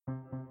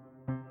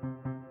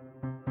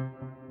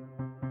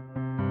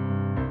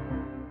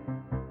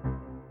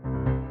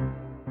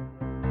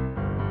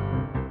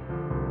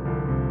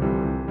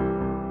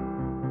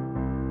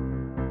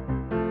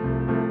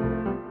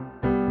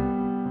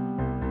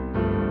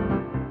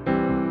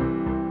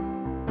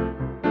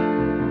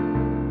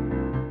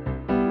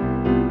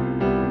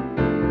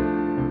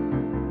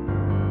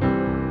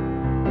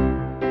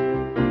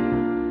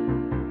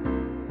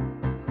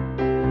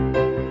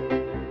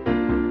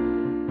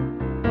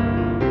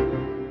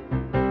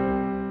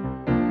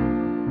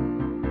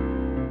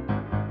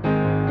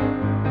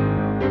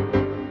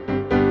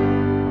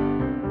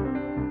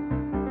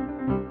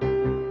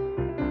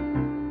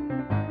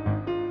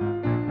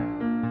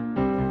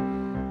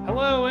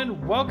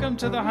welcome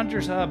to the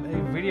Hunter's Hub,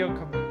 a video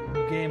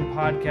game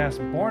podcast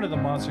born of the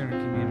Monster Hunter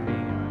community.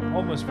 I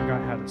almost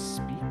forgot how to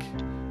speak,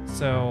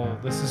 so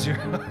this is your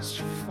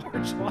host,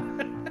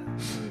 Fortuan.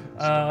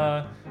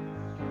 I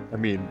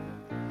mean,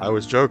 I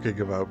was joking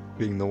about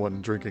being the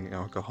one drinking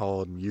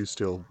alcohol and you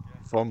still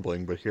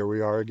fumbling, but here we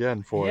are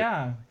again for it.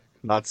 Yeah.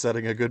 Not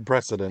setting a good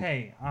precedent.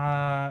 Hey,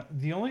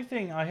 the only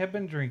thing I have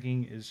been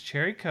drinking is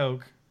cherry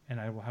Coke, and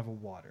I will have a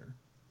water.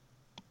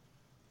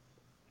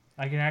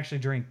 I can actually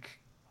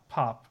drink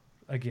pop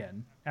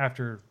again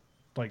after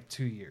like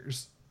 2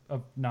 years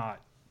of not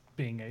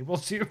being able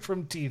to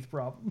from teeth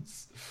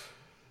problems.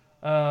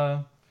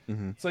 So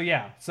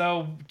yeah,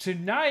 so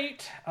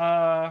tonight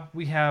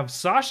we have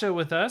Sasha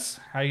with us.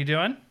 How you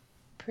doing?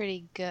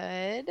 Pretty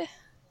good.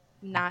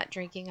 Not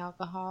drinking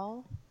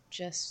alcohol,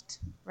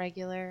 just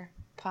regular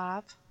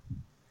pop.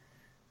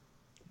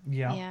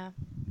 Yeah. Yeah.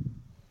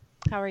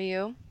 How are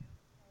you?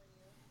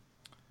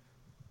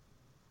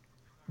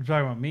 You're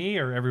talking about me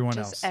or everyone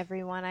Just else?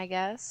 everyone, I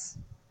guess.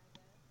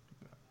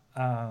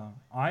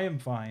 I am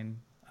fine.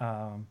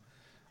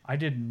 I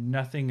did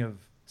nothing of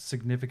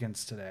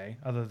significance today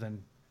other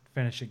than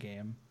finish a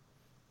game.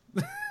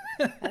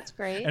 That's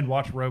great. And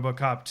watch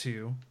RoboCop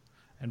 2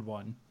 and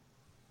 1.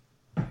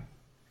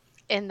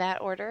 In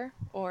that order,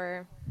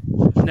 or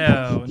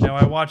No,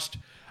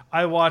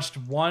 I watched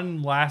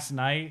 1 last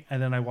night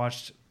and then I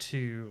watched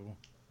 2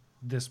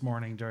 this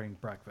morning during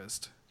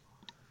breakfast.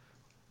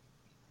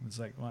 It's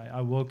like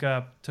I woke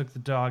up, took the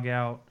dog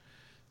out,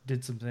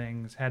 did some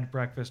things, had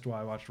breakfast while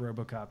I watched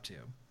RoboCop 2.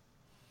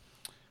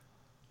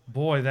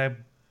 Boy,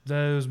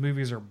 those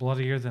movies are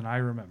bloodier than I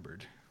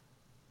remembered.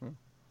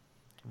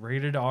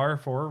 Rated R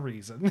for a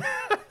reason.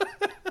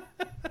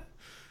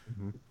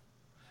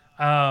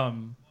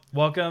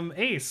 Welcome,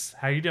 Ace.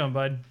 How you doing,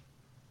 bud?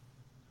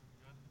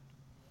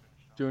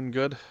 Doing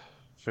good.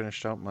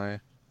 Finished out my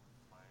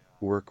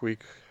work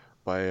week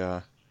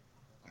by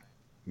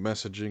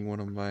messaging one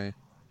of my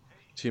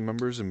team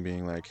members and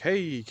being like,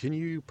 hey, can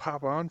you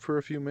pop on for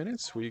a few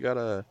minutes? We got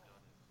a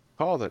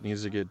call that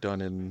needs to get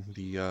done and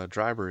the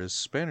driver is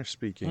Spanish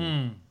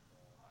speaking.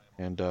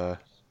 And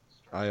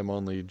I am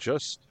only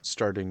just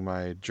starting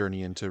my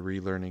journey into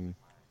relearning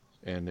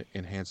and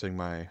enhancing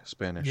my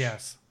Spanish.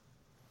 Yes.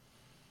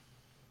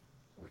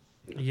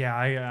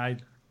 Yeah,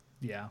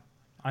 yeah.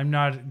 I'm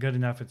not good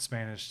enough at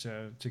Spanish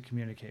to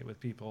communicate with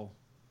people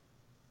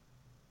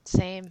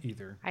same.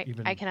 either.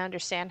 I can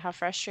understand how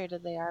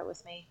frustrated they are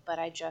with me, but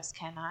I just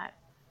cannot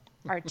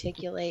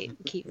articulate and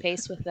keep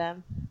pace with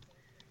them.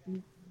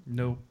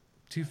 Nope.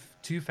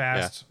 Too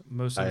fast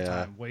most of the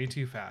time. Way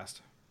too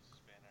fast.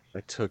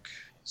 I took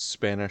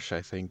Spanish,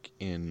 I think,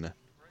 in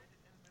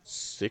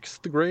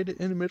 6th grade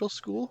in middle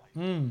school.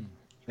 And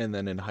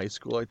then in high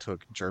school, I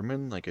took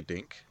German like a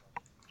dink.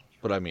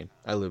 But I mean,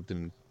 I lived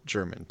in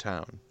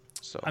Germantown,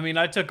 so. I mean,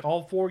 I took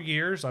all 4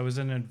 years. I was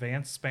in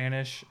advanced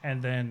Spanish,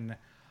 and then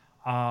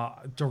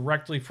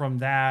directly from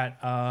that,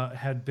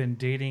 had been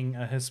dating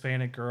a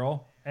Hispanic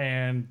girl,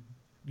 and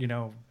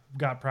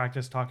got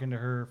practice talking to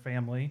her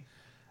family,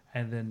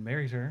 and then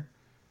married her,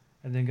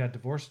 and then got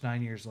divorced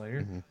 9 years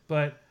later.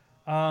 But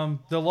a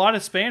lot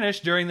of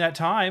Spanish during that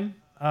time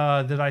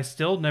that I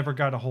still never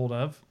got a hold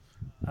of.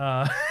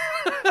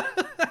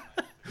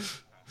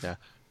 Yeah,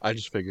 I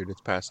just figured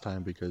it's past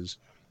time because,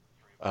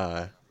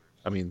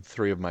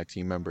 3 of my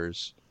team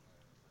members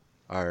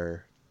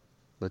are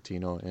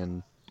Latino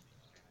and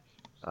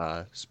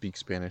speak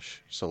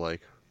Spanish, so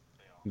like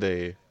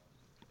they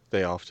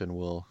often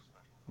will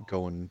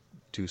go and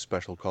do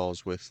special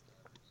calls with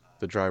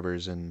the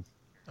drivers and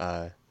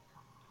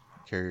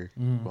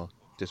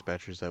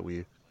dispatchers that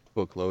we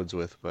book loads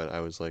with. But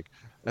I was like,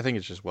 I think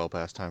it's just well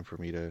past time for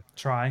me to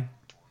try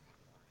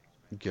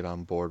get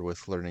on board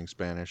with learning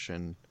Spanish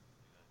and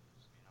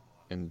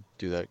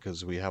do that,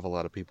 because we have a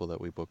lot of people that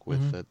we book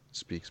with that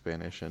speak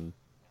Spanish, and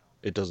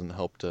it doesn't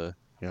help to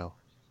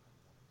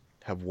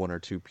have 1 or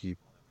 2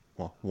 people,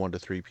 1 to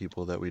 3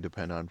 people that we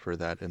depend on for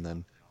that, and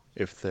then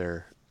if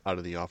they're out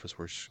of the office,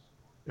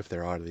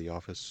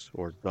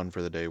 or done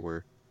for the day,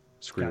 we're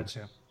screwed.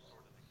 Gotcha.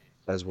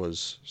 As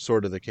was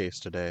sort of the case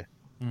today.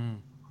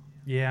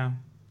 Yeah,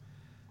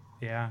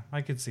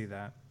 I could see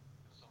that,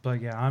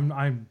 but yeah, I'm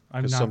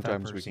not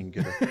sometimes that we person.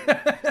 can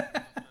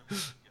get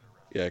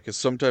because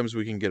sometimes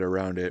we can get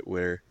around it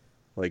where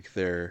like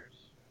their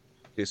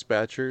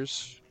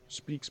dispatchers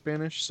speak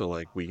Spanish, so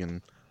like we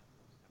can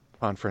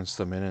conference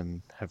them in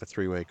and have a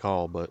 3-way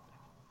call, but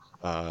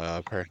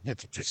apparently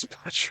the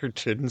dispatcher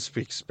didn't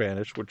speak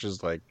Spanish, which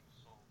is like,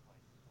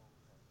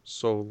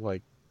 so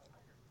like,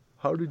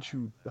 how did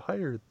you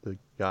hire the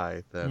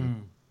guy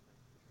then?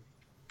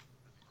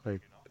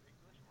 Like,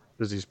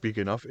 does he speak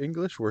enough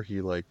English where he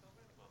like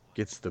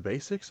gets the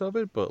basics of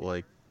it, but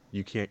like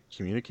you can't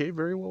communicate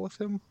very well with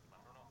him?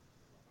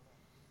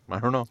 I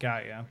don't know.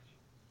 Got ya.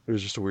 It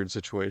was just a weird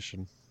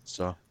situation.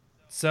 So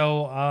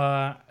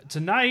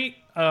tonight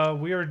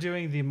we are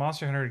doing the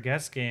Monster Hunter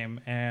guest game,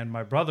 and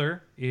my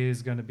brother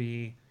is going to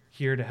be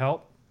here to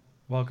help.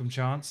 Welcome,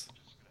 Chance.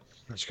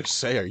 I was gonna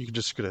say, are you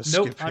just gonna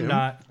Nope, skip I'm him?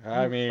 not.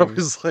 I mean, I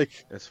was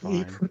like, it's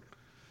fine.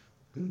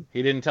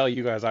 He didn't tell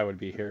you guys I would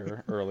be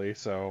here early,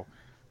 so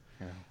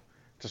you know,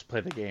 just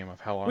play the game of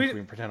how long We can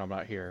we pretend I'm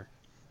not here.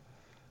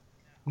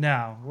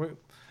 no,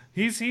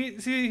 he's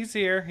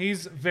here.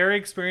 He's very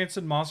experienced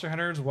in Monster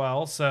Hunter as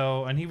well.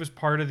 So, and he was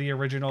part of the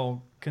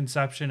original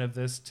conception of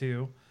this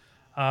too.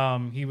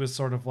 He was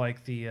sort of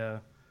like the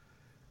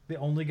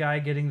only guy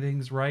getting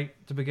things right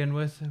to begin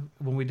with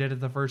when we did it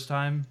the first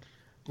time.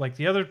 Like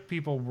the other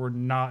people were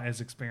not as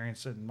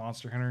experienced in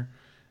Monster Hunter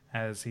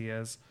as he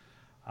is.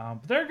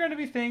 But there are going to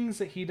be things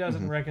that he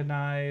doesn't Hmm.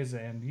 recognize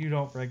and you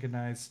don't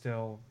recognize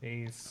still,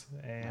 Ace.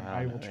 And I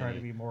I don't will know. try to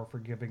be more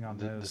forgiving on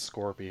The those.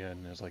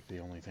 Scorpion is like the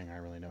only thing I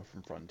really know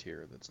from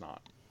Frontier that's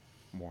not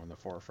more in the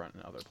forefront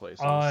in other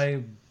places.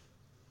 I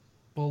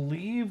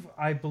believe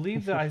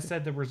that I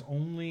said there was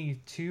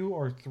only 2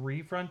 or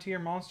 3 frontier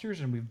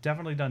monsters, and we've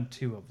definitely done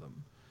 2 of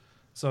them.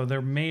 So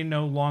there may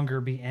no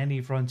longer be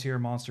any frontier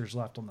monsters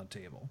left on the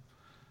table.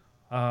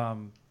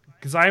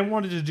 Because I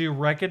wanted to do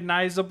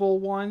recognizable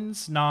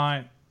ones,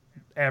 not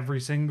every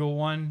single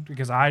one,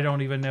 because I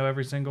don't even know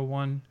every single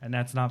one, and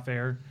that's not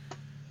fair.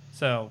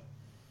 So,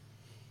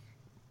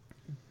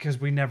 because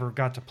we never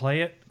got to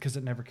play it, because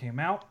it never came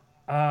out.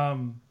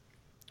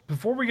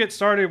 Before we get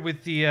started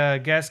with the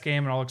guest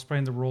game, and I'll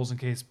explain the rules in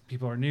case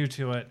people are new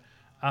to it.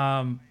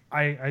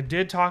 I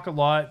did talk a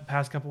lot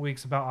past couple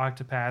weeks about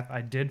Octopath.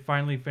 I did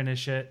finally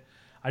finish it.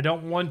 I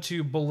don't want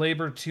to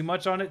belabor too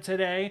much on it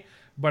today,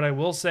 but I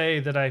will say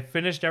that I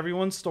finished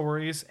everyone's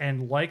stories,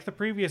 and like the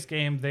previous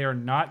game, they are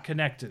not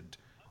connected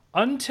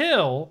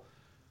until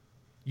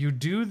you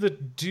do the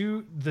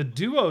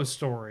duo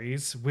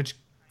stories, which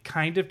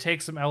kind of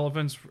take some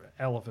elements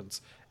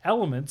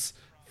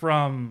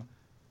from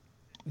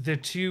the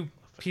 2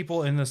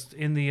 people in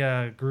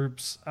the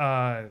groups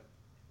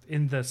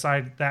in the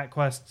side that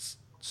quests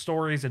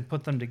stories and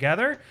put them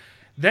together.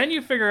 Then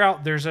you figure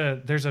out there's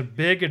a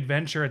big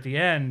adventure at the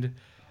end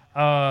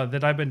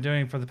that I've been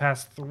doing for the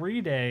past 3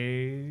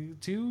 days,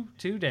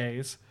 two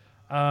days,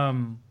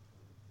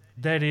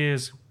 that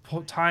is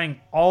tying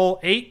all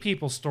 8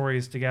 people's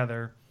stories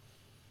together.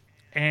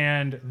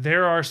 And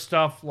there are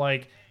stuff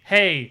like,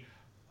 hey,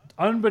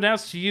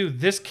 unbeknownst to you,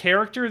 this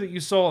character that you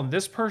saw in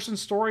this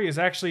person's story is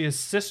actually his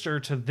sister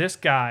to this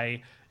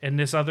guy in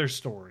this other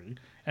story.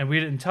 And we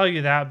didn't tell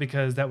you that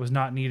because that was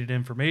not needed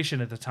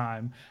information at the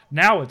time.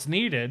 Now it's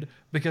needed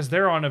because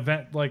they're on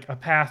a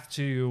path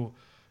to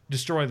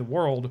destroy the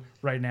world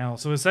right now.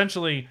 So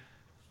essentially,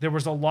 there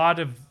was a lot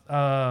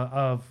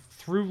of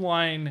through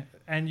line,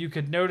 and you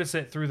could notice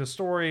it through the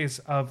stories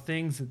of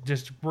things that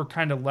just were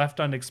kind of left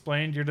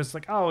unexplained. You're just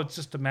like, oh, it's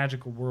just a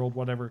magical world,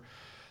 whatever.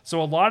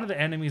 So a lot of the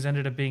enemies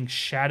ended up being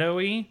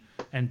shadowy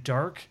and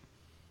dark,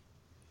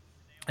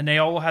 and they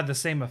all had the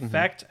same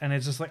effect. And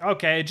it's just like,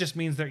 okay, it just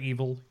means they're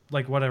evil,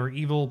 like whatever,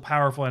 evil,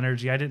 powerful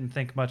energy. I didn't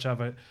think much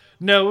of it.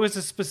 No, it was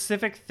a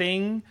specific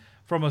thing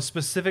from a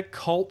specific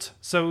cult.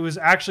 So it was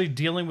actually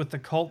dealing with the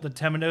cult that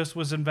Temenos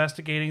was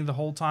investigating the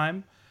whole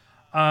time.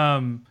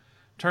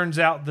 Turns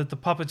out that the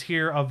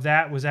puppeteer of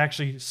that was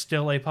actually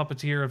still a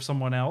puppeteer of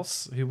someone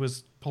else who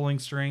was pulling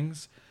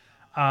strings.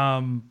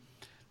 That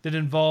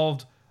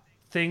involved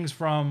things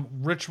from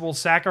ritual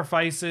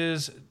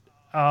sacrifices,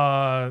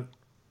 all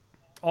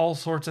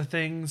sorts of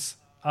things.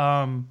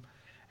 And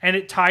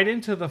it tied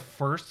into the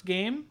first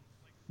game,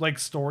 like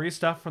story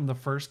stuff from the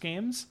first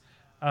games.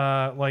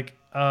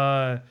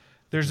 There's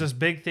this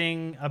big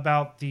thing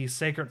about the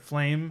sacred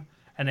flame,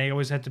 and they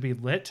always had to be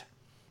lit.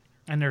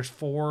 And there's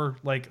 4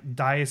 like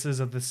dioceses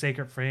of the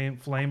sacred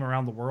flame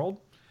around the world.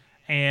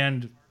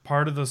 And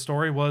part of the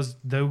story was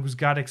those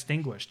got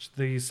extinguished.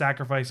 The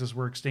sacrifices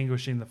were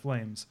extinguishing the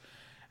flames.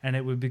 And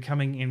it was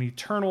becoming an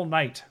eternal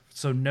night,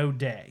 so no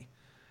day.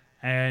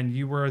 And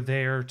you were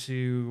there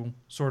to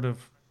sort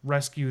of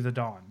rescue the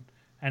dawn.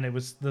 And it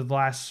was the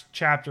last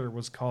chapter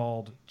was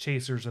called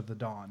Chasers of the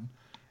Dawn.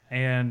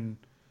 And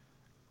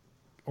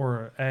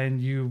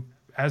you,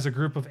 as a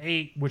group of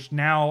 8, which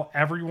now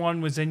everyone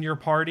was in your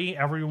party,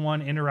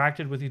 everyone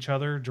interacted with each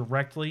other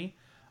directly.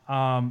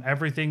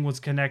 Everything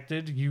was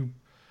connected. You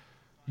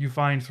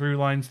find through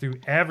lines through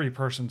every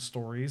person's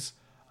stories,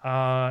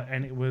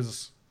 and it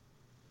was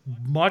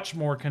much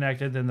more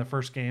connected than the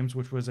first games,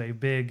 which was a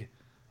big,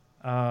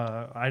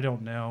 I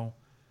don't know.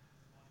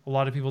 A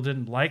lot of people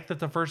didn't like that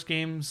the first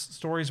game's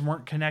stories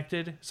weren't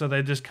connected, so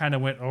they just kind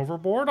of went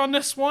overboard on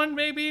this one.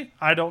 Maybe,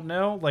 I don't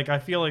know. Like, I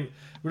feel like,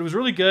 but it was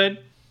really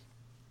good.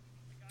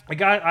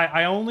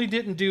 I only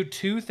didn't do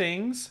 2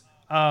 things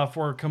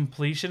for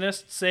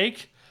completionist's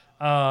sake.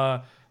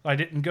 I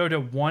didn't go to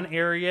one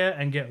area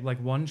and get like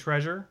 1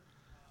 treasure.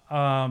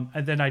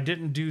 And then I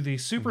didn't do the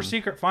super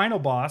secret final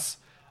boss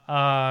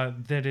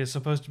that is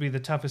supposed to be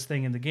the toughest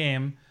thing in the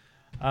game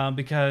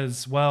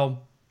because,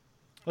 well,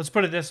 let's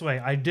put it this way.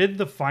 I did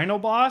the final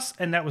boss,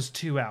 and that was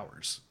 2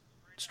 hours.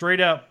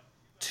 Straight up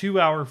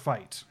 2-hour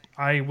fight.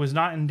 I was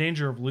not in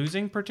danger of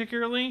losing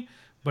particularly,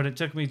 but it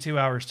took me 2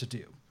 hours to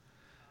do.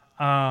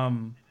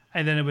 And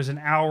then it was an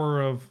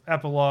hour of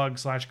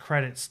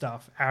epilogue/credit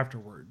stuff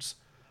afterwards.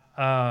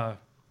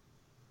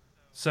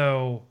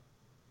 So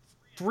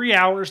 3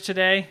 hours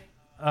today.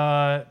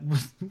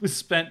 was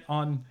spent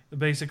on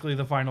basically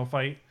the final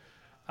fight.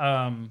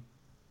 Um,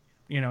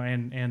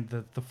 and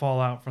the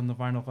fallout from the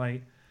final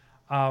fight.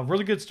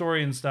 Really good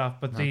story and stuff,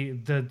 but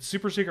the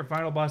super secret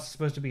final boss is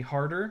supposed to be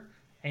harder,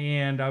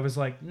 and I was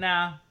like,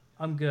 nah,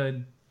 I'm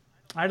good.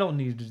 I don't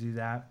need to do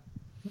that.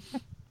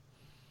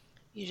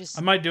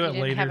 I might do you it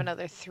didn't have later.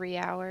 another 3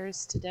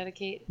 hours to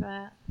dedicate to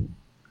that.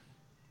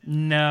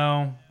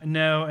 No,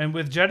 and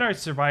with Jedi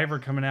Survivor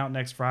coming out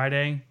next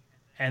Friday,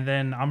 and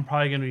then I'm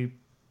probably going to be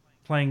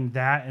playing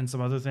that and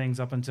some other things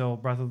up until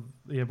Breath of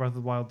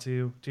the Wild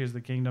 2, Tears of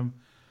the Kingdom,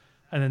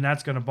 and then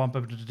that's going to bump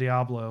up to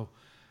Diablo.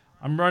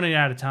 I'm running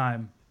out of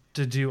time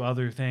to do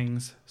other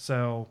things,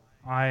 so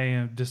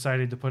I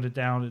decided to put it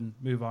down and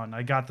move on.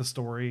 I got the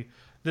story.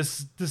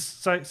 This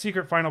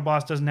secret final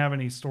boss doesn't have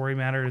any story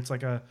matter. It's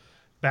like a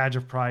badge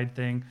of pride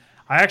thing.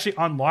 I actually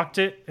unlocked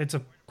it. It's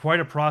a quite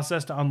a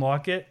process to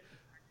unlock it.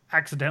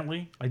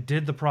 Accidentally, I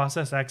did the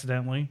process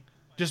accidentally,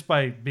 just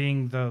by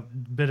being the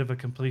bit of a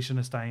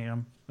completionist I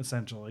am.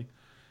 Essentially,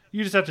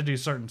 you just have to do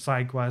certain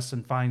side quests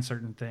and find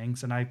certain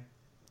things, and I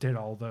did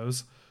all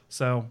those.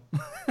 So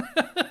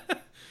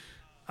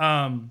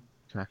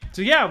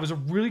So yeah, it was a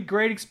really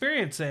great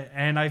experience,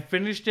 and I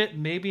finished it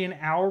maybe an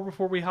hour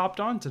before we hopped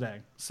on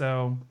today.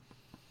 So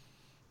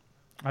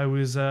I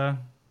was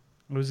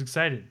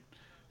excited.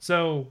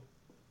 So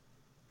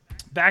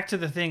back to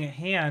the thing at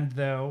hand,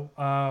 though,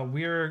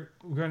 we're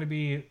going to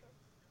be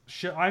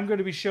I'm going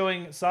to be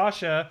showing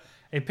Sasha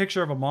a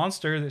picture of a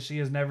monster that she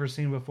has never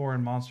seen before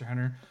in Monster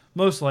Hunter.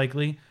 Most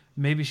likely,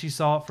 maybe she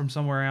saw it from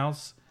somewhere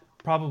else.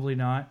 Probably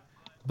not,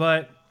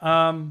 but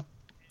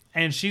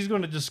and she's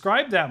going to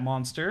describe that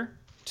monster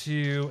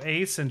to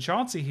Ace and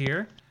Chauncy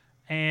here,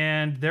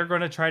 and they're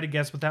going to try to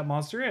guess what that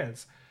monster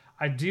is.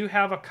 I do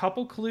have a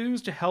couple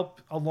clues to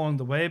help along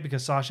the way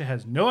because Sasha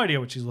has no idea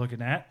what she's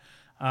looking at,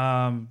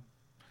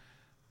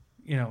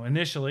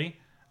 initially.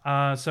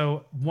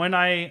 So when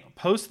I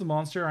post the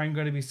monster, I'm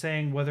going to be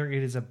saying whether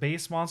it is a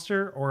base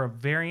monster or a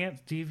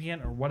variant,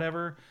 deviant, or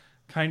whatever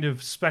kind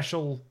of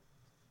special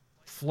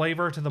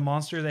flavor to the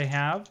monster they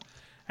have.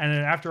 And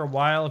then after a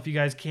while, if you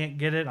guys can't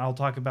get it, I'll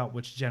talk about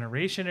which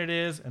generation it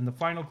is. And the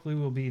final clue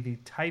will be the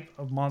type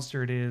of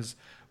monster it is,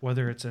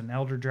 whether it's an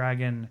elder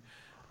dragon,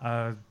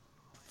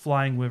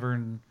 flying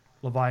wyvern,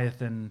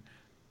 leviathan,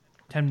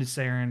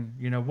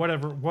 temnisarin,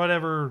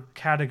 whatever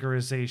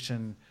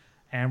categorization.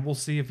 And we'll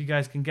see if you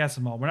guys can guess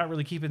them all. We're not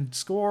really keeping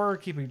score,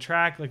 keeping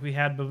track like we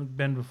had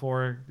been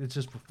before. It's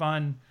just for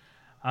fun.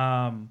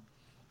 I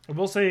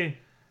will say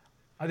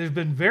there's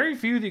been very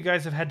few that you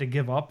guys have had to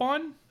give up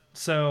on.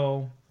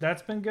 So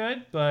that's been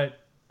good. But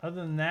other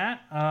than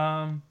that,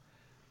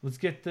 let's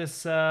get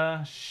this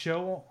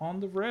show on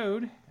the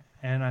road.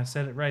 And I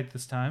said it right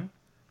this time,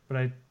 but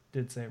I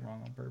did say it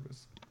wrong on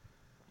purpose.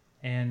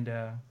 And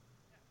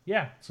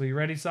yeah, so you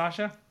ready,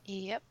 Sasha?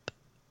 Yep.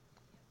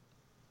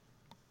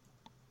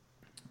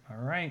 All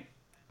right.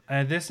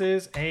 This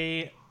is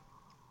a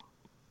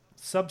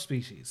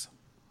subspecies.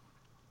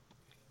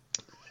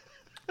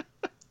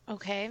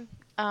 Okay.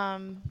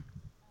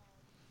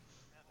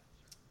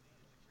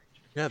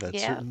 Yeah, that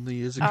Yeah.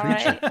 certainly is a All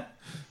creature. right.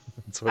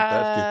 That's what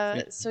that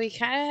gives me. So he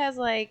kind of has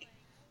like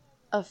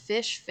a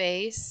fish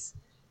face,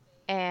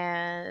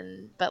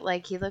 but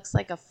like he looks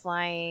like a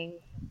flying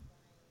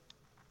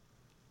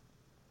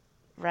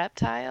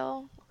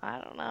reptile. I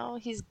don't know.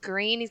 He's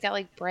green. He's got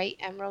like bright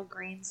emerald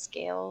green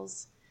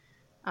scales.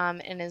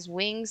 And his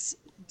wings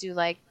do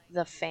like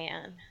the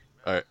fan.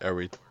 Are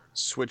we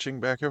switching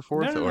back and No,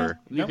 forth, no, no. or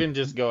You Nope. can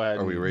just go ahead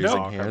are we and raising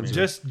talk. hands or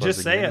Just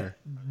buzzing say in? it. Or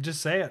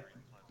Just say it.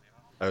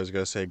 I was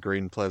gonna say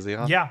green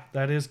plesioth. Yeah,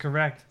 that is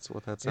correct. That's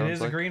what that It sounds is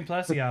like. a green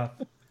plesioth.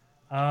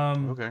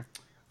 Okay.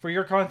 For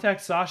your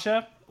context,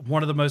 Sasha,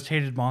 one of the most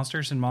hated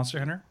monsters in Monster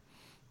Hunter.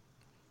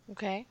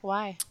 Okay,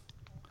 why?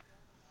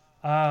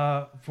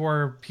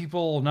 For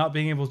people not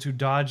being able to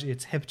dodge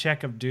its hip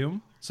check of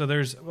doom. So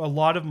there's a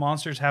lot of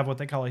monsters have what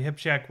they call a hip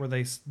check, where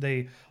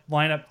they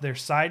line up their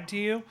side to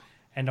you,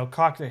 and they'll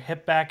cock their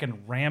hip back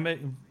and ram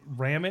it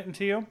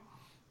into you.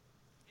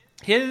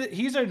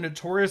 He's a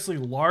notoriously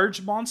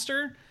large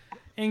monster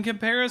in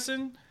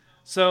comparison.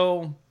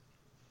 So,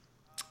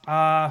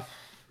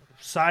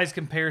 size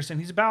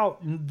comparison,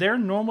 they're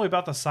normally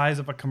about the size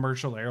of a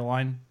commercial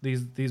airline.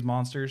 These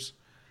monsters,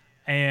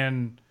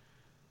 and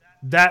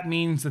that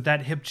means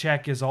that hip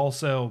check is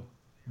also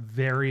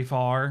very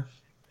far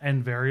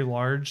and very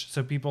large.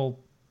 So people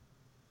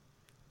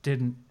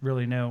didn't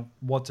really know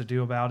what to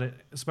do about it,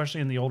 especially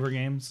in the older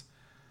games.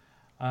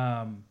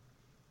 And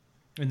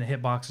the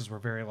hitboxes were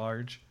very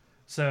large.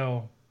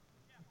 So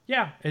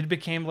yeah, it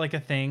became like a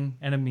thing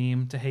and a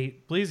meme to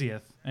hate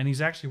Bleziath. And he's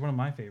actually one of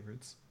my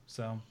favorites.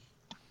 So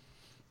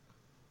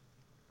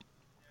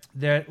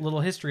that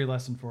little history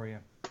lesson for you.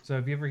 So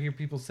if you ever hear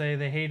people say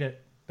they hate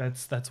it,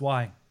 that's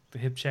why. The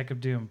hip check of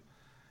doom.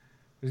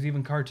 There's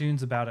even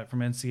cartoons about it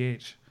from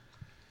NCH.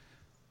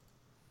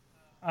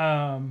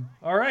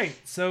 All right,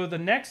 so the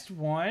next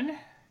one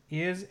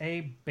is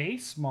a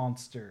base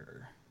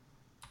monster.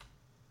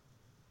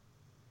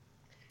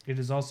 It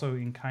is also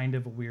in kind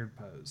of a weird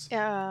pose.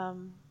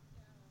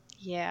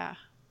 Yeah.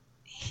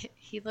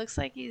 He looks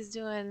like he's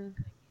doing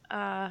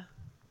I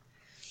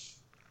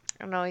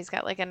don't know, he's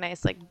got like a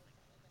nice like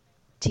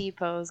T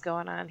pose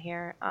going on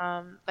here.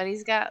 But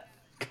he's got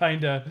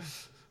Kinda.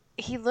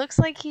 he looks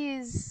like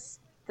he's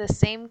the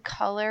same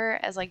color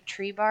as like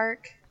tree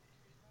bark.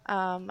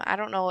 I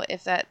don't know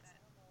if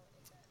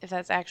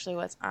that's actually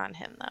what's on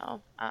him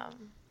though.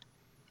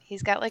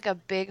 He's got like a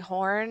big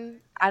horn.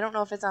 I don't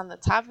know if it's on the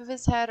top of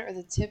his head or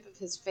the tip of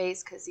his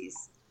face because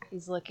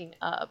he's looking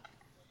up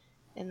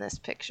in this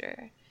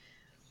picture.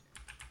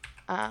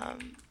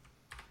 Um,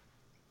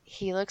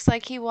 he looks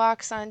like he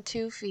walks on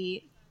 2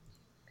 feet.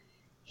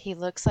 He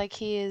looks like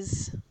he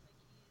is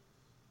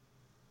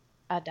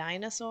a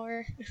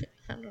dinosaur.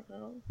 I don't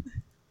know.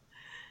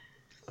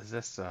 Is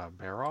this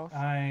Baroth?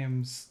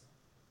 I'm.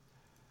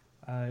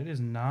 It is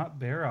not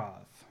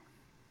Baroth.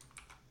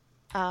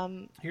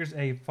 Um, Here's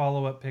a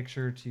follow-up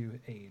picture to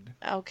aid.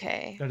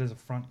 okay. That is a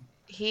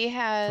He front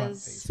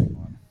has. facing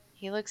one.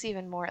 He looks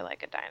even more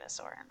like a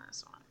dinosaur in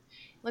this one.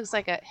 Looks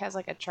like it has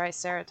like a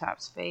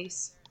triceratops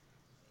face.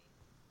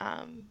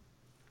 Um,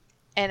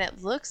 and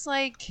it looks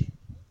like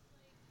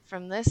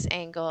from this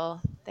angle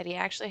that he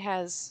actually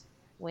has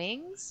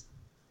wings.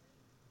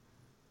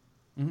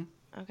 Mm-hmm.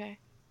 Okay.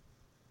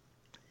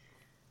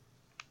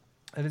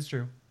 That is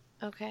true.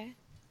 Okay.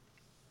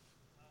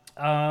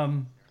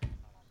 Um,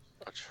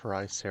 A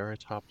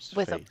triceratops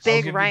With a face. I'll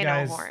big give you rhino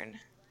guys. horn.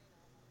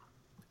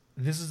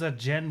 This is a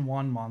Gen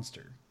 1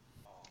 monster.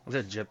 Is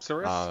it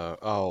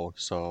Gypsaurus?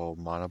 So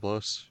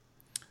Monoblos?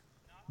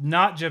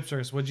 Not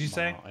Gypsaurus. Would you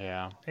say, Mono,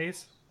 yeah.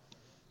 Ace? Yes,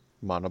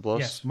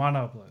 Monoblos?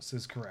 Monoblos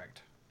is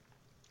correct.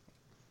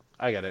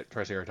 I get it.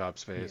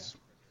 Triceratops Yeah. face.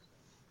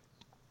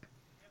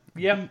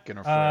 Yep. Beak and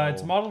a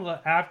It's frill. modeled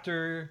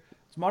after.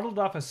 It's modeled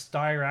off a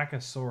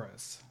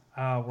Styracosaurus,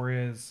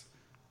 whereas,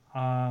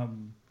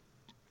 um,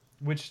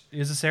 which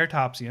is a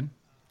ceratopsian.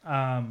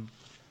 Um,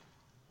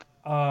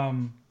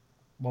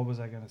 what was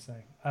I gonna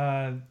say?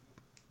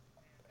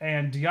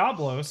 And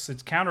Diablos,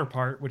 its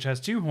counterpart, which has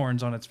two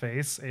horns on its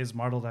face, is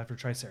modeled after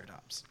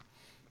Triceratops.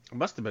 It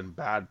must have been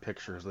bad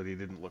pictures that he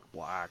didn't look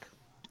black.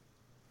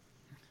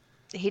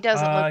 He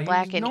doesn't look He's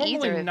black in normally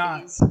either of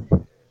not. these.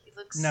 He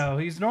looks. No,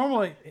 he's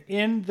normally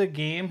in the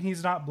game.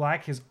 He's not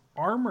black. His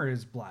armor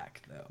is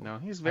black, though. No,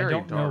 he's I very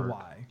don't know dark.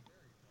 why.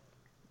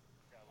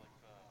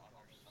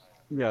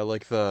 Yeah,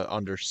 like the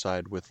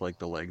underside with like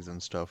the legs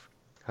and stuff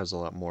has a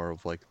lot more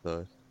of like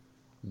the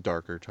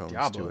darker tones to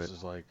Diablos it.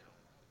 is like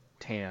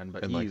tan,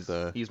 but And like he's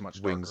the he's much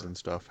wings darker and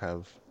stuff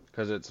have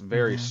because it's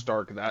very Mm-hmm.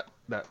 stark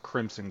that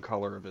crimson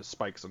color of his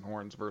spikes and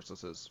horns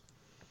versus his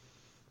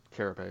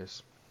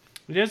carapace.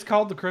 It is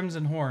called the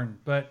Crimson Horn,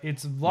 but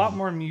it's a lot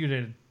more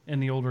muted in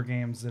the older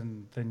games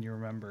than you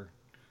remember.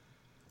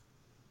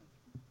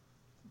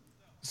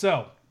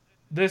 So,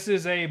 this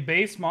is a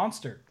base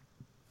monster.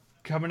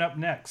 Coming up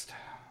next.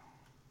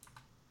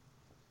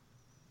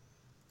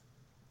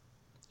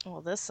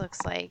 Well, this looks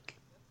like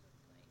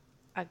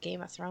a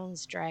Game of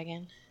Thrones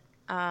dragon.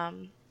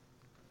 Um,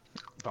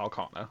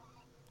 Valcana.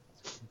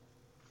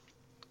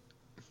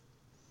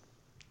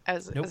 I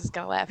Nope. was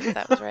gonna laugh if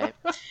that was right.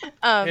 It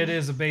Um,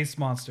 is a base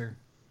monster.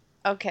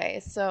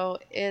 okay, so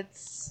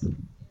it's.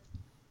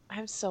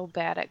 I'm so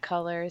bad at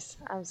colors.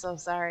 I'm so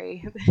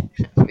sorry.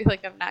 I feel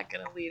like I'm not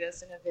gonna lead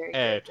us in a very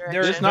Hey, good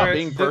There, just direction. not there,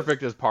 being there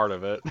perfect is part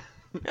of it.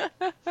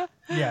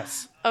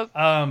 yes. Oh,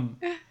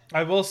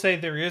 I will say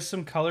there is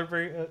some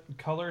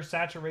color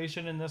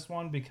saturation in this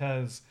one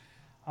because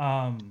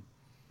um,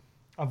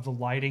 of the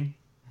lighting.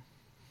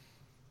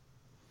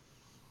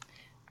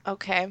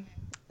 okay.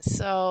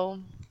 So,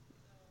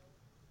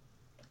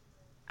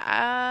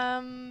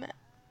 um,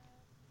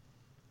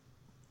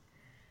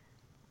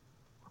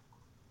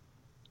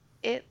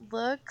 it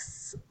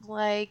looks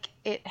like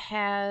it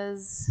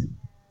has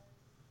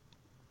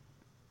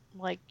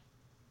like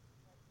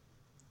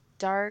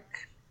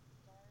dark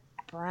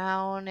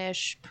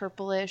brownish,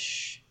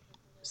 purplish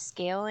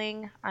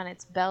scaling on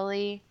its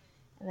belly,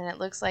 and then it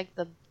looks like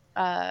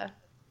uh,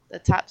 the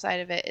top side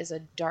of it is a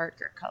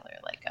darker color,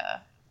 like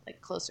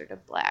closer to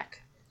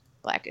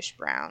blackish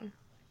brown.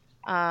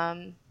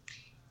 Um,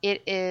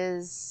 it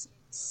is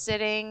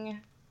sitting.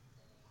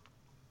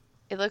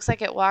 It looks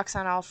like it walks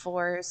on all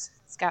fours.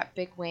 It's got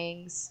big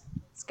wings.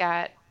 It's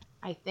got,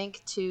 I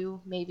think, two,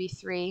 maybe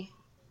three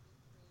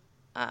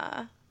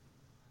uh,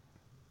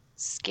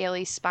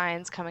 scaly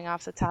spines coming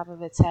off the top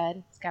of its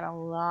head. It's got a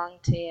long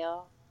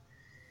tail.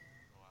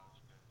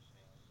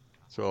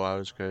 so I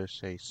was gonna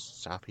say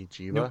Safi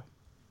Nope. Jiva?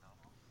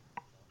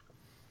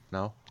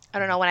 No? I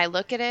don't know. When I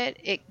look at it,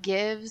 it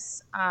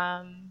gives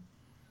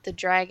the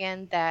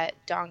dragon that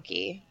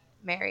Donkey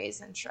marries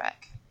in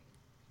Shrek.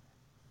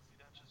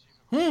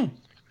 Hmm.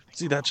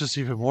 See, that just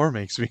even more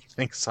makes me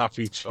think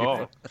Safi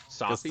Jiva. Oh,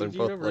 Because Safi they're both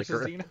Gina like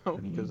versus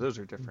Xeno because those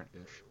are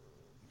different-ish.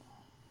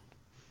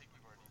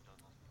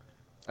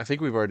 I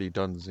think we've already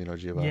done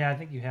Xenojiva. Yeah, I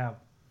think you have.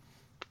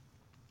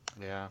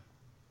 Yeah.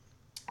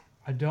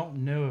 I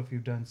don't know if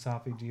you've done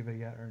Safi Jiva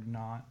yet or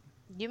not.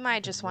 You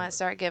might just want to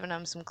start giving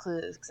them some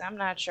clues because I'm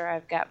not sure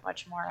I've got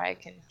much more I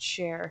can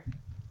share.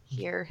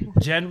 here.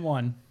 Gen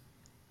 1.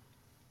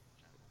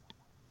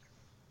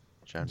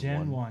 Gen Gen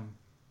 1. 1.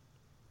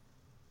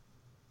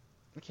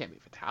 It can't be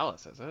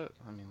Fatalis, is it?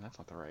 I mean, that's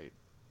not the right.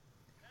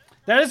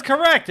 That is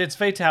correct. It's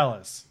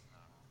Fatalis.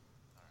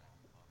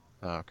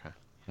 Oh, okay.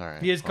 All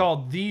right. He is well,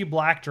 called the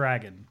Black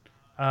Dragon.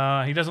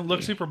 He doesn't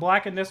look super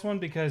black in this one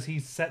because he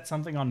set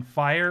something on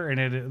fire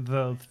and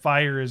the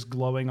fire is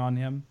glowing on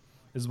him.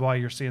 Is why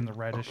you're seeing the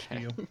reddish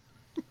Okay. hue.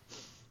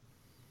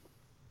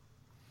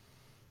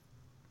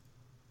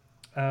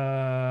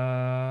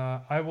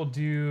 I will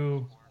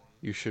do.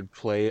 You should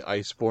play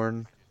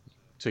Iceborne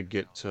to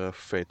get to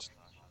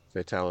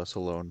Fatalis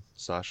alone,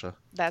 Sasha.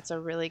 That's a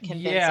really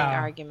convincing Yeah.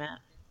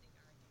 argument.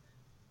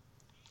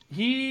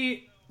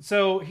 He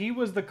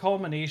was the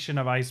culmination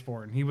of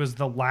Iceborne. He was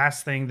the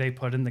last thing they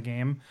put in the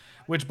game.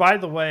 Which, by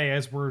the way,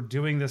 as we're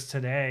doing this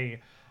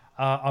today,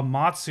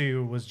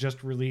 Amatsu was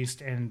just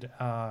released and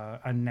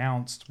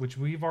announced. Which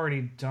we've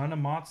already done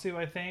Amatsu,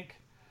 I think.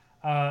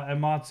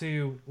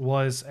 Amatsu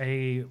was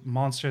a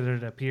monster that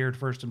had appeared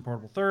first in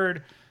Portable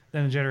Third,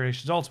 then in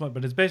Generations Ultimate,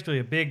 but it's basically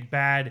a big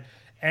bad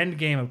end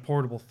game of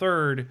Portable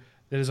Third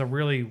that is a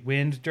really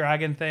wind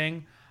dragon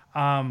thing.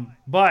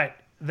 But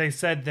they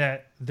said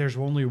that there's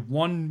only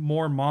one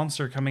more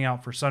monster coming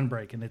out for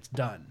Sunbreak, and it's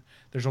done.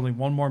 There's only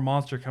one more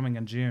monster coming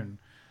in June.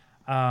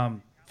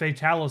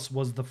 Fatalis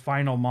was the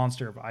final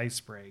monster of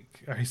Iceborne.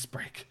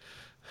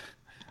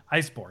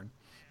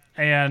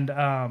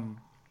 And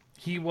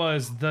he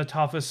was the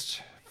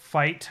toughest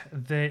fight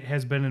that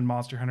has been in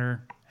Monster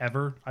Hunter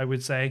ever, I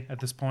would say, at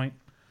this point.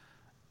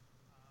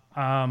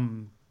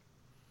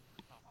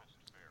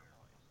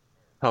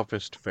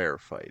 Toughest fair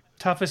fight.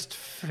 Toughest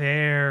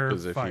fair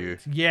 'Cause if fight. you-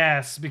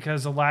 Yes,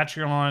 because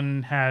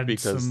Elatrion had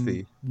Because some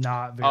the-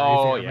 not very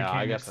Oh fair yeah,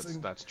 I guess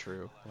mechanics. that's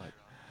true. Like,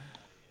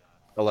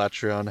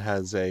 Elatrion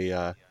has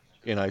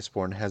in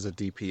Iceborne has a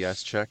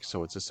DPS check,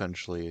 so it's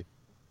essentially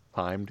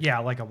timed. Yeah,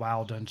 like a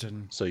WoW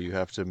dungeon. So you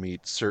have to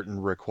meet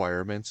certain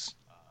requirements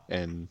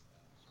and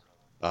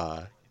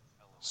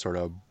sort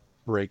of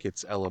break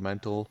its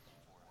elemental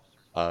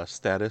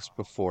status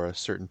before a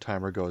certain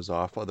timer goes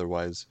off.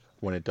 Otherwise,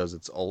 when it does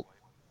its ult,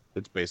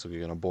 it's basically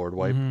going to board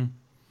wipe.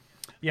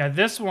 Yeah,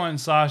 this one,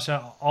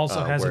 Sasha,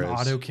 also has an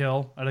whereas- auto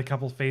kill at a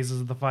couple phases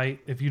of the fight.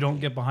 If you don't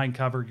get behind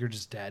cover, you're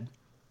just dead.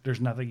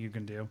 There's nothing you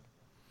can do.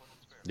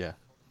 Yeah.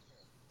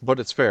 But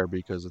it's fair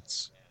because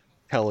it's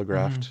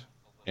telegraphed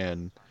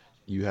and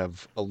you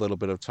have a little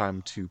bit of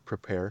time to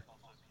prepare.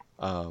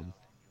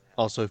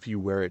 Also, if you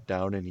wear it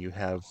down and you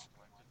have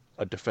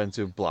a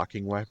defensive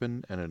blocking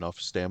weapon and enough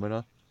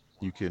stamina,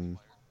 you can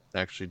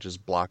actually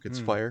just block its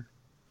fire.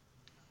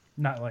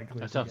 Not likely.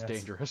 that to sounds guess.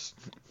 dangerous.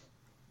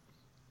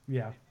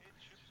 Yeah.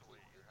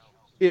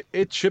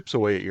 It chips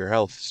away at your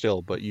health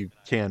still, but you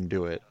can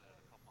do it.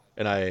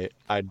 And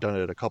I'd done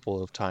it a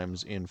couple of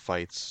times in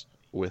fights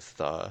with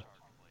the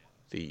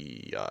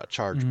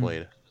charge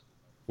blade,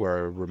 where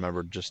I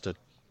remembered just to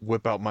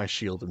whip out my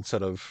shield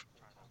instead of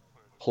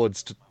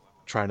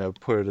trying to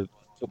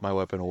put my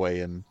weapon away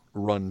and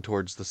run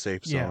towards the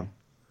safe Yeah. zone.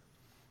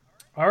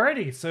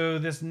 Alrighty, so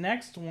this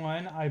next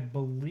one, I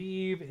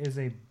believe, is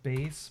a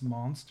base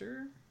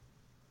monster.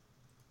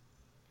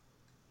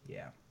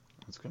 Yeah.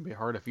 It's gonna be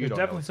hard if you There's don't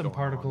know definitely what's some going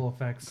particle on.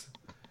 effects.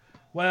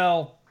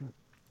 Well,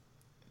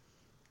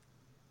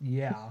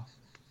 yeah.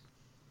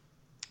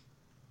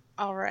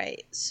 All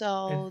right.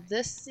 So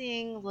this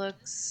thing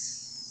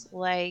looks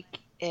like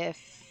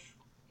if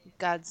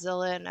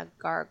Godzilla and a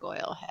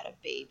gargoyle had a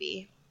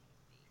baby.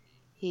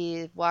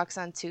 He walks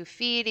on 2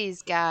 feet.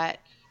 He's got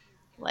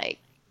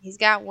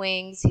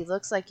wings. He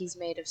looks like he's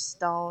made of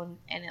stone,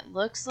 and it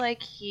looks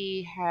like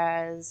he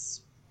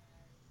has,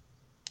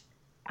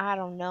 I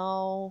don't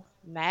know,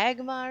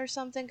 magma or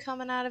something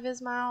coming out of his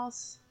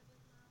mouth.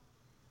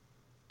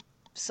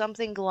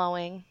 Something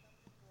glowing.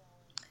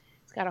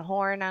 He's got a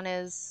horn on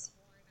his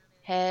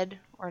head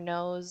or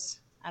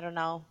nose. I don't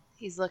know.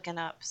 He's looking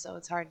up, so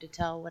it's hard to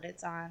tell what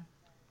it's on.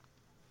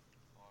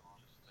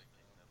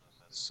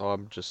 So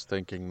I'm just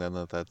thinking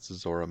then that's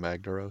Zora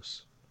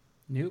Magdaros.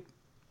 Nope.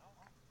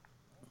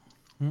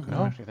 I don't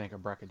actually think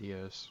of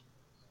Brachydios.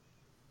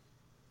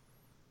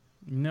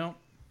 Nope.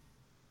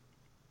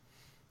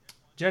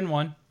 Gen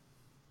 1.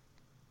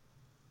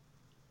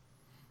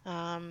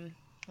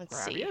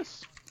 Let's see.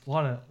 Gravius? A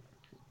lot of.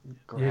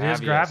 It is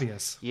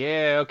Gravius.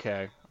 Yeah,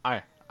 okay.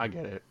 I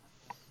get it.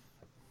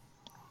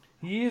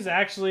 He is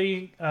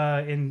actually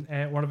in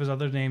one of his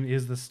other names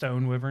is the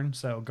Stone Wyvern.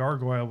 So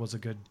Gargoyle was a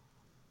good.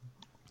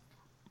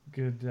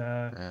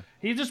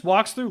 He just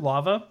walks through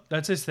lava.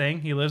 That's his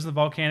thing. He lives in the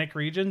volcanic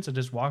regions and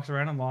just walks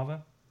around in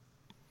lava.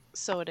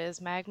 So it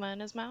is magma in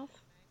his mouth?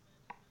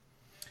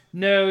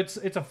 No, it's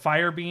a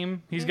fire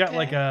beam. He's got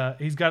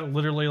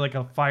literally like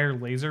a fire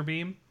laser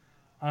beam,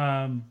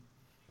 and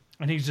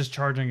he's just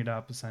charging it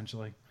up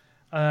essentially.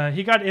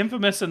 He got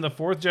infamous in the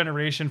 4th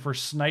generation for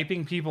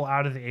sniping people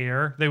out of the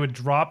air. They would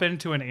drop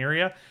into an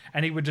area,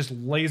 and he would just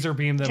laser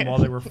beam them while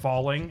they were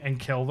falling and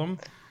kill them.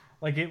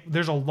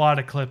 There's a lot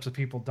of clips of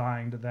people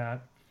dying to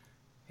that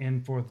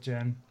in 4th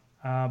gen.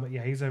 But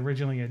yeah, he's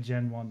originally a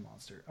Gen 1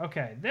 monster.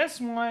 Okay, this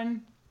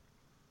one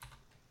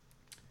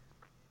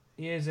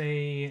is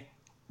a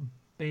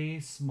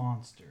base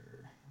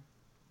monster.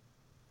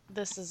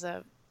 This is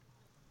a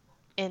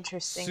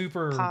interesting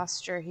Super.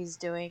 posture he's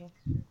doing.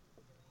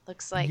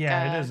 Looks like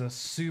Yeah, it is a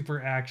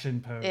super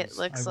action it pose.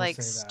 I looks will like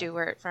say that.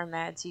 Stewart from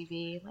Mad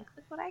TV. Like,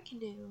 look what I can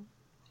do.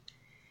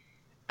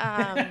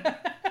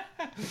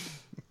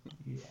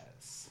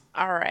 Yes.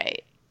 All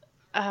right.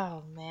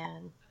 Oh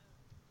man.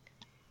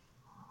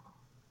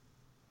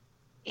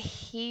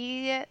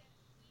 He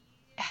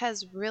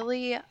has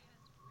really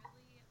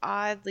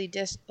oddly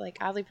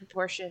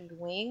proportioned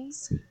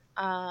wings.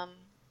 Um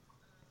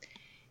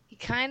he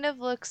kind of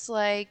looks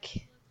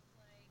like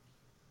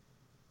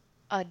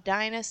a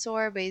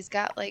dinosaur, but he's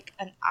got like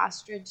an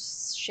ostrich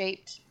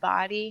shaped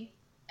body,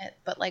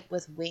 but like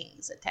with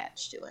wings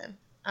attached to him.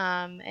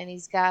 And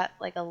he's got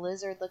like a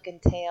lizard looking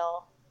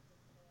tail.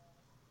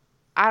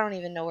 I don't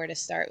even know where to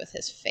start with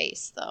his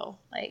face though.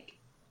 Like,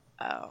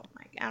 oh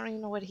my, I don't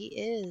even know what he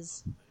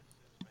is.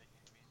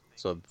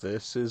 So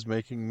this is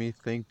making me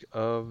think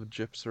of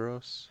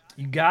Gypsaros.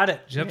 You got it,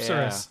 Yeah.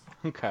 Gypsaurus.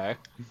 Okay.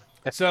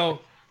 So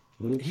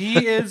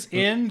he is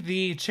in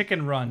the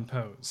chicken run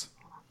pose.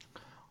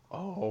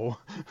 Oh.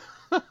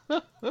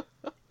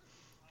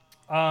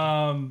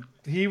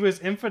 He was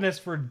infamous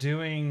for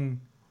doing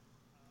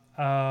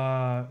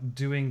that.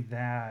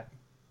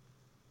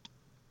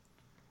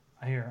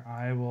 Here,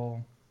 I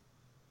will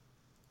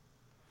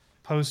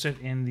post it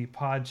in the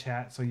pod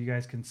chat so you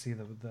guys can see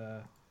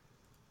the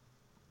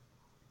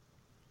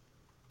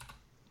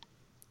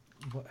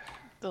what,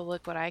 The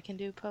look what I can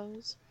do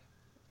pose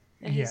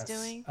that he's yes.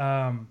 doing.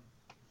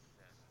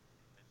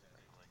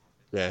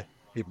 Yeah,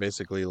 he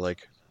basically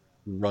like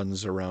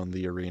runs around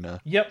the arena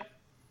Yep.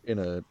 in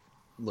a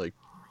like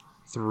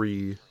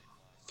three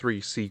three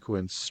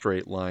sequence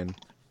straight line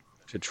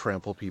to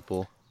trample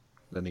people.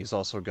 Then he's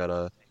also got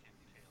a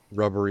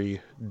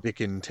rubbery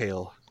Dickin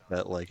tail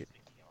that like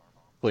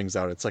flings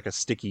out. It's like a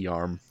sticky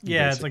arm,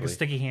 Yeah, it's like a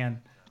basically, sticky hand.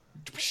 I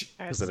because it see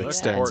That's that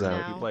extends important.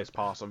 out. He now. plays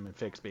possum and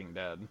fakes being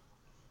dead.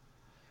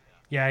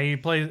 Yeah, he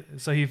plays.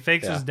 So he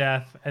fakes Yeah. his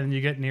death, and then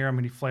you get near him,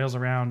 and he flails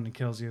around and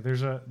kills you.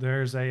 There's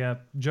a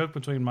joke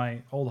between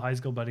my old high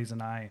school buddies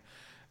and I,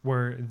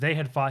 where they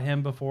had fought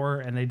him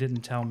before, and they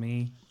didn't tell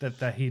me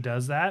that he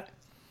does that.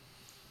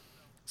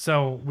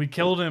 So we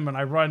killed him, and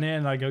I run in,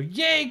 and I go,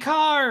 "Yay,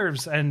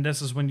 carves!" And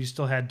this is when you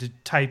still had to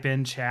type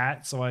in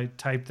chat, so I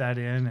typed that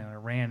in, and I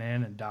ran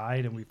in and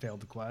died, and we failed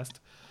the quest.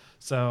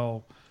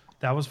 So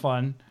that was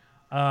fun.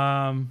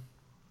 Um,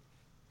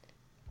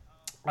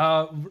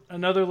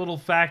 Another little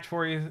fact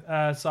for you,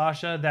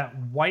 Sasha: that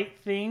white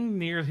thing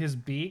near his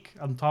beak,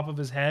 on top of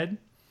his head,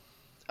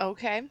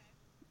 Okay,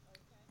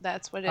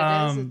 that's what it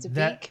is. It's a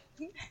that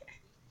beak.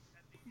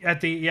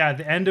 at the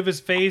end of his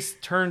face,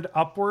 turned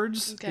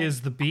upwards, Okay.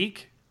 is the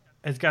beak.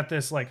 It's got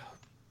this like,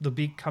 the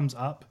beak comes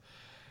up.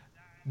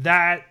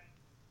 That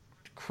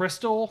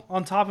crystal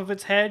on top of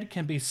its head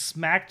can be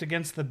smacked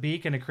against the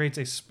beak, and it creates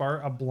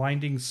a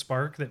blinding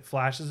spark that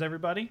flashes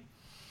everybody.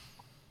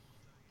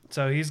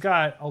 So he's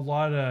got a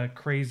lot of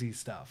crazy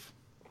stuff.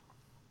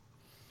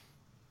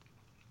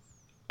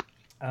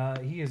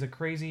 He is a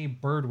crazy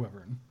bird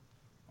wyvern.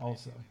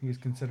 Also, he's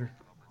considered.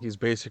 He's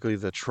basically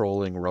the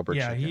trolling rubber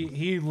Yeah, chicken.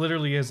 he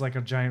literally is like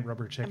a giant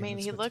rubber I chicken. mean,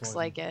 that he spits looks poison.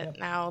 like it Yep.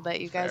 now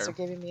that you guys Fair. are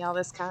giving me all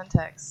this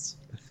context.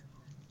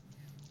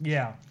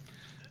 Yeah.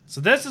 So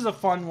this is a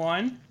fun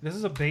one. This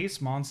is a base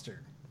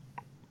monster.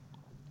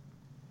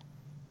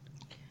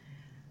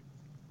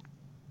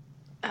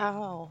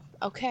 Oh,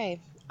 okay.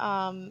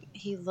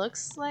 He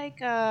looks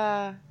like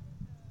a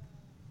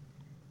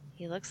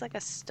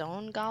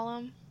stone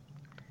golem.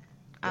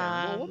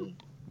 Garen Golem? Um,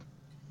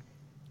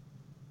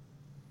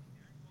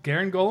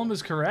 Garen Golem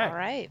is all correct.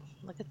 right.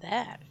 Look at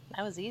that.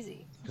 That was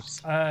easy.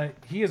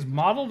 He is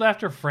modeled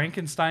after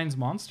Frankenstein's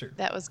monster.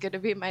 That was going to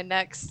be my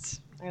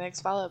next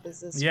follow up.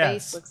 Is his Yes.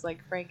 face looks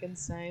like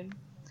Frankenstein?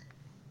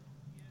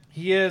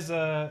 He is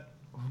a,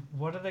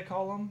 what do they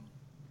call him?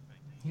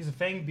 He's a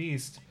fanged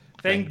beast.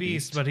 Fanged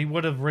beast, but he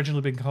would have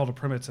originally been called a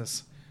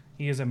primitus.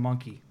 He is a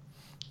monkey.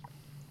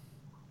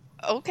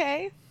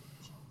 Okay.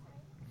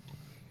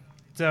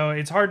 So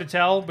it's hard to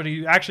tell, but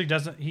he actually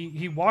doesn't.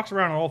 He walks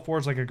around on all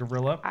fours like a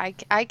gorilla. I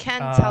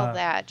can tell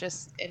that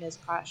just in his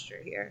posture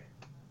here.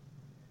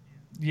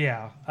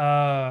 Yeah.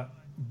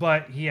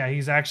 But yeah,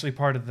 he's actually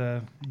part of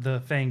the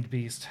fanged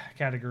beast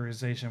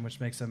categorization, which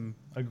makes him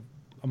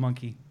a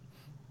monkey.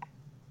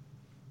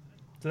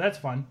 So that's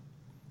fun.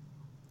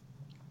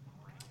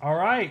 All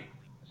right.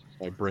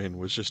 My brain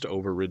was just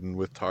overridden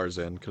with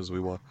Tarzan because we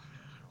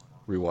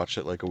rewatched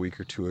it like a week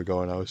or two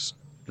ago, and I was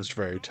just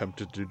very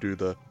tempted to do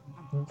the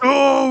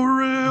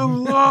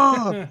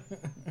gorilla.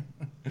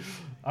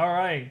 All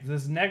right.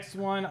 This next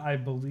one, I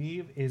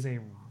believe, is a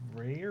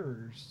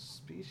rare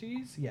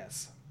species.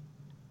 Yes.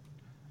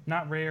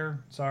 Not rare.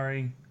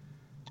 Sorry.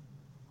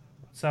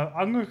 So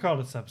I'm going to call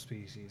it a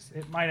subspecies.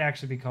 It might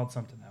actually be called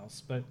something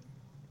else, but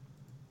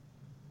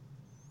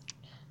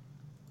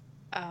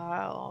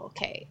Oh,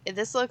 okay.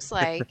 This looks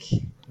like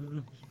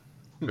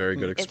Very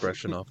good It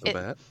expression off the it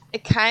bat.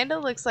 it kind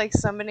of looks like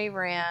somebody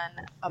ran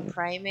a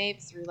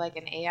primate through like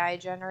an AI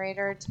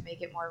generator to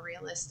make it more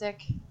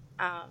realistic.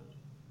 Um,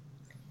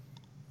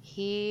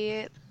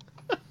 he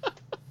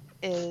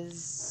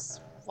is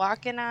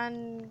walking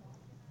on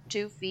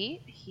 2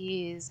 feet.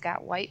 He's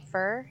got white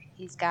fur.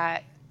 He's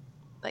got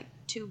like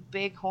two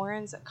big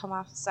horns that come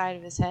off the side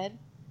of his head.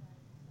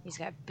 He's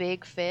got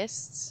big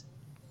fists.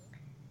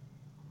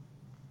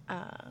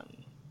 Um,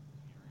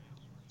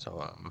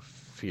 So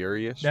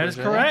Furious That is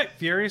Rajang. correct.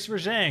 Furious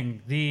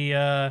Rajang,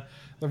 the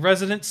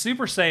resident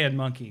Super Saiyan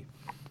monkey.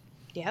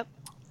 yep,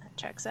 that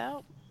checks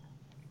out.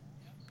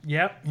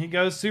 Yep, he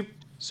goes super. He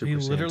Super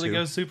Saiyan literally 2.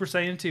 goes Super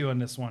Saiyan 2 on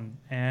this one,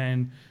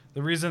 and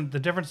the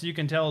difference you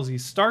can tell is he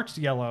starts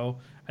yellow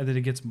and then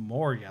it gets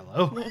more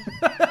yellow.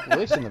 At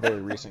least in the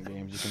very recent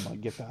games, you can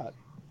like get that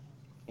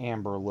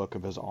amber look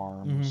of his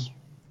arms.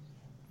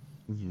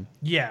 Mm-hmm.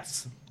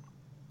 Yes,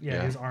 yeah,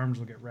 Yeah. his arms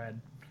will get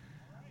red.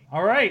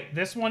 All right,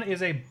 this one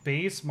is a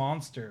base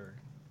monster,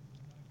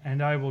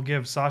 and I will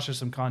give Sasha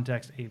some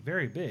context. A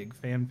very big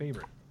fan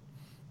favorite.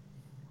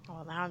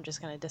 Well, now I'm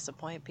just gonna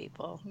disappoint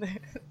people.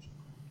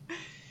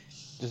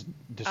 Just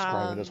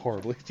describe it as Um,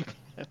 horribly.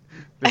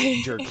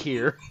 This jerk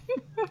here.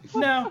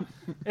 No,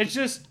 it's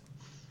just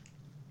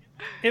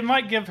it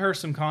might give her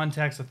some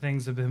context of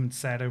things that have been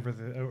said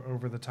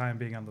over the time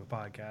being on the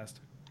podcast.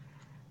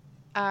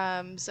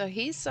 so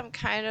he's some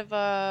kind of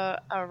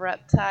a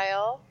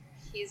reptile.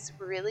 He's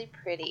really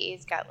pretty.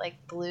 He's got like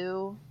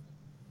blue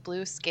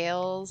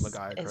scales. Is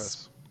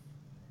Legiacris.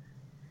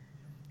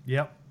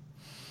 Yep.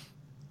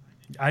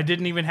 I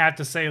didn't even have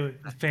to say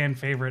fan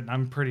favorite, and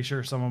I'm pretty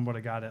sure someone would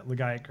have got it.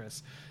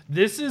 Legiacris.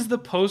 This is the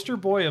poster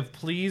boy of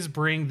please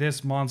bring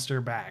this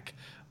monster back.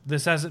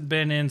 This hasn't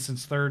been in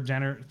since third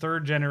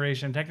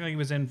generation. Technically, it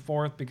was in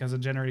fourth because of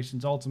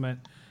Generations Ultimate,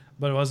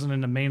 but it wasn't in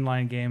the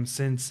mainline game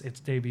since its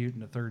debut in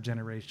the third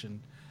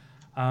generation.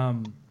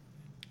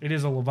 It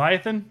is a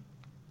Leviathan.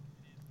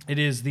 It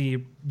is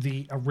the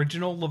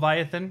original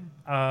Leviathan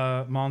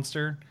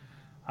monster.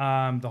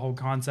 The whole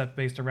concept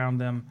based around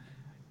them,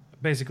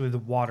 basically the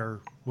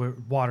water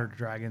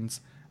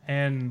dragons,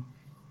 and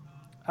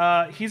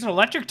he's an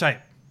electric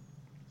type.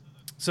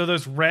 So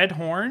those red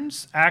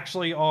horns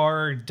actually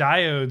are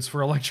diodes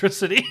for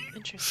electricity.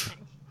 interesting.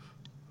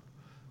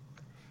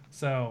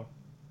 So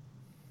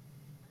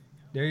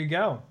there you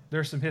go.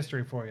 There's some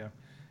history for you.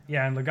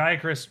 Yeah, and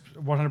Legiacris,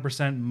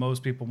 100%.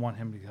 Most people want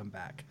him to come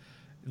back.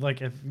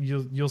 Like if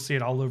you'll see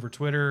it all over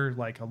Twitter.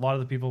 Like a lot of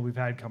the people we've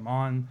had come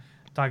on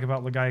talk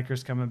about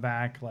Legiacris coming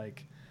back.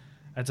 Like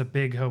that's a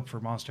big hope for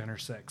Monster Hunter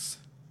 6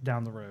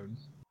 down the road.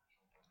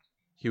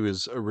 He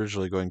was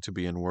originally going to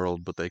be in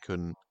World, but they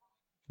couldn't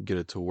get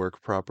it to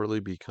work properly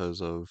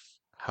because of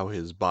how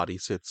his body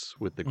sits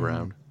with the Mm-hmm.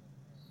 ground.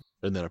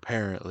 And then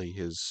apparently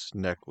his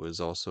neck was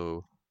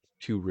also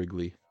too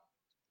wriggly,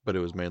 but it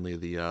was mainly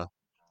the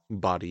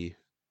body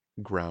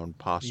ground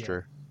Yeah.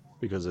 posture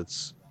because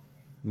it's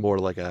more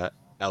like a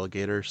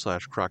alligator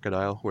slash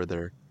crocodile where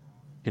they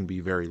can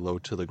be very low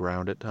to the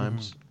ground at Mm-hmm.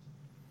 times.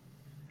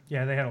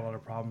 Yeah, they had a lot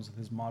of problems with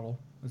his model,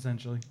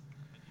 essentially.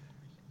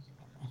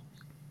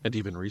 And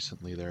even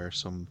recently, there are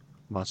some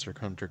Monster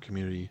Hunter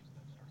community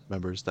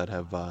members that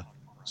have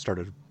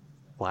started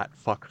Flat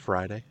Fuck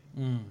Friday,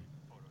 Mm.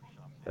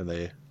 and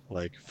they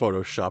like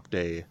photoshopped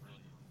a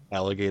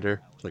alligator,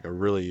 like a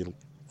really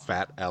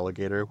fat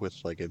alligator with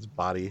like its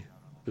body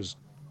just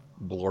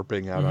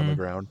blorping out on the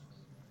Mm-hmm. ground.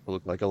 It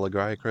looked like a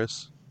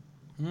Legiacris.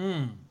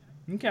 Mm.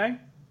 Okay.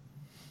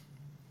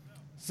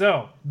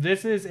 So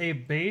this is a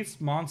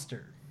base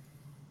monster.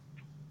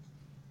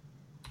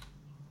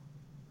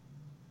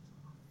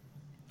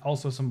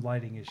 Also, some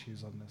lighting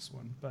issues on this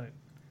one, but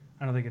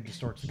I don't think it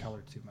distorts the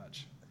color too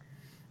much.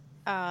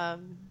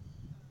 Um,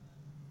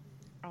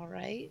 all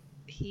right.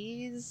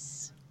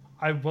 He's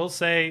I will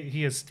say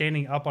he is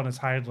standing up on his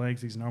hind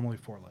legs. He's normally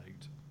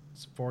four-legged.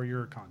 It's for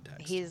your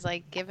context. he's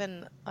like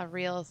given a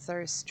real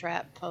thirst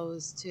trap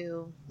pose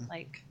too.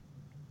 Like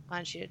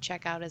wants you to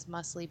check out his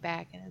muscly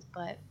back and his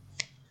butt.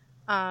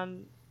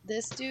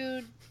 This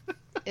dude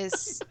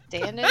is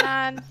standing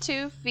on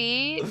 2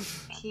 feet.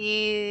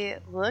 He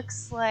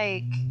looks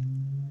like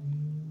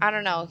I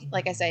don't know.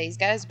 Like I said, he's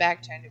got his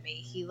back turned to me.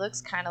 He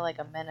looks kind of like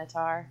a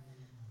minotaur.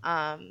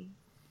 Um,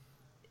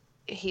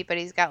 but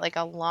he's got like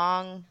a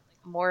long,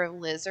 more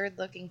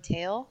lizard-looking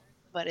tail,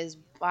 but his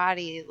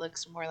body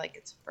looks more like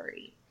it's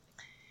furry.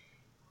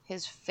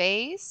 His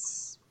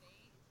face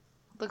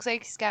looks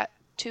like he's got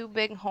two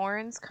big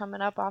horns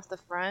coming up off the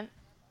front.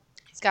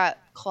 He's got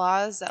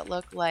claws that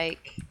look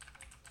like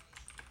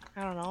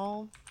I don't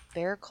know,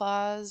 bear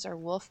claws or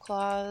wolf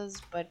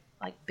claws, but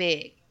like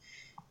big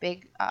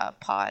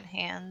pawed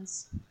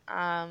hands.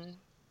 Um,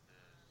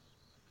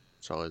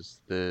 So is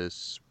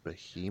this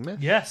Behemoth?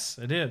 Yes,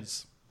 it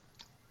is.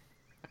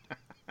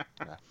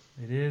 Yeah.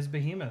 It is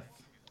Behemoth.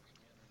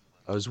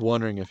 I was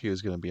wondering if he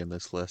was going to be in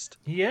this list.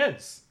 He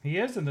is. He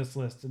is in this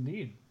list,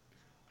 indeed.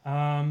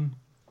 Um,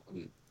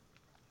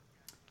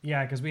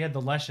 yeah, because we had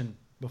the Leshen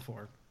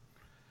before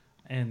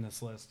in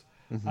this list.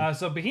 Hmm.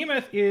 So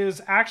Behemoth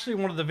is actually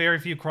one of the very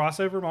few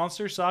crossover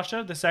monsters,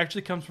 Sasha. This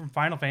actually comes from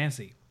Final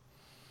Fantasy.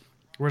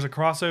 There was a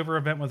crossover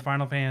event with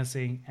Final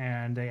Fantasy,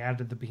 and they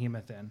added the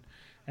Behemoth in.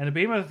 And the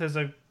Behemoth is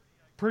a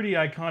pretty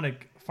iconic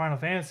Final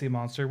Fantasy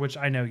monster, which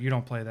I know you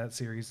don't play that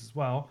series as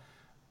well.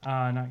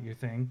 Not your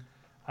thing.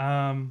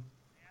 Um,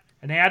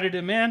 and they added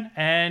him in,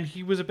 and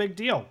he was a big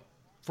deal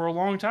for a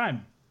long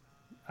time.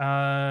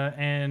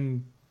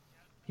 And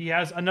he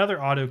has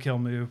another auto kill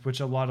move, which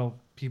a lot of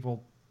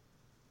people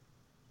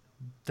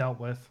dealt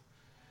with.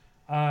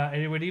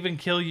 And it would even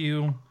kill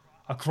you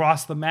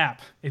across the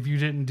map if you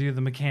didn't do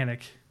the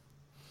mechanic.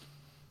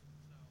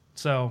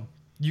 So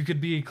you could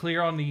be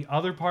clear on the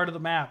other part of the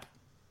map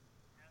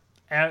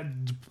at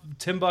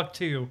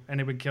Timbuktu, and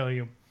it would kill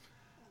you.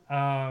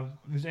 It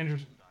was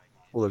interesting.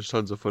 Well, there's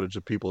tons of footage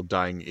of people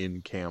dying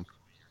in camp,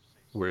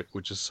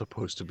 which is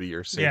supposed to be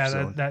your safe Yeah,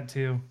 zone. that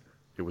too.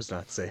 It was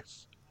not safe.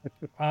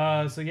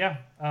 So yeah,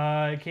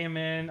 it came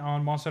in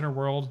on Monster Hunter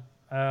World.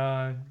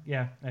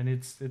 Yeah, and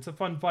it's a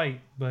fun fight,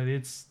 but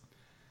it's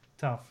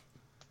tough.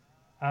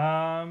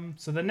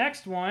 So the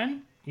next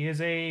one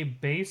is a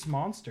base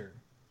monster,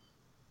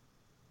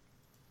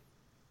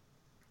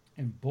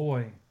 and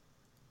boy,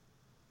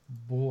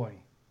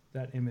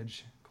 that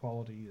image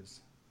quality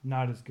is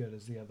not as good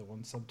as the other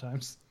ones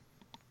sometimes.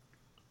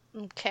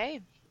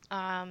 Okay.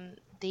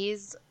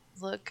 These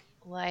look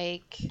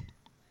like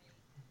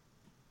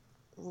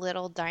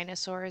little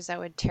dinosaurs that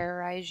would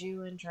terrorize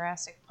you in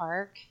Jurassic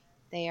Park.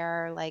 They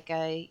are like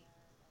a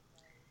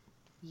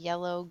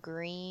yellow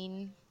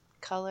green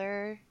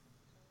color.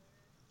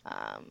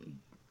 Um,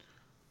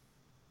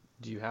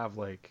 Do you have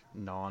like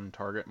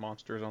non-target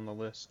monsters on the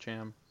list,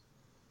 Cham?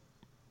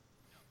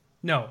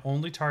 No,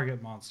 only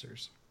target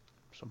monsters.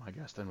 So my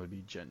guess then would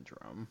be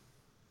Gendrum.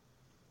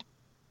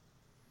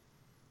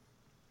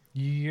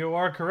 You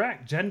are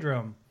correct,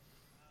 Gendrum.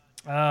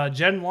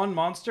 Gen 1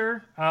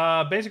 monster.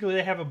 Basically,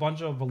 they have a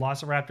bunch of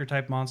Velociraptor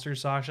type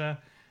monsters, Sasha.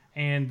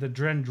 And the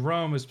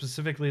Gendrome is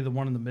specifically the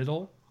one in the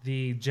middle.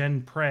 The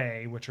Gen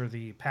Prey, which are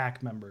the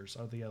pack members,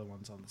 are the other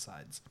ones on the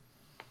sides.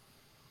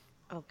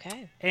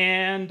 okay.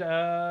 And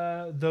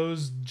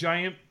those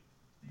giant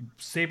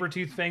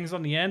saber-tooth things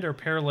on the end are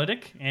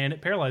paralytic, and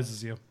it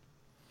paralyzes you.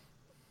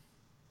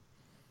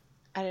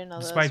 I didn't know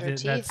those Despite were that,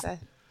 teeth. I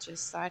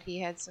just thought he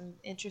had some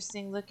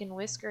interesting looking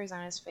whiskers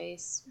on his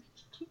face.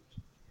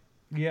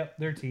 Yep,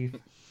 they're teeth.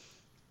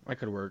 That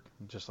could work,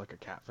 just like a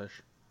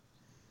catfish.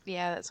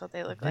 Yeah, that's what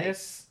they look like.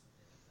 This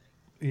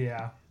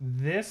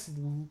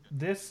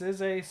is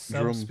a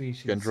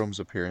subspecies. Gendrum's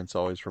appearance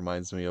always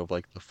reminds me of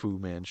like the Fu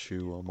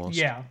Manchu almost.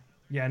 Yeah,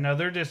 no,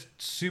 they're just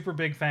super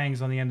big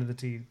fangs on the end of the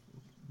teeth.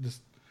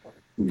 Just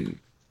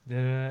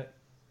that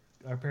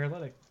are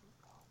paralytic.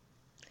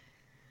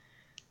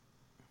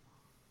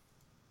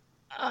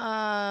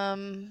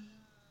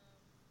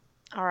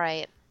 All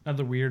right.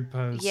 Another weird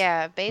pose.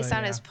 Yeah, based but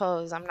on yeah. his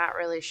pose, I'm not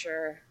really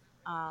sure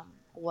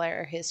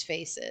where his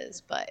face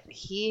is, but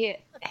he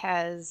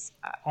has.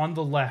 On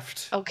the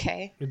left.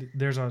 Okay.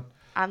 There's a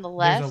On the there's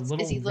left, a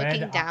little is he red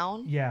looking eye-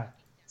 down? Yeah.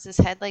 Is his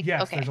head like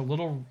Yes, okay? there's a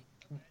little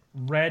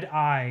red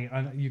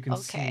eye you can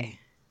Okay. see.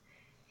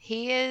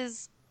 He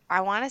is.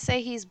 I want to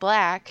say he's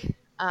black.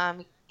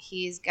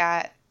 He's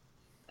got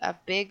a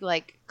big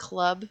like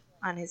club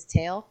on his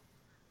tail.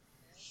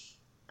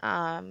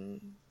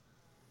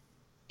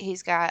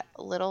 He's got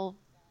a little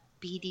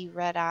beady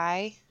red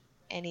eye,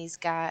 and he's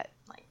got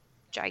like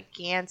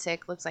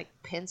gigantic, looks like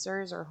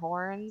pincers or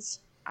horns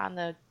on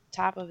the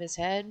top of his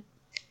head.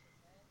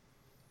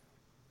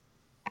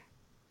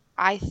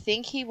 I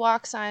think he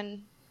walks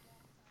on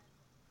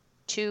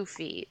 2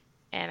 feet,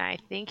 and I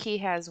think he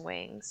has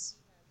wings.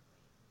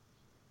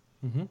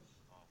 Mm-hmm.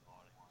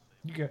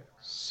 You get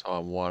So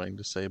I'm wanting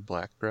to say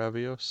Black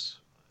Gravios,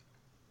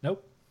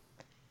 nope.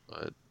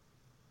 but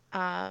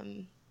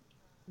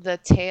The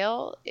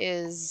tail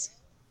is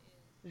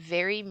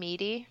very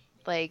meaty,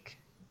 like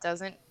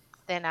doesn't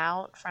thin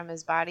out from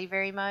his body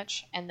very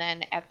much, and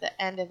then at the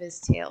end of his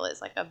tail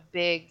is like a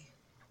big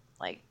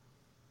like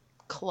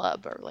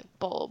club or like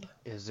bulb.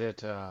 Is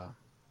it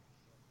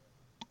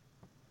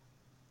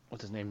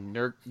what's his name?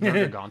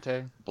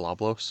 Nergigante?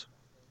 Bloblos.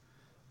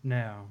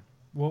 No.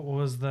 What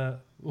was the?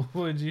 What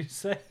would you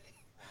say?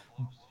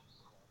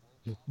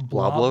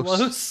 Bloblos.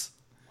 Bloblos?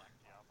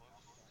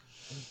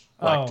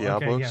 Black Okay,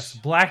 Diablos. yes.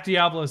 Black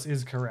Diablos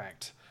is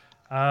correct.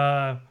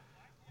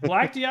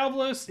 Black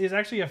Diablos is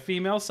actually a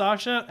female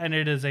Sasha, and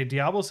it is a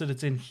Diablos that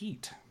it's in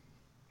heat.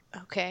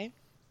 Okay.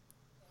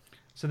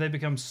 So they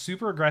become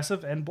super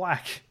aggressive and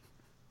black.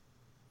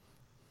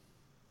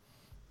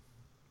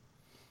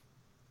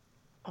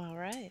 All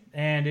right.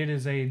 And it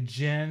is a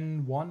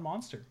Gen 1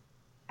 monster.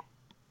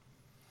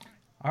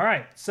 All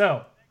right,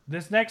 so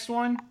this next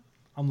one,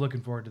 I'm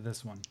looking forward to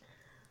this one.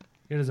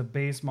 It is a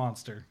base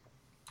monster.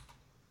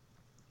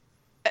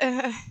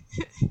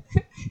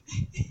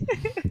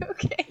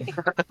 Okay.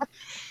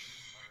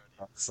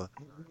 That's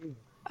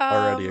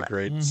already a Um,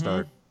 great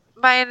start.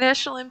 my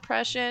initial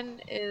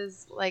impression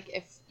is like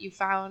if you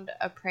found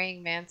a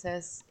praying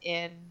mantis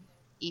in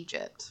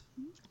Egypt.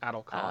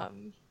 Adelkar.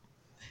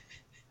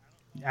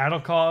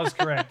 Adalcall is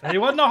correct. It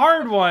wasn't a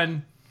hard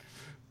one.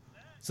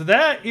 So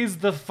that is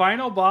the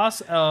final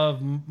boss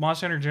of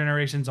Monster Hunter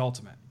Generations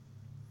Ultimate.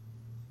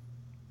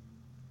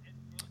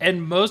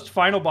 And most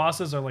final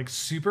bosses are like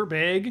super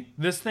big.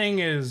 This thing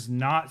is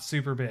not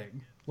super big.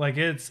 Like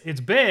it's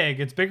big.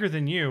 It's bigger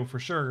than you for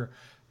sure,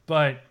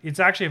 but it's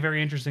actually a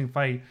very interesting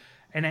fight.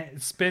 And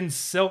it spins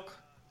silk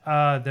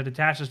that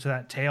attaches to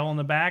that tail in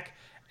the back,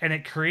 and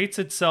it creates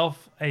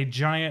itself a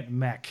giant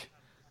mech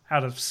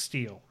out of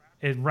steel.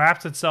 It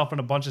wraps itself in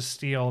a bunch of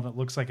steel, and it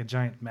looks like a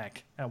giant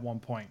mech at one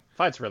point.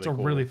 Fight's really It's a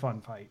cool. really fun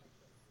fight.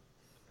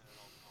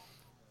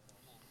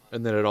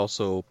 And then it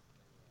also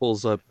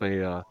pulls up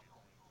a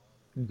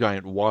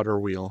giant water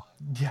wheel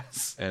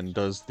Yes. and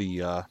does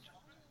the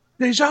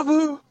deja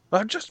vu.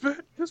 I've just been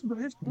this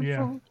place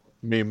Yeah. before.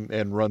 Meme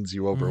and runs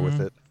you over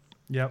with it.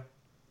 Yep.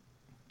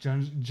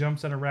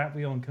 Jumps on a rat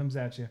wheel and comes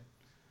at you.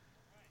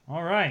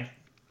 All right.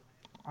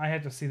 I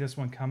had to see this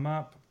one come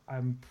up.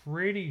 I'm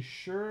pretty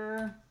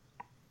sure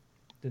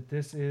that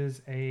this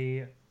is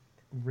a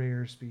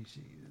rare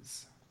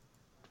species.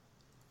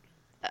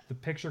 The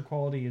picture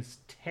quality is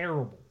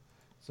terrible.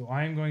 So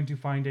I am going to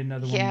find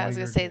another one. Yeah, I was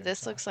gonna say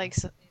this looks like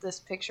this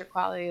picture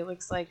quality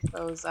looks like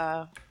those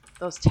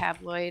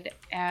tabloid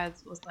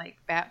ads with like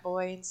Bat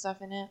Boy and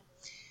stuff in it.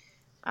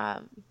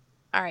 All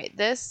right,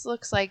 this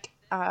looks like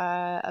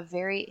a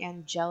very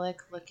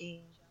angelic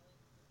looking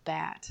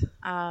bat.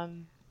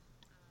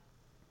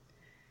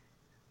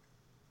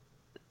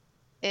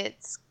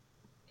 It's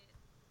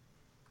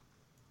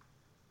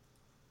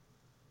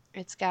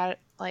got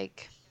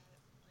like,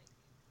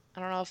 I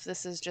don't know if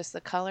this is just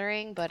the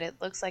coloring, but it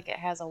looks like it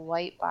has a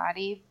white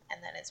body,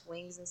 and then its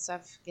wings and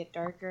stuff get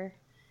darker.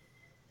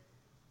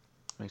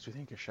 Makes me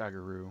think of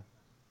Shaggaroo.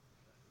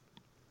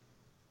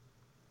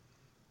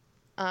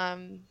 All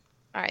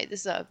right,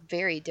 this is a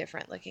very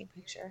different looking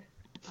picture.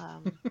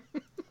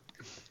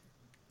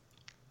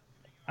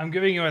 I'm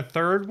giving you a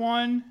third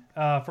one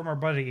from our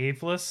buddy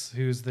Aethelus,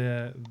 who's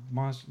does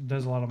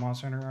a lot of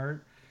Monster Hunter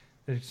art.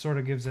 That sort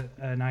of gives it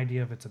an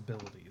idea of its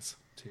abilities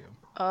too.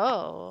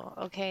 Oh,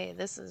 okay.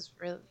 This is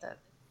really, the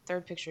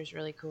third picture is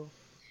really cool.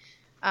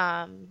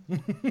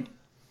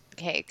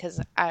 Okay,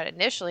 because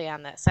initially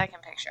on that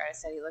second picture, I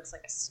said he looks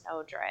like a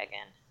snow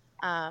dragon.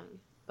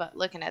 But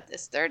looking at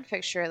this third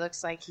picture, it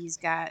looks like he's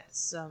got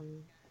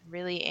some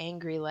really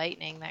angry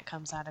lightning that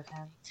comes out of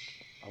him.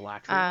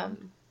 Electric.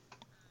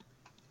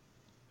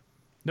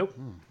 Nope.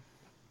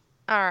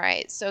 All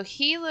right, so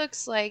he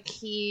looks like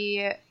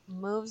he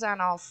moves on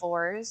all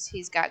fours.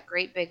 He's got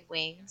great big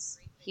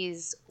wings.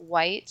 He's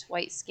white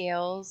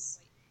scales.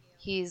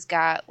 He's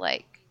got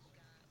like,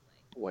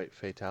 White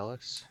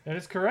Fatalis. That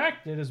is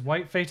correct. It is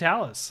White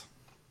Fatalis.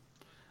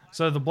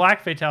 So the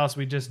Black Fatalis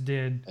we just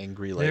did.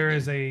 Angry There lightning.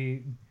 is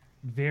a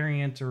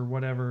variant or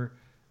whatever.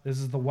 This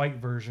is the white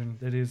version.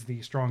 That is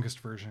the strongest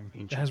version.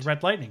 It has Ancient.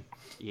 red lightning.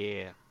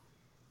 Yeah.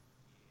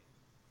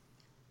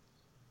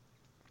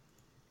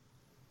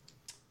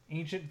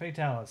 Ancient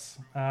Fatalis.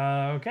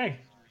 Okay.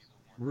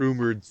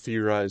 Rumored,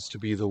 theorized to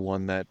be the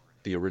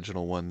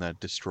original one that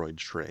destroyed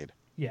Trade.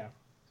 Yeah.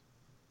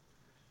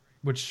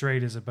 Which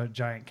straight is a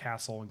giant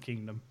castle and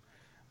kingdom.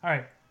 All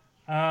right.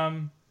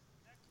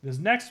 This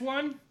next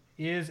one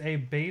is a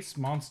base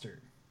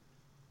monster.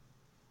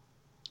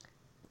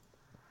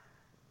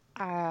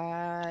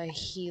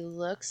 he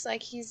looks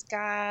like he's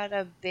got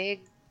a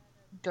big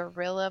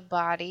gorilla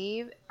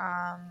body,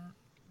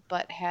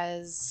 but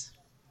has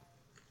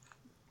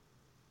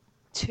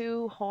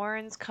two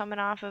horns coming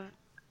off of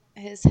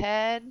his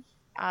head,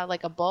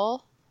 like a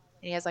bull.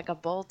 And he has like a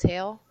bull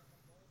tail.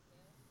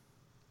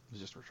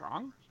 Is this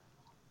wrong?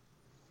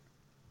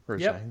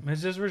 Yep,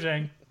 it's just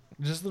Rajang.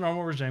 Just the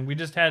normal Rajang. We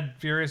just had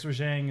Furious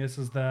Rajang. This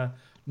is the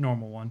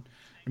normal one.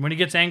 And when he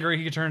gets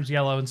angry, he turns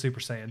yellow and Super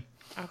Saiyan.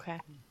 Okay.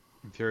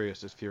 And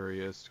Furious is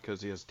furious because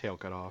he has tail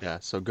cut off. Yeah,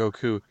 so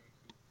Goku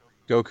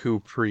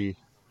pre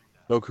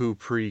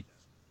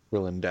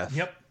Krillin death.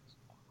 Yep.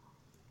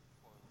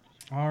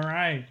 All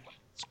right.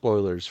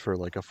 Spoilers for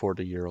like a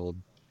 40-year-old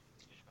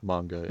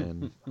manga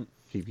and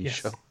TV Yes.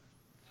 show.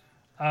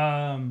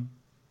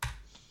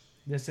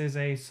 This is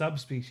a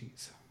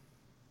subspecies.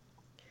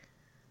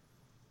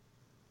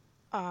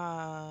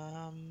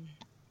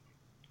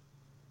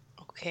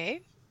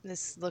 Okay.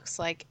 This looks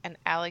like an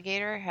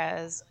alligator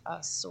has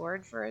a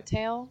sword for a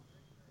tail.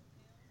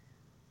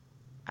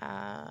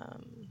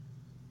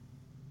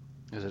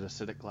 Is it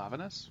acidic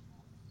glavinus?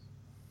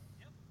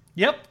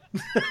 Yep.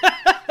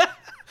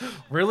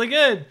 Really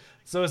good.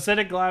 So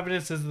acidic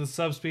glavinus is the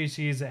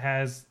subspecies. It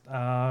has,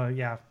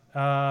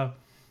 that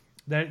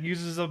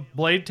uses a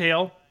blade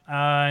tail,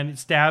 and it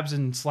stabs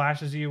and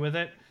slashes you with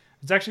it.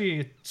 It's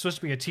actually supposed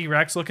to be a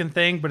T-Rex looking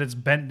thing, but it's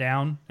bent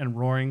down and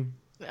roaring.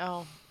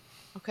 Oh,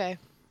 okay.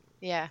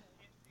 Yeah.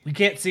 You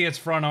can't see its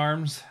front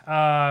arms,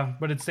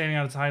 but it's standing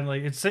on its hind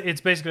leg.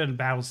 It's basically in a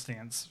battle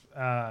stance.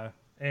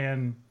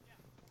 And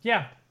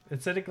yeah,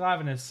 acidic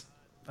glavinus.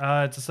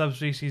 It's a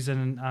subspecies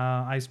in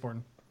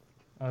Iceborne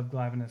of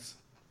glavinus.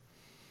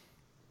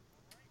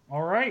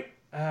 All right.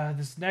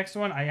 This next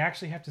one, I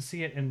actually have to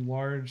see it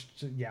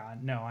enlarged. Yeah,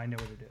 no, I know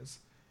what it is.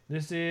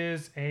 This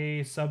is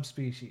a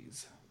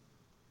subspecies.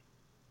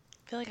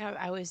 I feel like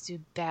I always do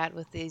bad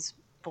with these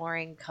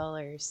boring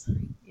colors.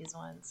 These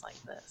ones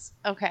like this.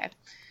 Okay.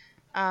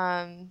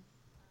 Um,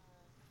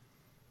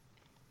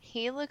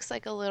 he looks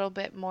like a little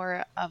bit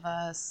more of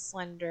a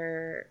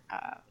slender,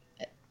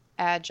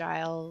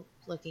 agile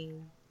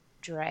looking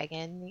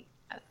dragon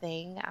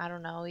thing. I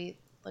don't know. He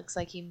looks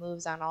like he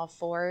moves on all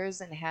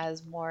fours and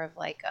has more of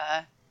like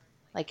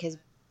his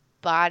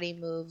body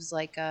moves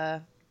like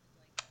a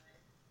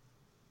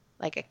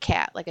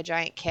cat, like a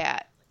giant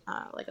cat,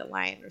 like a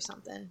lion or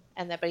something.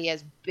 And that, but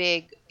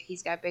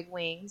he's got big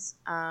wings.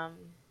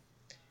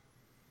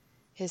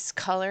 His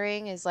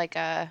coloring is like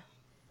a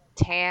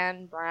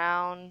tan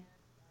brown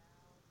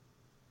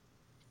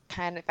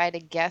kind of. If I had to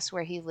guess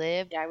where he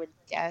lived, I would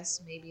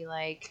guess maybe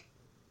like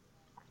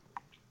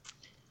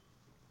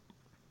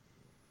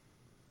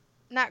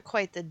not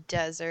quite the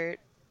desert,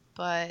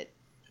 but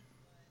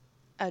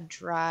a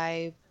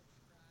dry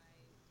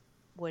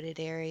wooded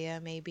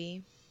area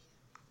maybe.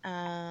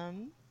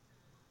 Um,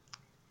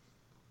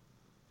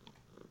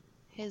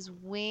 his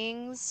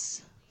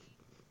wings.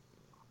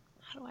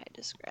 How do I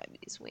describe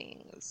these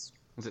wings?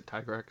 Is it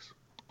Tigrex?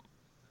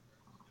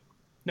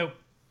 Nope.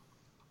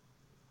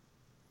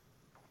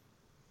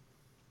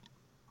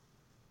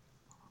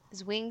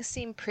 His wings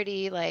seem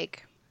pretty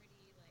like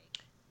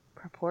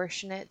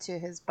proportionate to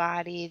his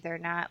body. They're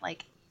not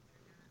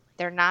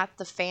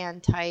the fan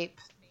type.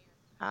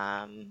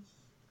 Um,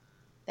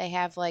 they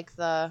have like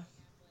the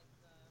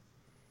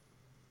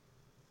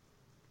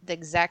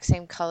exact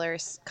same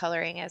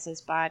coloring as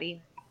his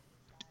body,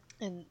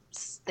 and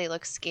they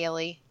look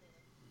scaly.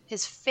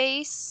 His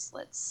face,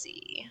 let's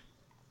see.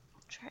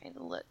 I'm trying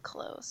to look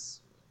close.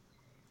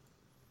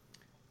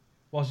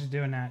 While she's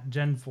doing that,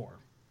 Gen 4.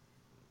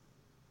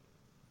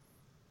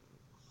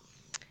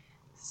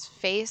 His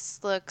face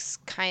looks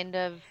kind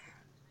of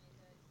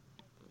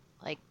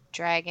like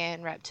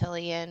dragon,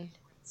 reptilian.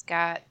 It's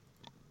got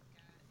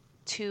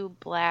two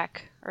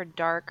black or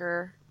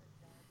darker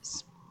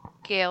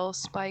scale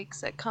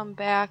spikes that come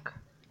back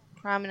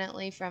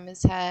prominently from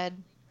his head.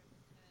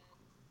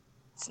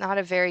 It's not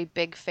a very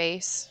big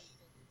face.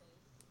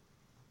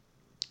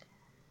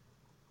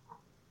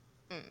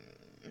 Mm,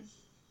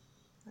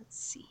 let's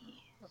see.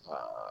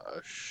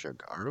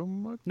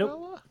 Shagaru Nope.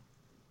 Magdala?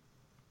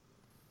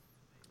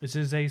 This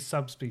is a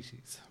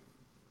subspecies.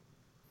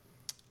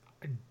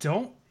 I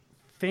don't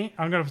think.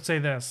 I'm going to say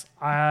this.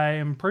 I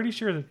am pretty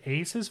sure that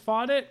Ace has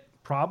fought it.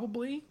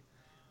 Probably.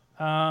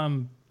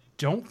 Don't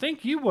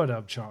think you would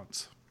have,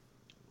 Chance.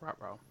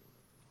 Ruh-roh.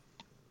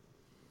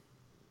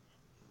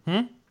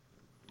 Hmm?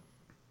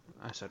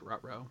 I said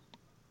ruh-roh.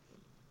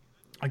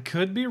 I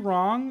could be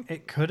wrong.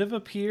 It could have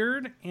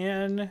appeared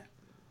in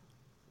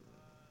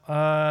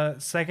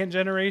second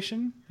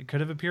generation. It could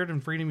have appeared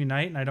in Freedom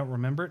Unite, and I don't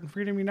remember it in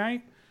Freedom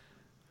Unite.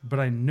 But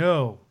I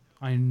know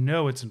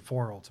it's in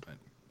 4 Ultimate.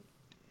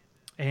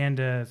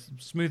 And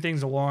smooth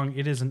things along,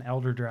 it is an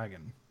Elder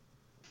Dragon.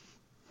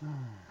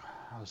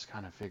 I was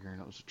kind of figuring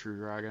it was a true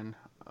dragon.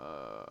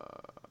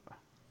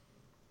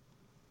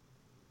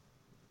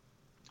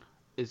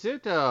 Is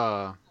it,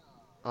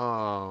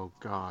 oh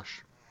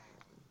gosh.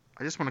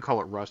 I just want to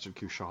call it Rusted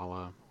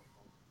Kushala.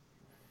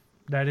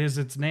 That is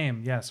its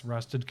name. Yes,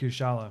 Rusted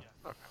Kushala.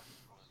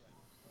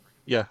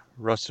 Yeah,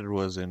 Rusted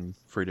was in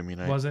Freedom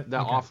Unite. Was it?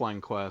 That Okay.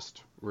 offline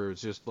quest where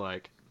it's just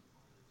like,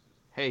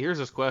 hey, here's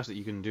this quest that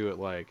you can do at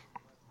like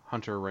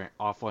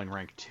offline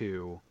rank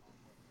 2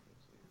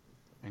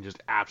 and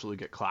just absolutely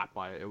get clapped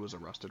by it. It was a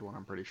Rusted one,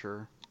 I'm pretty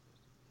sure.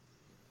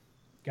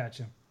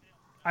 Gotcha.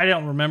 I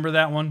don't remember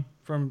that one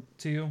from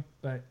 2,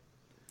 but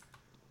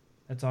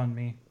that's on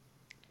me.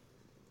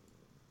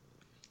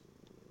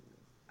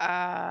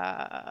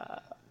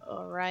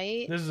 All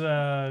right. This is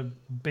a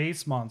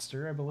base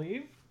monster, I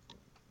believe.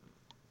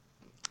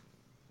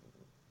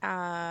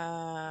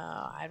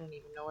 I don't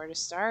even know where to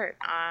start.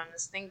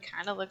 This thing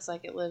kind of looks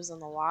like it lives in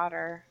the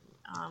water.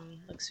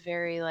 Looks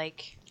very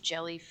like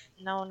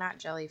no, not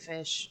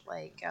jellyfish.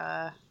 Like,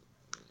 I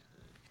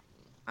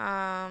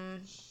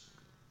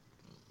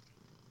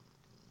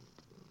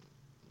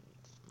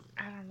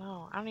don't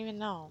know. I don't even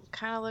know.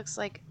 Kind of looks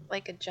like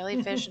a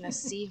jellyfish and a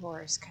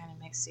seahorse kind of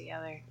mixed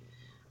together.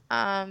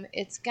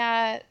 It's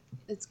got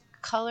its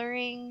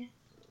coloring.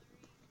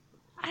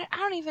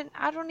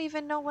 I don't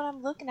even know what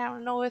I'm looking at. I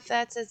don't know if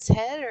that's its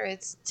head or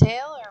its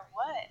tail or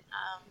what.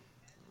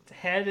 The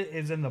head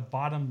is in the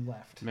bottom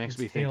left. Makes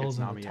its me think it's tail's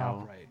in the top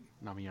Namiel. right.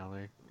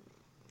 Namiele.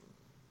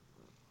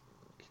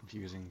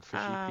 Confusing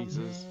fishy Um,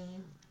 pieces.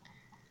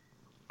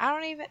 I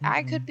don't even.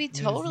 I could be It is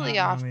totally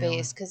not off Namiela.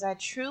 base because I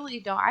truly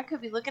don't. I could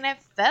be looking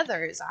at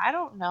feathers. I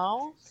don't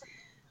know.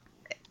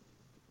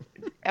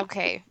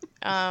 Okay.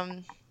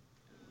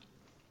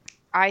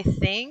 I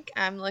think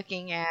I'm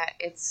looking at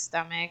its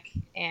stomach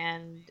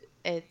and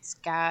it's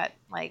got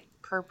like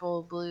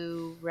purple,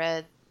 blue,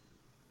 red,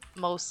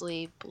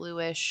 mostly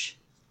bluish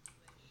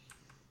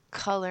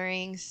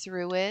coloring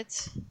through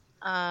it.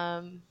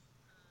 Um,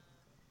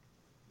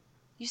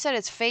 You said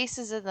its face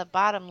is in the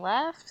bottom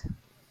left?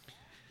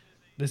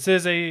 This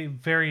is a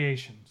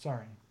variation.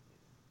 Sorry.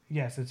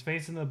 Yes, it's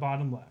facing the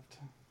bottom left.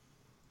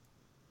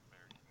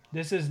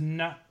 This is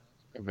not.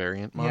 A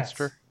variant Yes.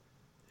 monster.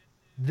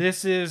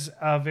 This is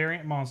a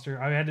variant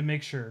monster. I had to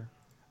make sure.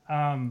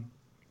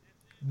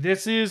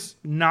 This is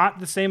not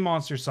the same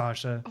monster,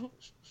 Sasha.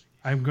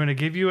 I'm going to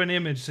give you an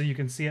image so you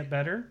can see it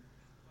better.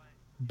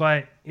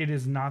 But it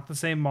is not the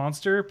same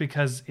monster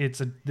because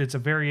it's a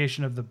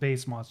variation of the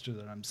base monster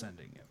that I'm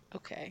sending you.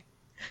 Okay.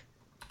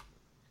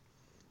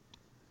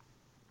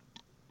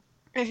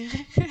 I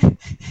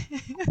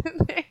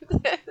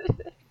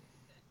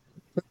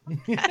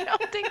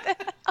don't think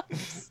that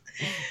helps.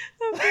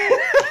 Okay.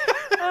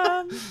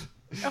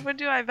 I'm gonna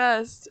do my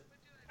best.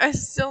 I'm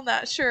still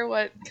not sure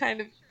what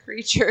kind of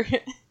creature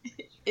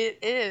it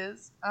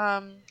is.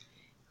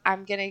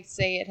 I'm gonna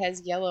say it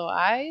has yellow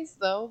eyes,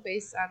 though,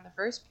 based on the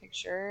first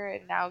picture,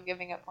 and now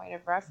giving a point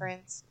of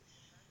reference.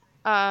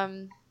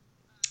 Um,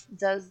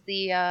 does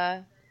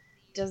the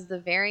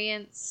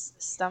variant's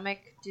stomach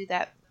do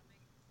that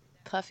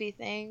puffy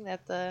thing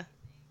that the?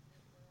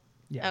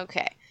 Yeah.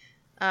 Okay.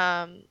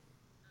 Um,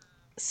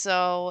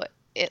 so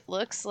it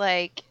looks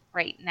like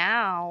right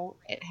now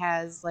it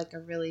has like a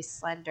really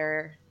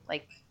slender,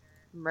 like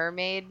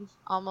mermaid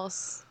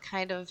almost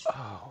kind of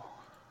Oh.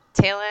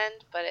 tail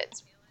end, but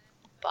its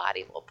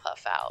body will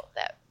puff out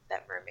that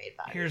mermaid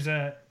body. Here's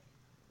it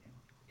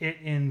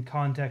in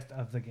context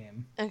of the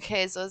game.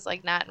 Okay, so it's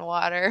like not in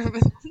water.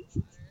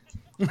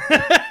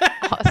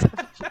 Awesome.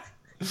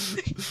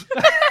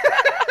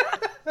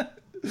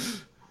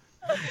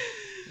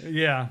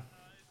 Yeah.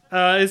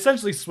 It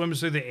essentially swims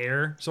through the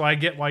air, so I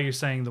get why you're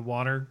saying the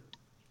water.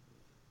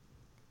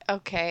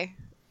 Okay.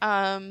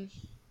 That is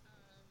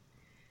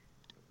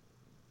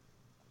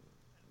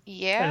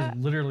Yeah.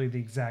 literally the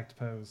exact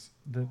pose.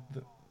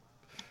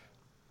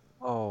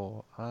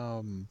 Oh,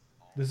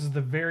 This is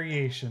the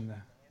variation.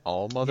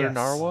 All Mother Yes.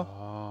 Narwa.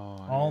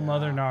 Oh. All yeah.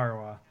 Mother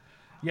Narwa.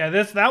 Yeah,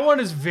 that one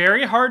is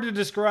very hard to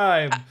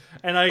describe,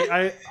 and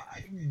I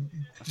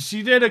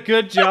she did a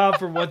good job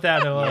for what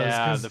that was.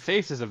 Yeah, 'Cause the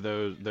faces of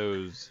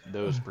those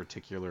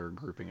particular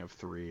grouping of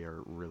three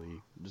are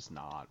really just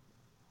not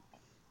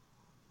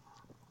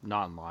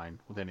in line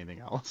with anything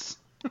else.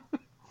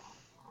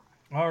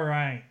 all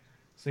right,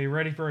 so you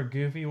ready for a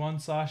goofy one,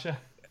 Sasha?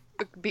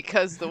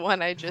 Because the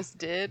one I just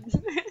did.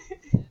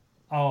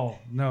 Oh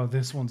no,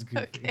 this one's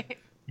goofy. Okay.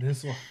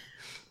 This one.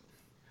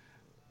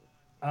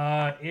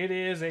 It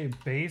is a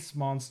base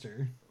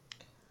monster.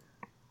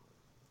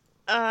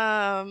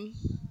 Um.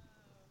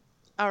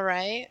 All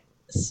right.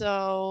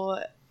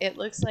 So it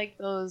looks like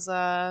those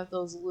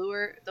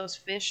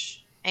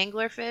fish,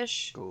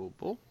 anglerfish.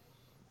 Gobel.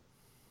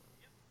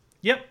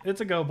 Yep,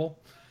 it's a gobel.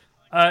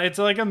 It's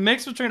like a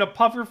mix between a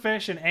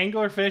pufferfish, an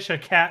anglerfish, a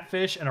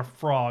catfish, and a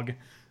frog.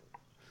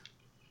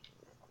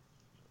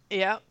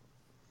 Yep,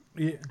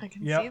 Yeah, I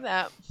can see yep.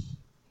 that.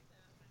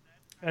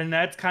 And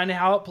that's kind of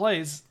how it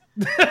plays.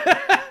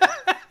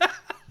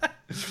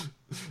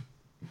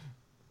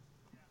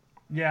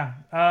 Yeah,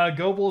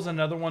 Gobel is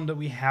another one that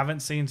we haven't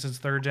seen since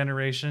third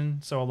generation,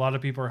 so a lot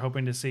of people are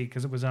hoping to see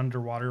because it was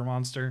underwater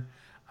monster.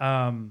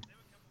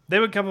 They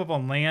would come up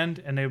on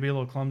land and they would be a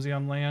little clumsy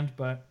on land,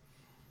 but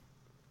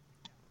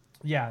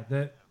yeah,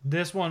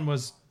 this one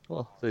was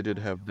Well, they did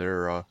have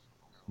their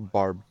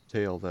barbed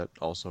tail that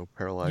also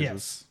paralyzes.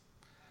 yes.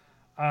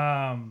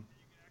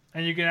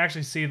 And you can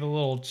actually see the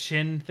little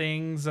chin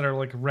things that are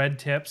like red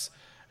tips.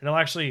 It'll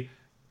actually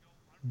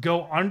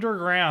go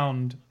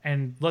underground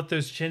and let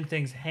those chin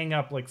things hang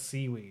up like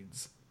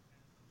seaweeds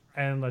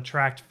and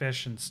attract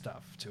fish and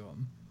stuff to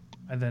them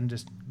and then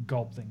just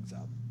gulp things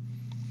up.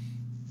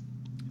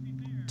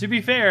 To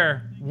be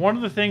fair, one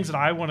of the things that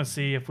I want to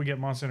see if we get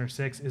Monster Hunter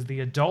 6 is the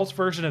adult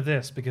version of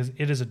this because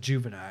it is a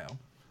juvenile.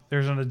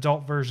 There's an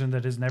adult version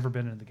that has never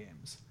been in the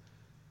games.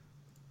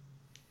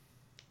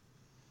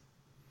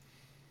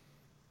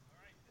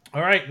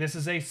 All right, this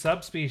is a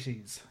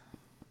subspecies.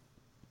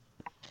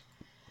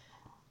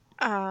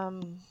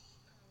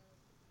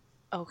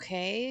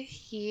 Okay,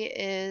 he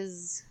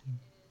is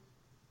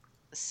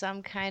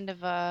some kind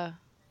of a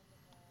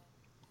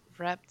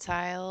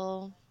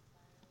reptile.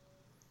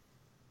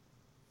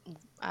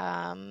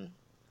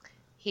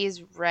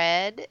 He's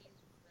red,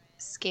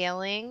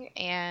 scaling,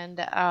 and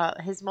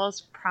his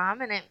most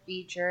prominent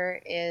feature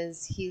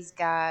is he's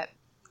got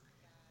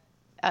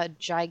a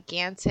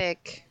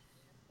gigantic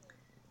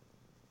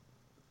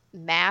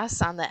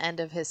mass on the end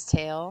of his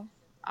tail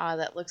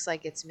that looks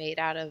like it's made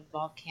out of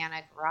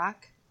volcanic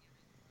rock,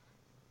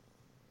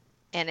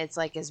 and it's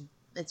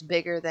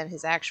bigger than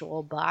his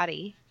actual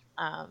body.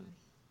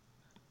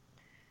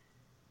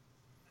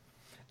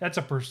 That's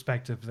a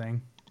perspective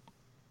thing.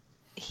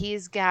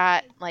 He's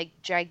got like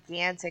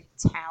gigantic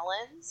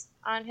talons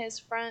on his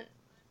front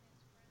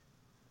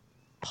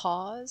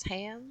paws,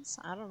 hands.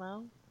 I don't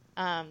know.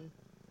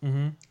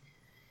 Mm-hmm.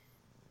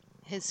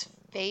 His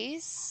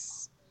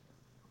face.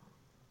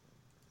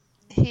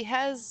 He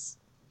has.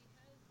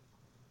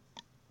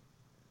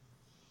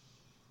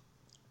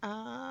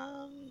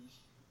 Um.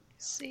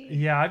 See.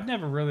 Yeah, I've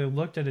never really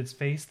looked at its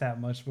face that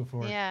much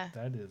before. Yeah.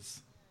 That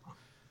is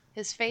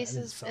His that face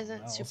is something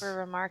isn't super else.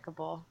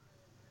 remarkable.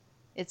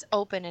 It's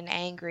open and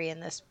angry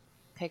in this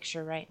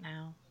picture right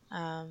now.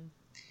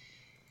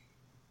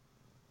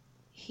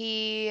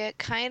 He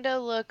kind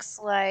of looks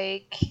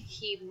like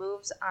he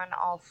moves on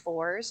all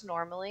fours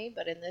normally,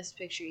 but in this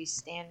picture, he's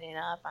standing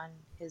up on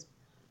his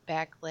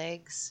back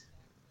legs.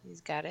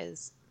 He's got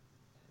his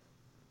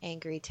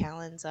angry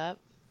talons up.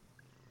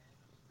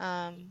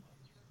 Um,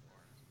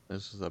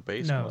 This is a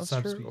base No, monster,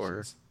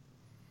 or subspecies.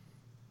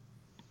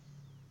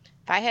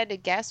 if I had to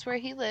guess where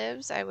he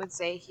lives, I would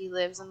say he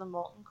lives in the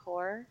molten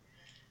core.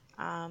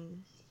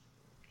 Um,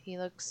 he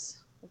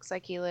looks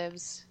like he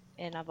lives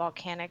in a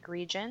volcanic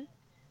region.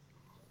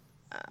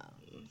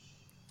 Um,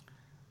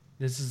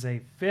 This is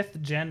a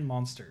 5th gen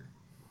monster.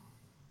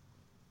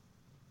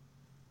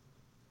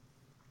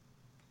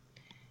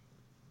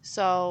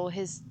 so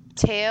his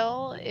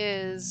tail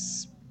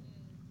is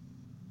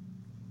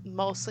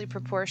mostly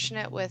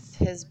proportionate with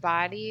his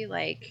body,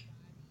 like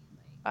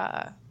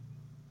uh,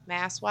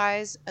 mass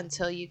wise,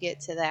 until you get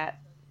to that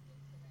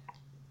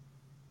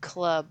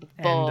club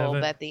End of bulb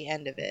it. at the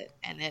end of it,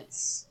 and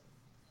it's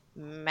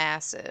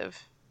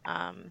massive.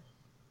 Um,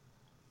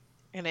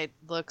 and it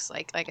looks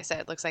like I said,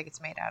 it looks like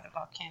it's made out of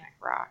volcanic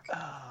rock.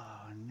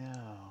 Oh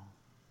no.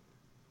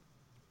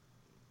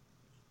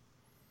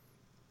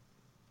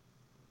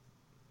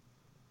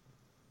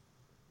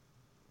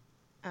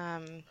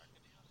 Um,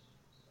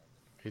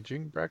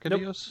 aging Nope.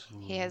 Brachydios?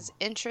 he Ooh. has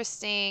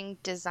interesting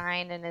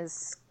design in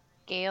his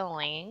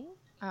scaling.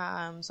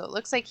 So it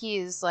looks like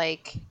he's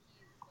like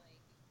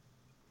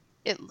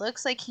it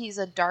looks like he's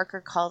a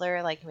darker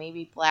color, like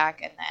maybe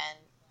black, and then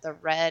the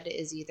red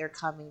is either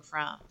coming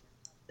from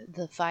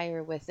the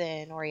fire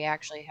within, or he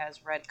actually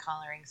has red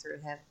coloring through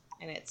him,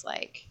 and it's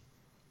like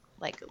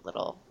a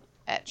little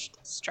etched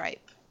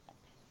stripe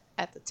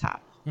at the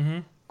top, Mm-hmm.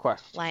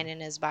 Question. lining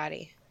his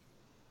body.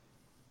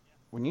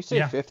 When you say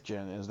Yeah. fifth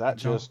gen, is that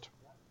Jump. just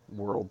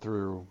World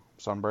through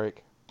Sunbreak?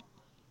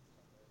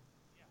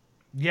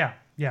 Yeah.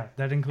 Yeah.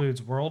 That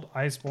includes World,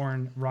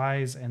 Iceborne,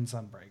 Rise, and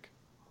Sunbreak.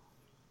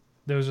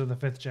 Those are the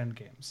 5th gen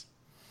games.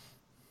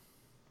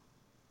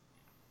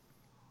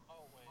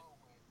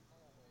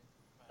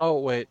 Oh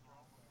wait,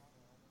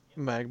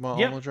 Magma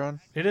Yep. Almudron.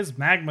 It is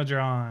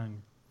Magmadron.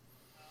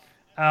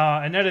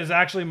 And that is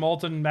actually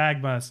molten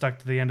magma stuck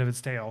to the end of its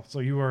tail. So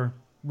you were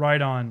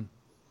right on.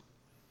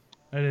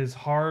 It is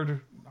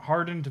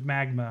hardened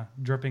magma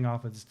dripping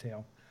off its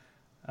tail.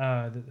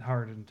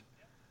 Hardened.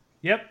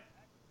 Yep,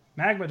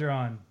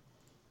 Magmadron.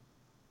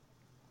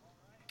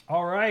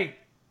 All right.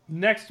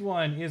 Next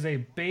one is a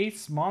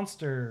base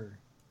monster.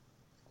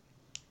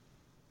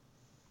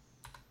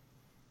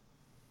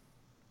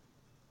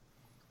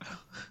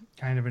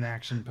 Kind of an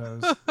action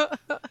pose.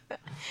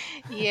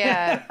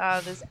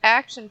 Yeah, this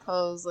action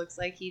pose looks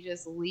like he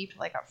just leaped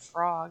like a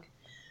frog.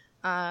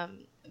 Um,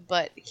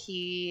 but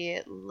he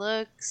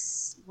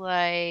looks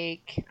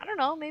like I don't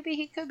know, maybe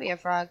he could be a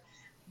frog.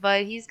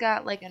 But he's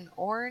got like an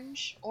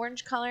orange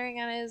coloring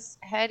on his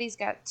head. He's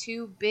got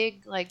two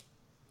big like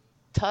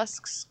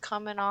tusks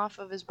coming off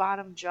of his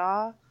bottom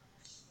jaw.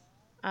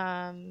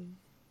 Um,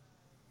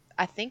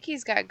 I think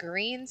he's got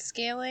green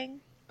scaling,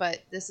 but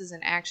this is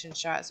an action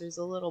shot, so he's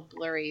a little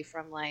blurry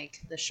from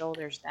like the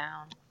shoulders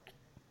down.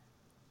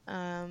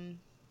 Um,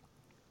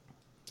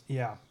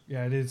 Yeah,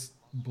 yeah, it is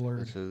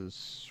blurred. This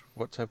is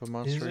what type of This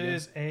monster again?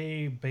 is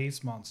a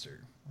base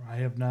monster. I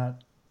have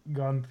not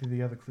gone through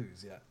the other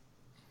clues yet.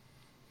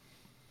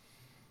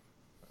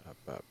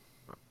 Uh,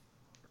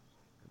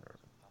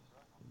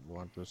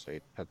 want to say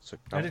That is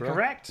Tetsukabra?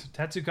 correct.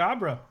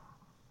 Tetsukabra,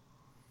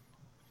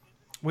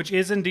 which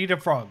is indeed a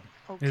frog.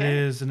 okay. It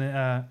is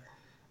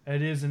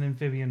an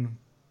amphibian.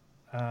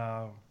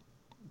 Uh,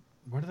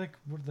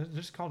 they're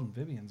just called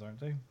amphibians, aren't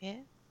they? Yeah.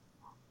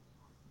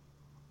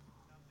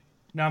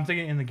 No, I'm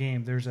thinking in the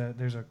game. There's a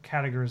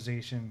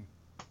categorization.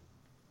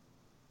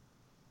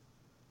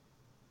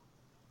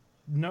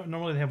 No,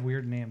 normally they have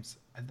weird names.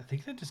 I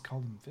think they just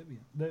called them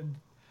amphibian.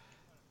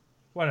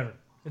 Whatever.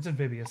 It's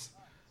amphibious.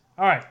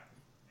 All right.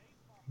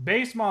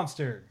 Base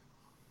monster.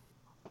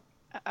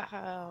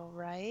 All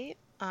right.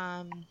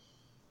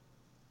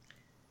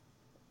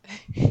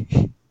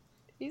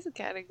 He's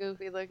kind of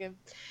goofy looking.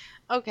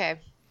 Okay.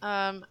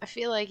 I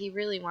feel like he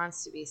really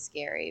wants to be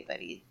scary, but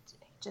he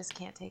just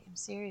can't take him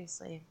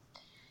seriously.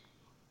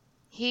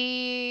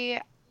 He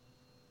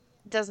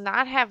does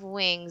not have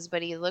wings,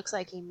 but he looks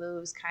like he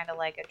moves kind of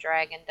like a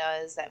dragon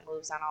does that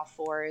moves on all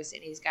fours,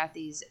 and he's got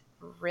these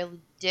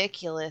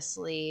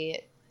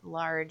ridiculously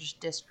large,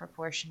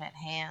 disproportionate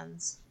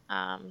hands.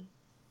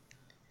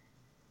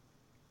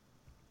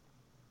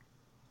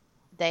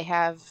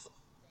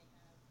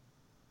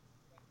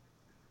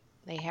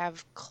 They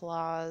have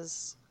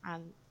claws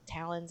on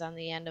talons on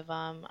the end of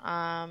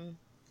them.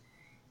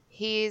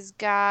 He's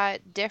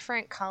got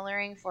different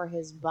coloring for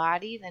his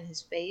body than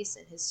his face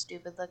and his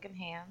stupid looking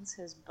hands.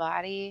 His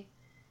body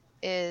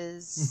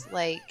is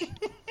like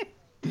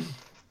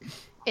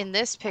in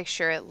this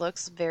picture it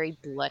looks very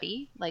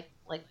bloody, like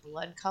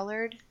blood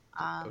colored.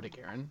 Um,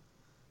 Odegarin.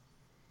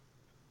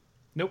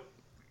 Nope.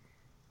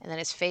 and then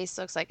his face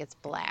looks like it's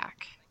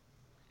black.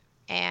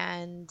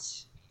 And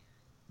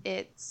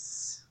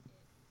it's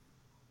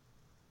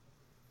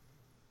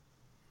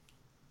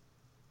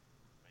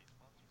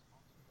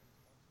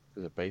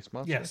Is it base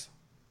monster? Yes.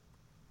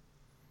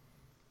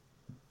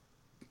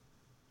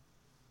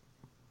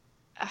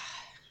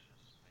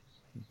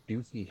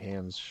 Doofy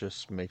hands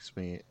just makes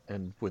me,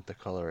 and with the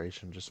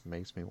coloration, just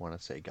makes me want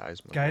to say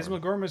Guys Guys,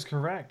 McGorm. McGorm is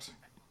correct.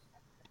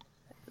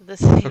 this.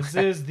 This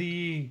is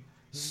the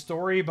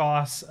story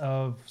boss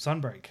of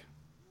Sunbreak.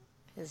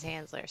 His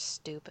hands are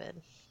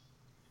stupid.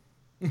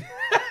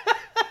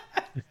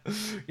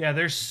 Yeah,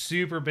 they're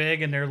super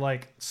big and they're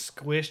like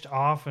squished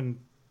off and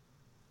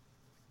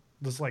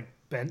just like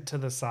bent to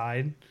the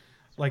side,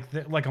 like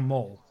a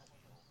mole.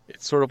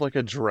 It's sort of like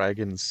a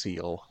dragon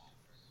seal,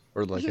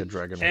 or like a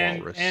dragon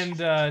walrus.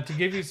 To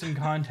give you some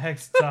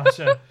context,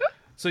 Sasha,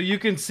 so you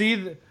can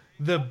see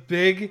the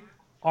big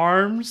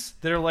arms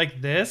that are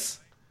like this,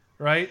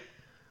 right?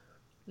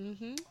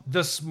 Mm-hmm.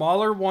 The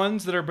smaller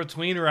ones that are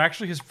between are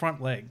actually his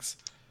front legs.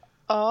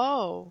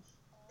 Oh.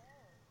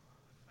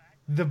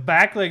 The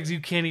back legs you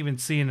can't even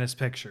see in this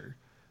picture.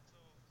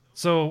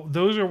 So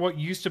those are what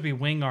used to be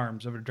wing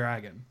arms of a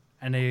dragon,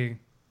 and they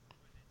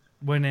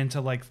went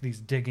into like these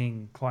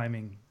digging,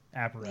 climbing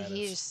apparatus.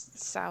 He just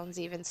sounds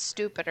even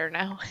stupider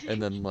now. And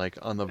then like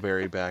on the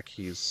very back,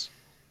 he's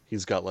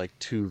got like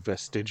two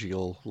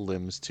vestigial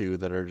limbs too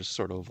that are just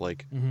sort of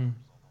like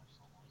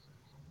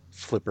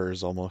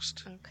flippers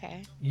almost.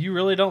 Okay. You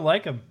really don't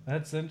like him.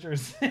 That's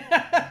interesting.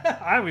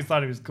 I always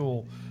thought he was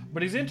cool,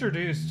 but he's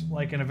introduced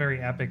like in a very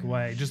epic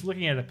way. Just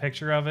looking at a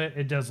picture of it,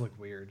 it does look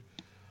weird.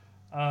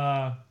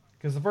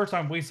 Because the first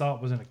time we saw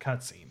it was in a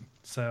cutscene,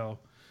 so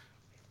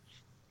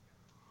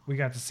we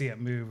got to see it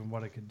move and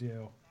what it could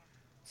do.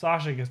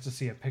 Sasha gets to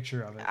see a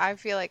picture of it. I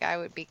feel like I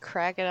would be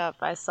cracking up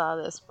if I saw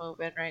this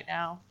moving right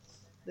now.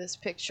 This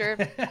picture.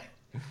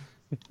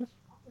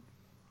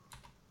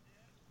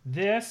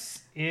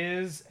 This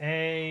is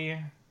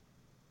a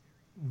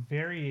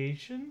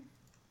variation.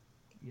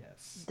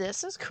 Yes.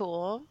 This is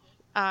cool.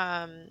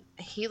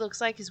 He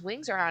looks like his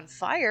wings are on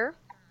fire.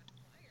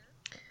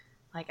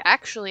 Like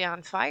actually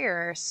on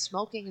fire,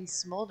 smoking and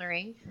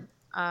smoldering.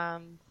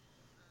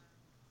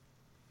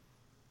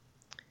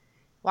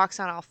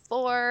 Walks on all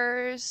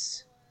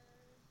fours.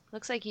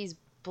 Looks like he's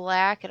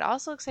black. It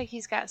also looks like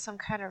he's got some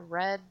kind of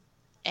red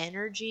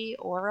energy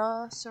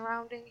aura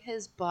surrounding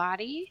his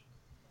body.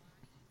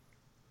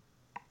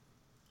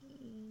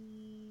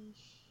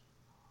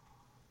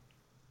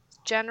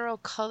 General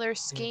color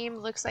scheme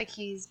looks like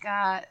he's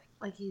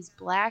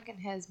black and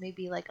has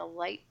maybe like a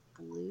light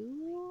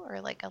blue or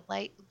like a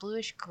light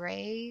bluish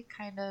gray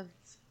kind of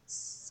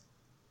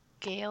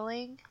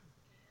scaling.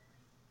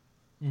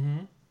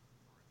 Mm-hmm.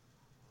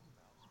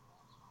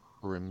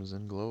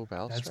 Crimson Glow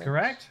Valstrax? That's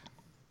correct.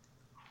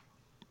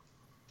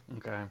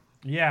 Okay.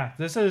 Yeah,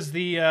 this is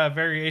the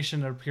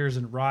variation that appears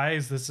in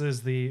Rise. This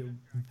is the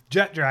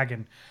Jet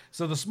Dragon.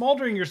 So the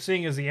smoldering you're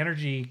seeing is the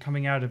energy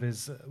coming out of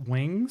his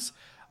wings.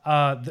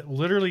 That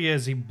literally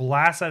is he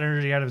blasts that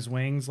energy out of his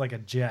wings like a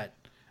jet,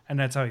 and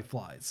that's how he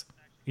flies.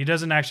 He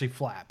doesn't actually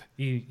flap.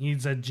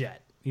 He's a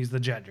jet. He's the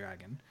Jet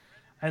Dragon.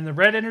 And the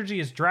red energy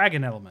is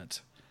Dragon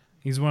Element.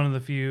 He's one of the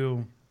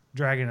few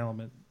Dragon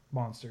Element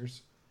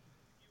monsters.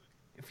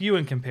 Few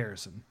in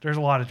comparison. There's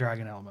a lot of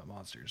Dragon Element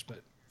monsters,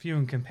 but few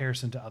in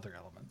comparison to other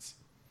elements.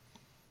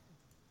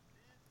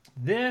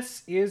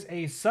 This is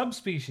a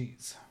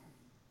subspecies.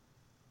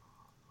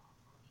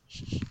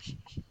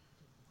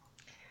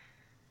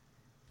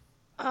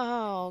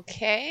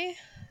 Okay.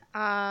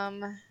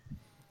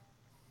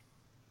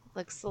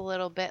 Looks a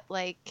little bit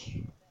like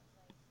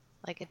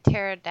a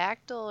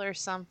pterodactyl or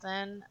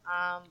something,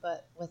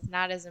 but with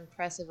not as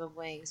impressive of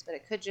wings. But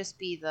it could just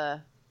be the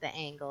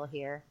angle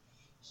here.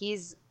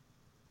 He's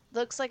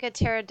looks like a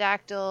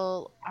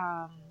pterodactyl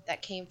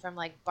that came from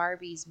like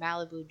Barbie's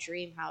Malibu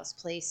Dream House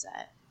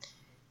playset.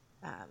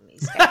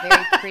 He's got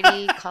very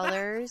pretty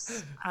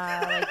colors,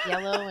 like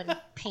yellow and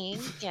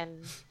pink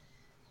and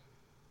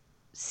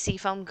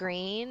seafoam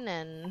green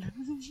and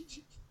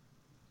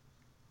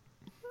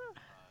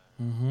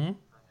Mm-hmm.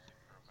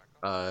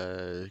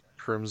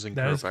 Crimson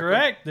That is Quebec?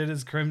 correct. It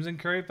is Crimson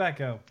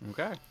Currypecco.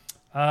 Okay.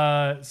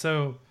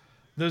 So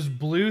those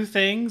blue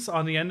things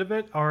on the end of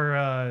it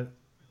are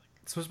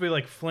supposed to be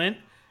like flint.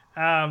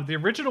 The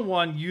original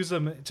one used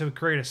them to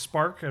create a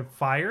spark of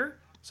fire,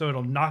 so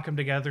it'll knock them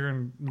together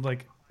and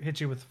like hit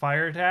you with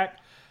fire attack.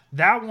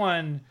 That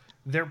one,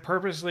 they're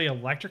purposely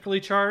electrically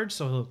charged,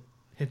 so he'll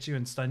hit you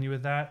and stun you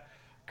with that.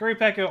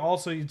 Currypecco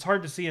also, it's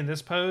hard to see in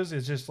this pose.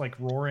 It's just like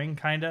roaring,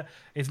 kind of.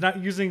 It's not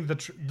using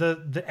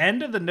the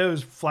end of the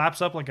nose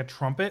flaps up like a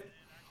trumpet,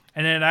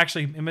 and it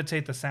actually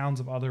imitate the sounds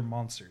of other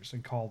monsters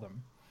and call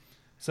them.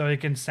 So it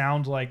can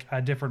sound like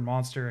a different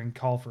monster and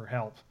call for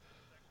help.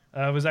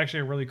 It was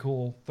actually a really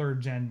cool 3rd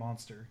gen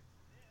monster.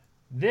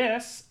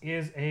 This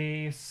is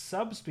a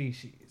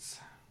subspecies.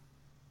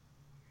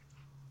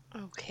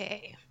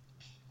 okay.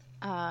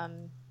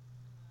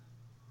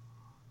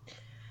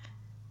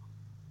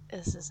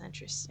 This is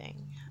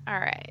interesting. All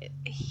right.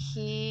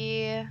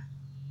 He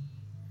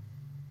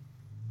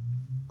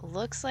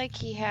looks like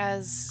he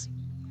has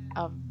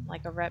a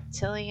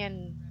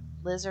reptilian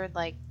lizard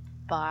like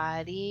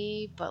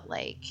body, but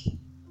like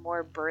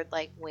more bird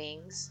like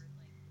wings.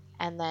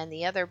 And then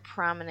the other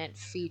prominent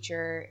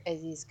feature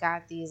is he's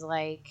got these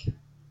like,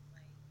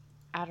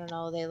 I don't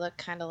know, they look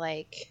kind of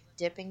like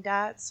dipping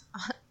dots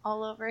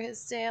all over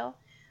his tail,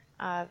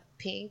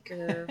 pink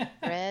or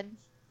red.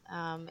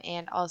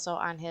 And also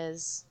on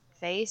his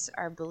face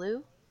are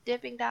blue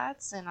dipping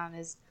dots, and on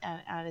his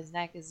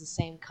neck is the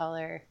same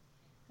color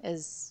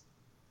as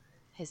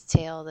his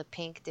tail, the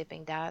pink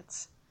dipping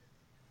dots.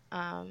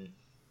 Um,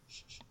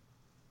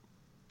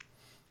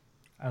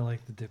 I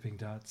like the dipping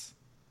dots.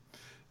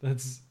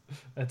 That's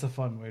that's a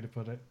fun way to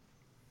put it.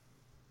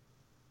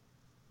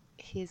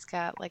 he's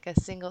got like a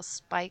single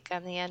spike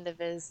on the end of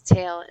his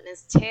tail, and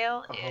his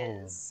tail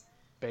Oh, is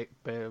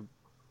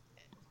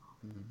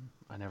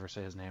I never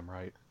say his name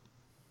right.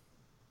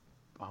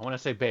 I want to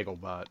say Bagel,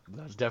 but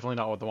that's definitely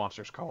not what the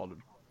monster's called.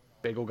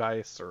 Bagel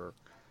Geist or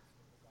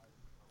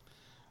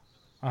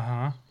Uh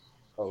huh.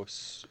 Oh,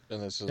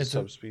 and this is a It's a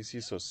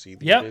subspecies, so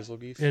seething yep. basil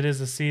geese. It is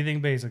a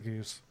seething basil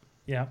goose.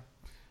 Yep.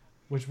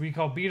 Which we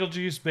call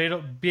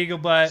Beetlejuice, Beagle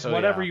Butt, so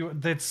whatever yeah. you.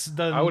 That's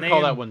the I would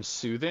call that name. one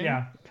soothing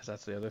Yeah. because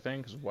that's the other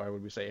thing. Because why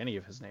would we say any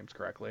of his names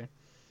correctly?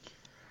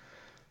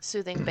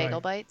 soothing bagel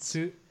Right. bites.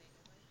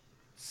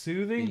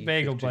 Soothing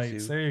bagel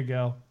bites. B52. There you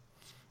go.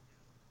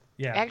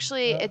 Yeah.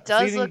 Actually, it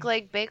does look Seething.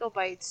 like bagel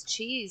bites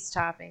cheese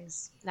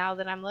toppings now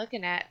that I'm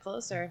looking at it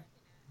closer.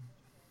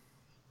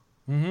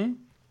 Mm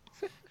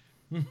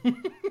hmm.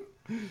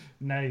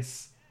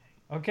 Nice.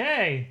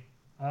 Okay.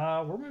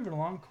 We're moving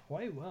along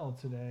quite well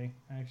today,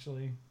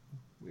 actually.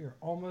 We are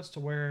almost to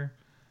where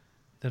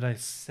that I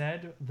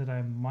said that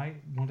I might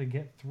want to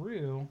get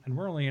through, and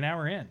we're only an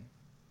hour in.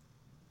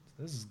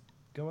 So this is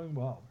going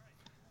well.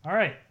 All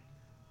right.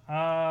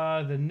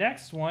 The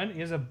next one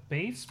is a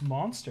base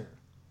monster.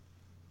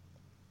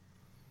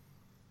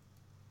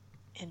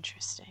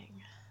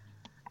 Interesting.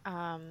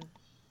 Um,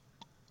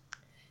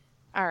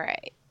 all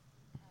right.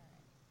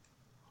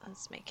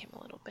 Let's make him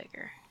a little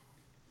bigger.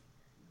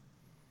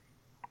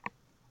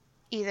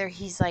 Either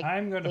he's like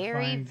I'm going to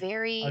very, find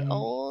very an.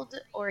 old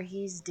or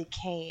he's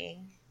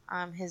decaying.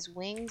 His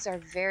wings are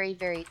very,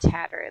 very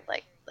tattered,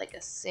 like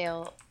a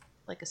sail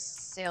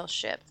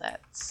ship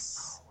that's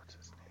Oh, what's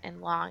his name?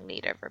 in long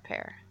need of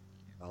repair.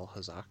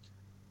 Valhazak.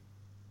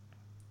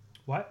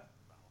 What?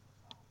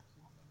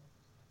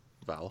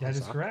 That is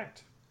Valhazak.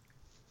 correct.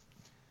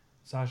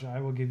 Sasha,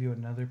 I will give you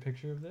another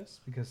picture of this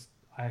because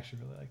I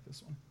actually really like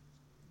this one.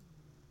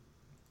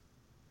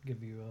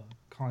 Give you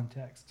a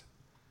context.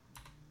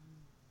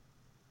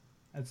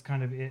 That's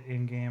kind of it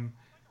in game.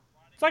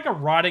 It's like a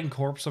rotting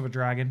corpse of a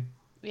dragon.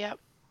 Yep.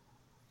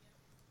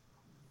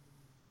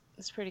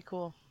 It's pretty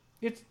cool.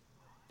 It's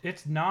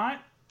it's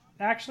not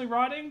actually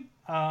rotting.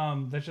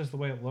 That's just the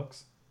way it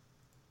looks.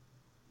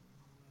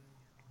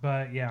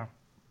 But yeah,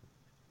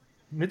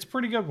 it's a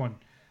pretty good one,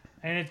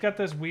 and it's got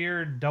this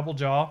weird double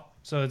jaw.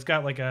 So it's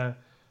got like a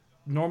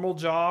normal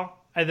jaw,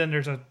 and then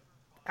there's a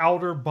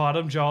outer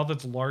bottom jaw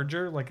that's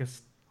larger, like a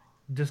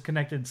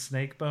disconnected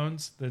snake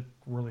bones. That's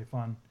really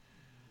fun.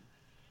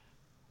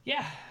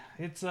 Yeah,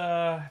 it's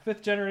a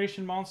fifth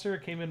generation monster.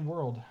 It came in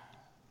world.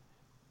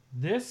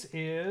 This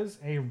is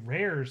a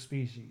rare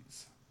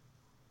species.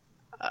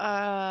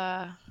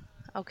 Uh,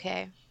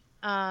 okay.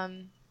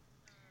 Um,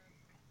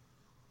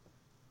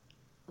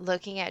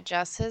 Looking at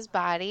just his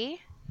body,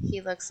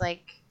 he looks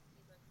like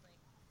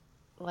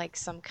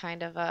some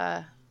kind of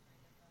a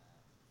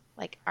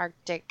like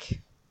Arctic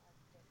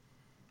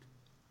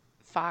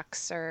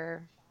fox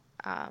or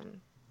um,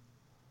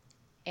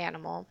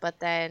 animal, but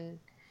then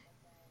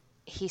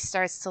he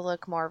starts to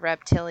look more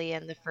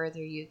reptilian the further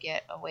you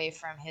get away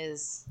from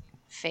his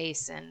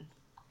face and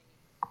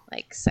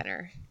like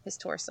center his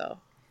torso.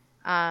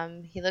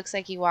 He looks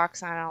like he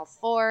walks on all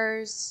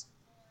fours.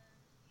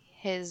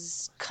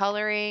 His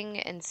coloring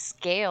and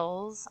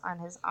scales on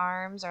his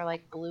arms are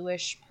like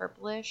bluish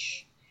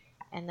purplish,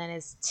 and then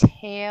his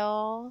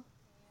tail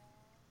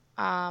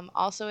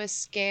also is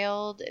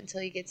scaled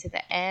until you get to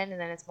the end,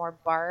 and then it's more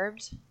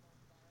barbed.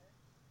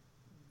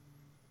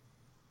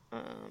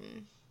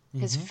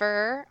 His Mm-hmm.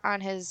 fur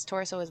on his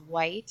torso is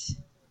white.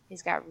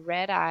 He's got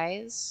red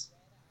eyes.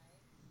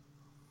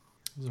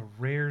 It's a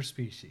rare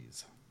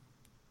species.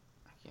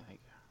 I can't think.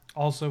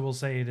 Also, we'll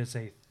say it is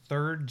a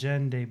third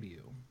gen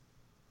debut.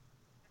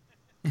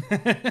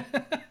 That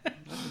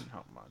doesn't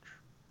help much.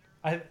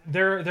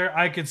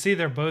 I could see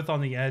they're both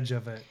on the edge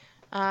of it.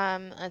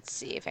 Let's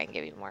see if I can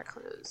give you more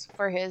clues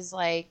for his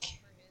like.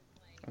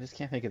 I just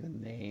can't think of the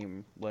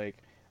name. Like,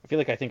 I feel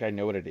like I think I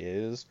know what it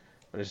is,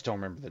 but I just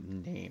don't remember the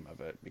name of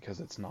it because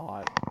it's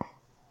not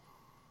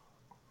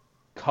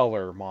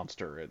color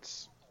monster.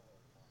 It's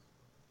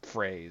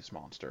phrase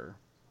monster.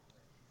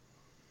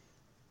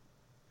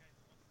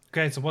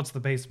 Okay, so what's the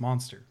base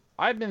monster?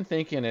 I've been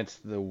thinking it's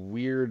the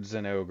weird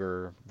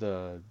Zenogre,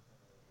 the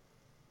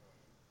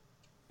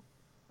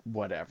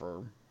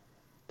whatever,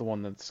 the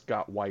one that's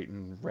got white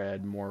and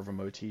red more of a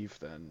motif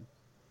than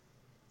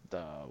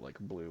the like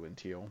blue and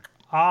teal.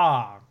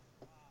 Ah,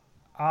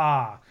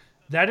 ah.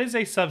 That is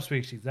a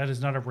subspecies. That is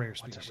not a rare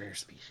What's species. a rare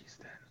species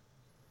then?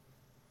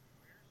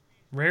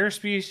 Rare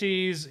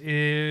species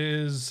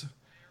is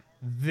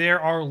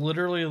there are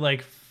literally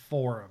like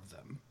 4 of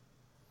them,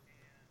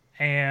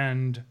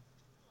 and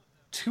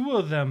 2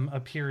 of them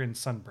appear in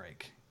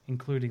Sunbreak,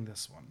 including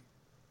this one.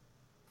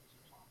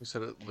 You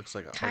said it looks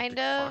like an Kind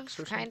Arctic of, fox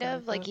or kind something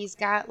of. like Like that. he's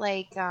got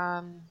like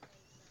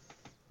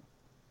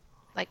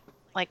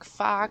like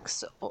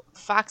fox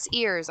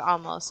ears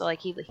almost. So like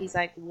he's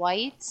like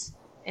white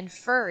and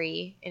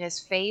furry in his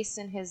face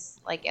and his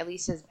like at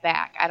least his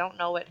back. I don't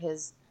know what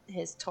his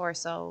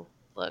torso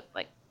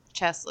like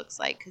chest looks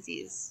like because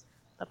he's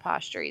the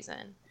posture he's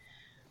in.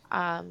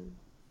 Um,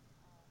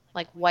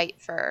 like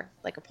white fur,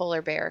 like a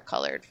polar bear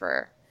colored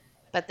fur.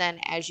 But then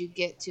as you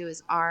get to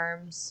his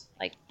arms,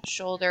 like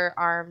shoulder,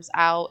 arms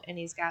out, and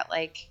he's got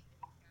like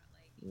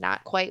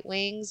not quite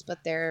wings, but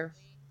they're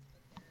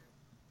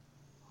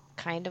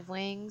kind of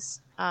wings.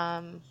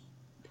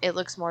 It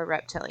looks more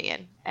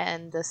reptilian,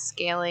 and the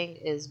scaling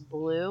is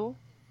blue.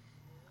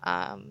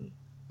 Um,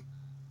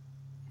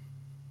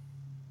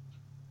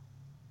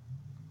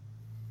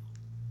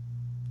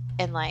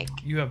 and like,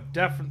 You have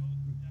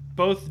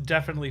both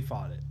definitely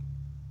fought it.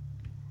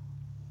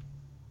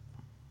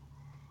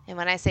 and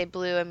when I say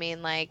blue, I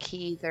mean like he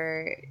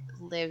either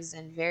lives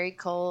in very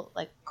cold,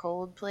 like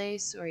cold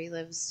place, or he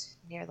lives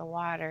near the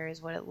water.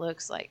 Is what it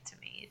looks like to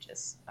me,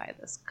 just by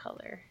this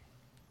color.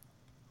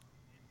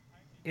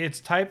 Its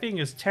typing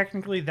is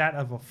technically that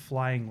of a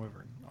flying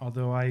wyvern,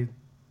 although I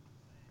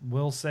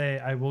will say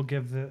I will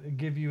give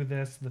you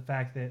the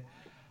fact that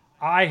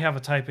I have a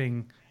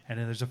typing and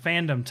then there's a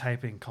fandom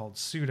typing called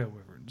pseudo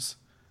wyverns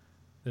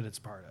that it's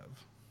part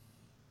of.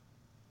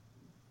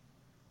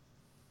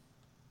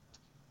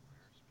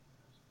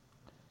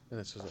 And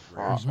this is a rare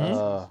Fro- Mm-hmm.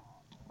 species.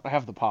 I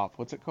have the pop.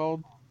 What's it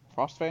called?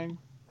 Frostfang?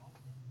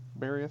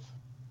 Barrieth?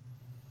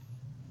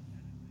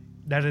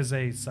 That is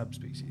a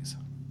subspecies.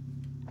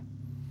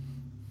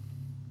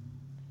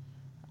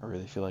 I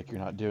really feel like you're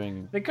not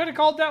doing. They could have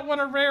called that one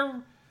a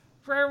rare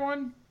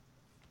one.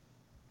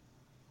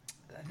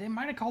 They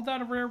might have called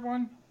that a rare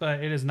one,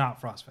 but it is not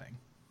Frostfang.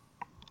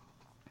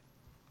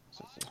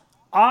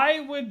 I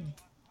would.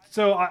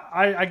 So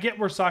I get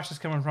where Sasha's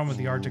coming from with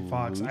the Arctic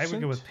Fox. I would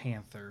go with Lucent?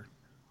 Panther.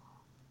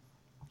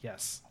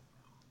 Yes.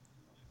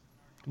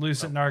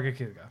 Lucent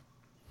Nargacuga.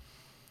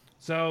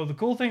 So the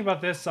cool thing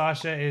about this,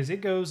 Sasha, is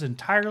it goes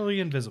entirely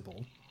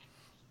invisible.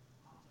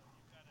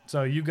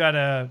 So you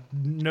gotta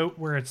note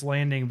where it's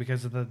landing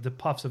because of the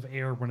puffs of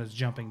air when it's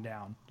jumping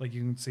down. Like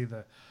you can see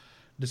the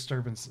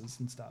disturbances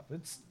and stuff.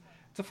 It's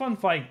a fun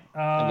fight.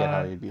 I get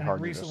how he'd be And it hard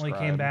to recently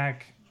came describe.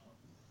 back.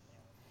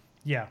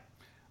 Yeah,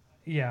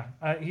 yeah.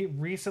 He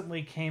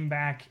recently came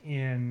back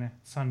in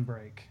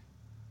Sunbreak.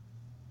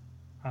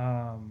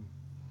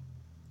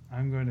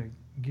 I'm going to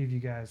give you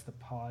guys the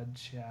pod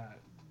chat,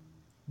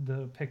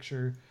 the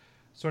picture,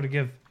 sort of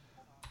give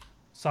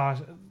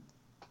Sasha,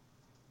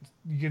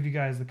 give you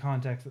guys the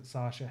context that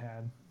Sasha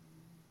had.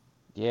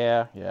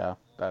 Yeah,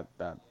 that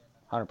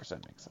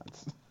 100% makes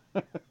sense.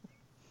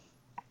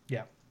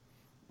 Yeah.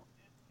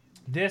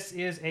 This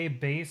is a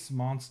base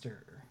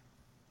monster.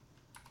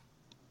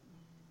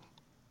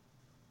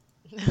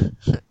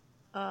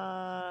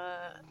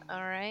 All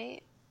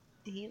right.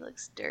 He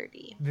looks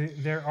dirty.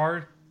 There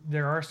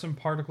are some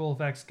particle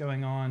effects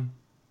going on,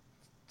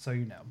 so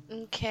you know.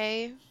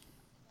 Okay.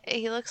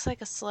 He looks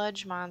like a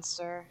sludge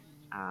monster.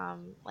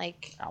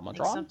 Like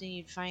Almudron? something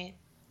you'd find.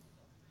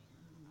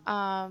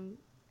 Um,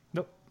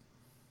 Nope.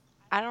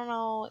 I don't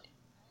know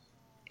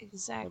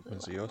exactly what I'm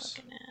Gogmazios.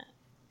 looking at.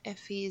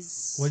 If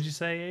he's What'd you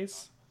say,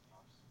 Ace?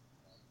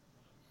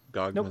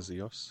 Nope.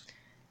 Gogmazios.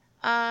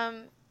 all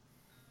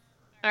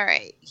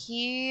right.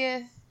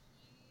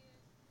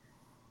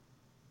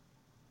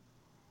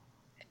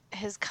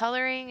 His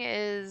coloring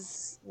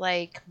is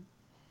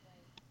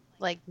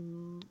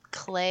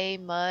clay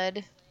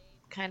mud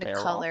kind of Bear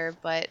color,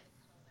 off? but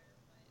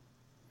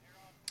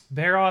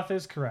Baroth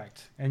is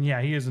correct. And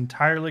yeah, he is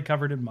entirely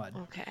covered in mud.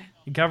 okay.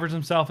 He covers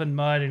himself in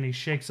mud and he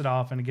shakes it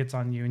off and it gets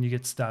on you and you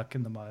get stuck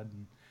in the mud.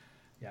 And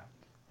yeah.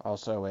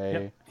 Also a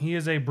Yep. He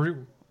is a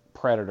brute.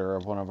 predator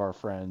of one of our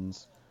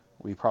friends.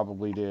 We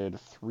probably did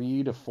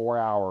 3 to 4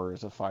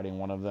 hours of fighting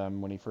one of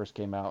them when he first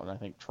came out, and I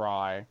think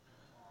try.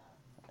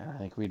 And I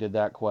think we did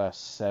that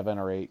quest 7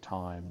 or 8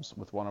 times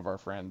with one of our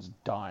friends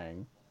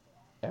dying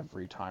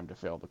every time to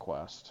fail the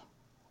quest.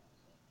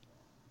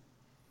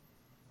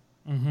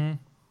 Mm-hmm.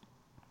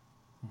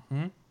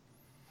 Mm-hmm.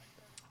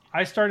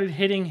 I started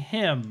hitting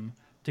him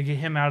to get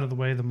him out of the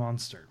way of the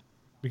monster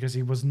because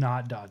he was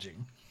not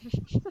dodging.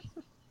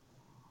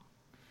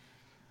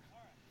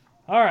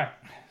 All right.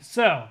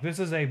 So this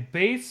is a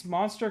base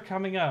monster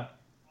coming up.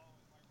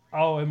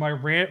 Oh, and my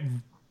rant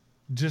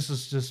just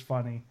is just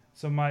funny.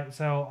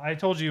 So I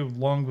told you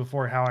long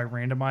before how I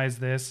randomized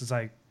this is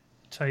I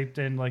typed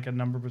in like a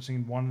number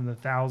between 1 and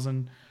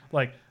 1,000.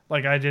 Like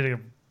I did a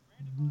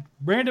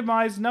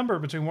randomized number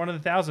between 1 and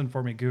 1,000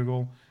 for me,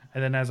 Google.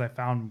 And then as I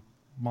found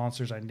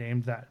monsters, I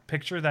named that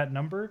picture that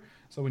number.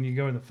 So when you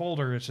go in the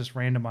folder, it's just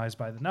randomized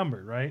by the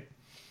number, right?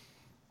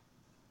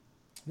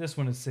 This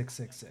one is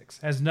 666.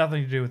 Has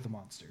nothing to do with the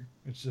monster.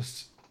 It's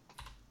just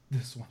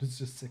this one is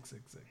just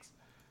 666.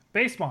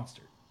 Base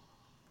monster.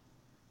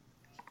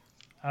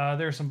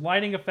 There are some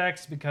lighting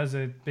effects because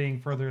it being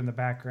further in the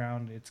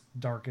background, it's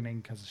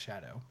darkening because of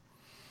shadow.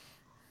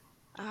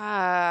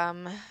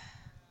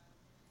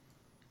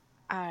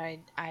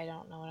 I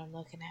don't know what I'm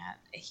looking at.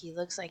 He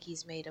looks like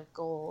he's made of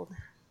gold.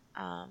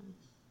 Um,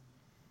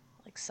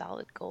 like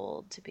solid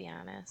gold, to be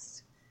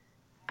honest.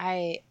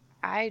 I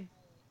I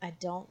I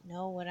don't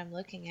know what I'm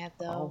looking at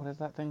Oh, though. what is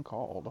that thing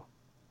called?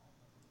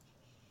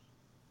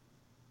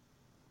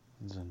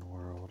 Zen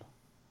World.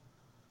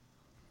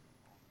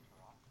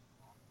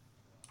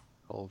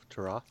 Call of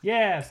Tara.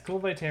 Yes,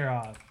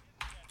 Kulveterov.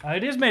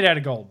 It is made out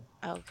of gold.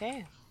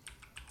 Okay.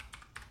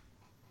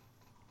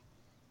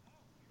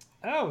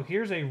 Oh,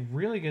 here's a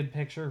really good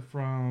picture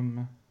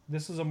from.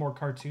 This is a more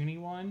cartoony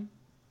one,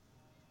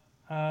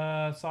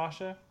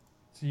 Sasha.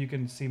 So you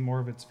can see more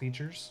of its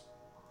features.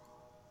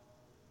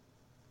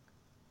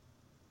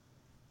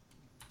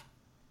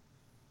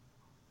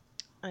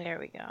 Oh, there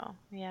we go.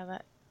 Yeah,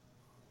 that.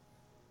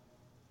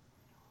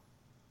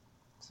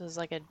 So it's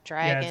like a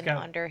Yeah, it's dragon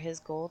got under his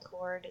gold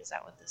hoard. Is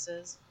that what this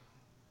is?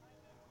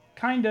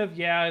 kind of,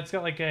 yeah, it's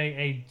got like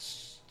a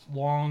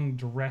long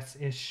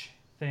dress-ish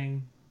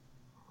thing.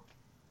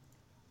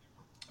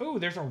 Oh,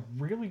 there's a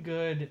really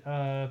good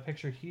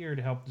picture here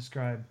to help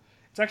describe.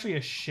 It's actually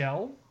a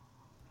shell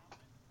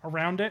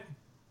around it,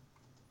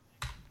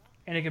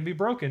 and it can be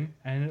broken,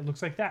 and it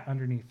looks like that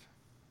underneath.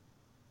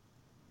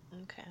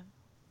 Okay.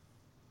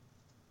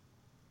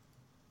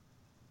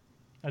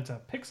 That's a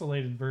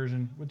pixelated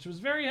version, which was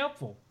very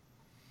helpful.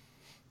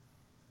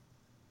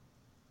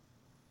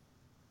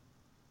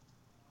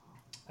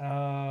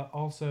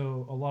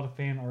 Also, a lot of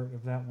fan art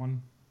of that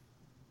one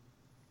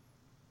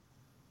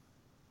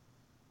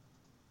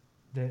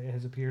that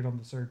has appeared on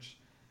the search,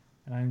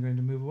 and I'm going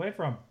to move away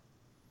from.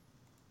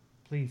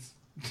 Please.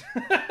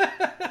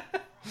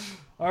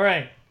 All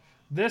right.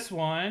 This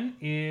one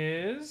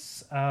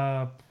is.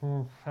 I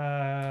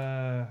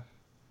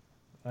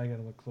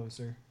gotta look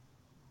closer.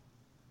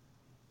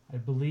 I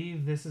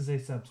believe this is a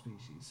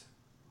subspecies.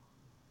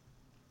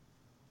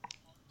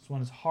 This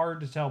one is hard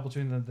to tell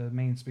between the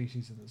main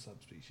species and the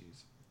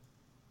subspecies.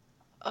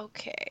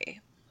 Okay.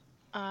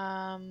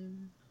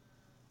 Um,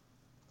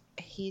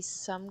 he's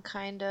some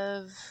kind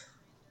of.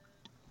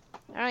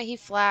 I don't know. He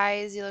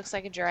flies. He looks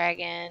like a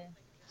dragon.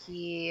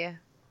 He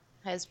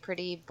has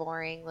pretty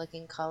boring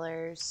looking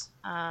colors.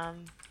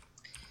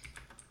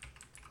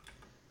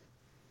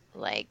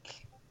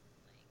 Like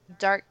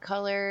dark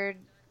colored.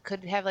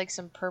 Could have like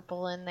some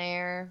purple in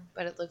there,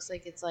 but it looks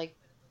like it's like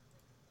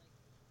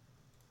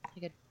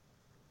a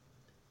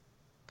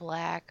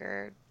black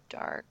or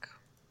dark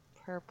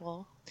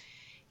purple.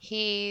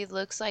 He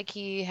looks like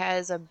he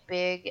has a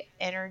big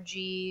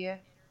energy,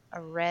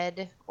 a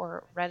red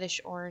or reddish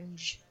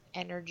orange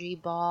energy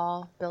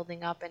ball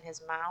building up in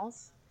his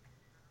mouth.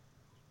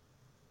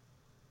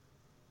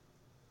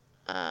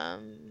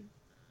 Um,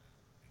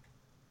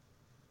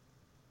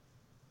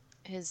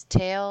 his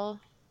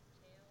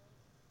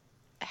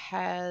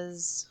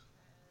has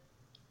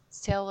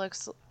tail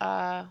looks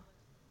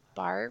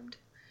barbed.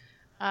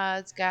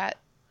 It's got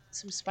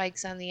some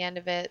spikes on the end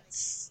of it.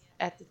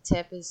 At the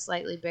tip is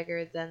slightly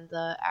bigger than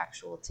the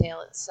actual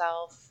tail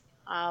itself.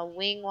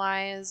 Wing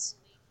wise,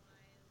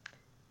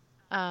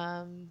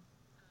 um,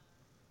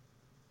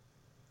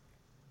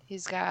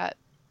 he's got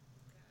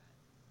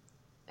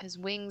his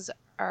wings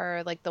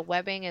are like the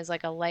webbing is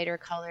like a lighter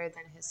color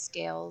than his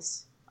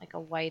scales, like a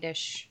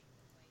whitish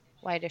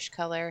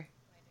color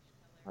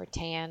or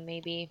tan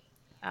maybe,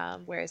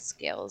 whereas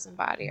scales and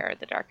body are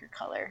the darker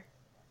color.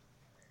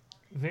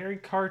 Very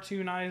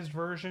cartoonized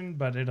version,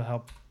 but it'll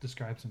help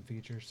describe some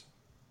features.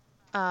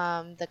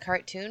 The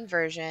cartoon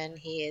version,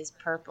 he is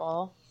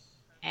purple,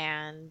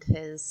 and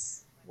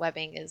his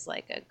webbing is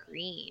like a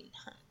green.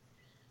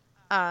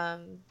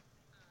 Um,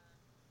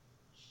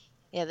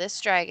 yeah, this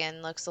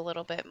dragon looks a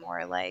little bit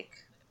more like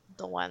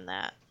the one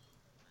that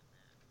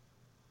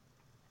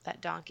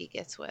Donkey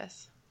gets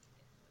with.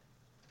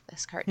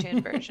 This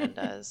cartoon version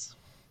does.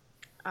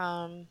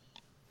 Um,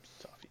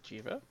 Sophie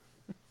Chiva.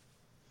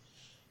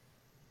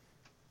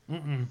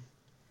 Mm-mm.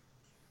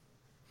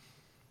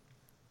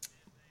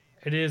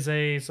 It is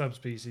a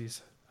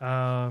subspecies.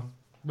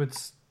 Which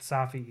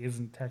Safi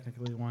isn't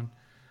technically one.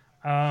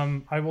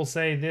 I will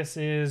say this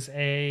is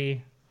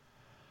a.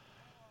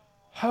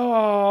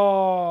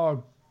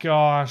 Oh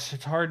gosh,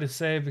 it's hard to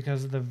say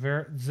because of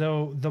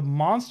so the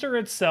monster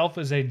itself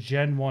is a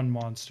Gen 1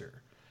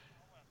 monster.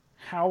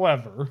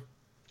 However,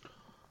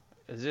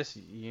 Is this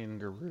Ian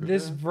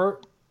this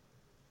Garuda?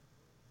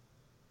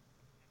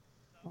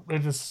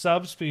 it's a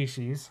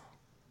subspecies.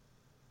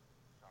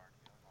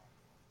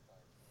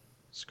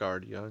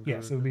 Scarred Young.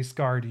 Yes, it would be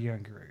Scarred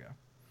Younguriga.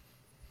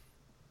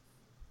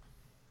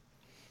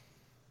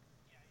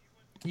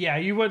 Yeah,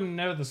 you wouldn't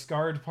know the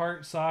scarred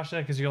part, Sasha,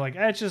 because you're like,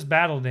 it's just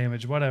battle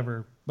damage,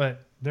 whatever.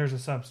 But there's a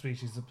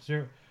subspecies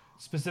that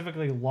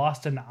specifically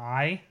lost an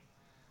eye,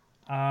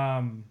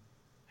 and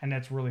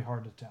that's really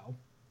hard to tell.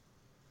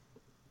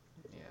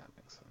 Yeah, that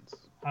makes sense.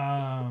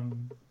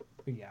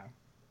 But yeah.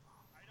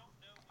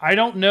 I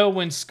don't know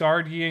when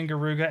Scarred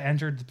Garuga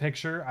entered the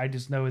picture. I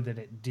just know that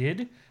it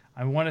did.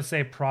 I want to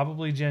say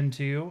probably Gen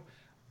 2,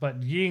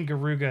 but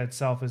Garuga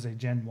itself is a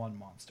Gen 1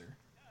 monster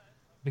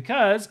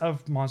because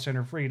of Monster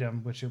Hunter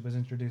Freedom, which it was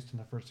introduced in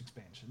the first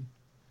expansion.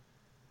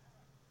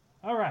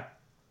 All right.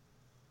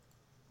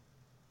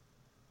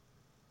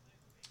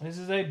 This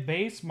is a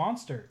base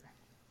monster.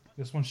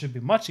 This one should be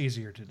much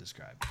easier to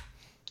describe.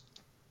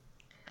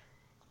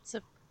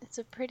 It's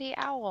a pretty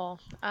owl.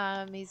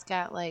 He's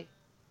got like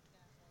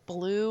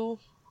blue,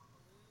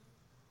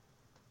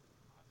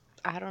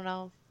 I don't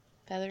know,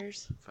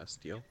 feathers.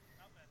 Fastio.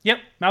 Yep,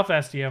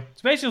 Malfastio.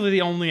 It's basically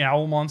the only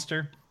owl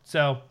monster.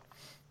 So,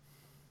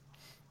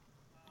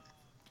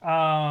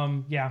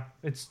 yeah,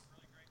 it's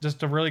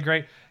just a really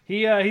great.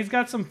 He's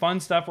got some fun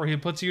stuff where he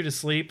puts you to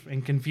sleep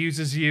and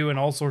confuses you and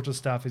all sorts of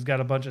stuff. He's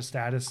got a bunch of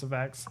status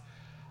effects.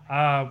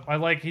 I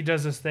like he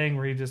does this thing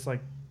where he just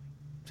like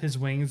his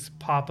wings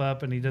pop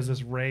up and he does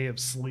this ray of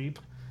sleep.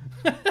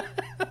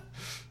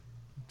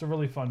 It's a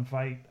really fun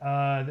fight.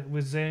 It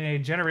was in a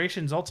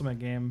Generations Ultimate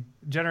game,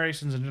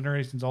 Generations and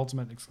Generations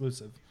Ultimate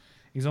exclusive.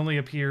 He's only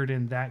appeared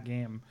in that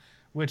game,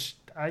 which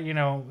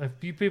if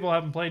you people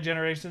haven't played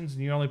Generations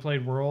and you only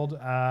played World,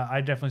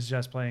 I definitely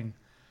suggest playing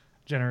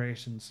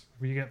Generations,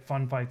 where you get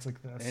fun fights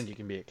like this. And you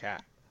can be a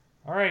cat.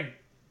 All right,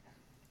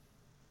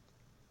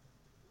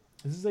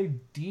 this is a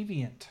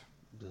deviant.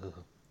 Ugh.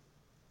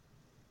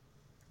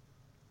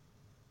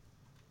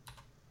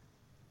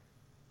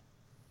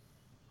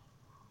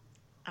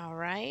 All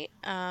right.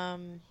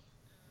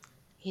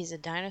 He's a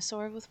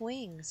dinosaur with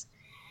wings.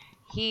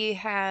 He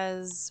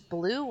has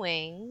blue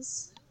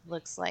wings.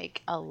 Looks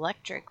like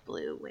electric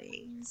blue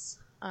wings.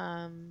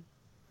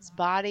 His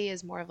body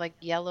is more of like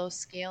yellow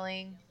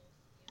scaling.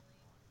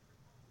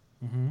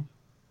 Mm-hmm.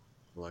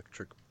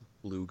 Electric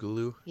blue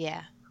galoo.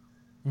 Yeah.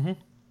 Mm-hmm.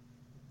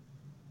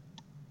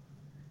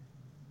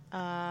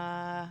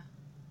 Uh,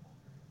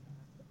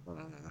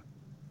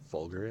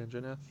 Fulgur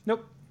Anjanath.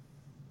 Nope.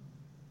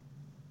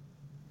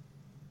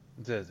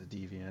 It says a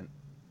deviant.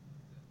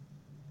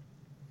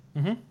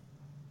 Mm-hmm.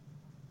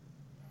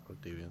 Oh,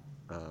 deviant.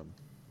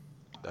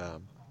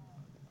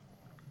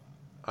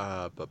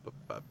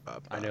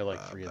 I know like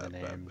 3 of the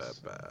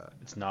names.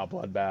 It's not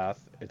Bloodbath.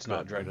 It's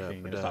not Dread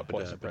King. And it's not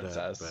Poison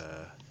Princess.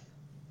 Or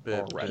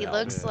Red he Elf.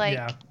 looks like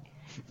Yeah.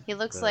 he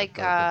looks like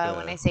when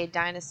I say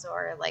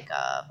dinosaur, like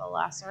a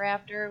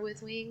velociraptor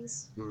with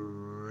wings.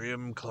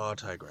 Grimclaw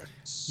Tigrex.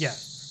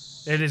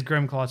 Yes, it is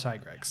Grimclaw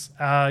Tigrex.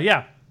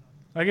 Yeah,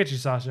 I get you,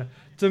 Sasha.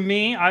 To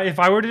me, if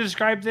I were to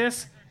describe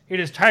this, it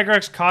is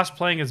Tigrex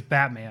cosplaying as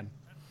Batman.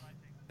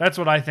 That's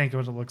what I think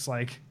what it looks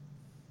like.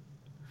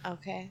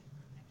 Okay.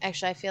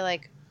 Actually, I feel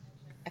like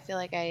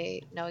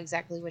I know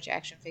exactly which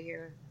action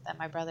figure that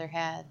my brother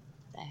had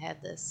that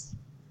had this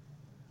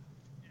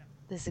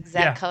exact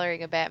Yeah.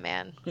 coloring of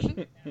Batman.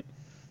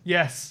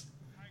 Yes,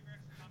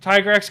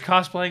 Tigrex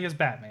cosplaying as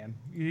Batman.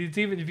 It's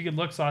even if you can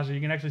look, Sasha,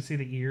 you can actually see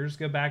the ears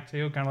go back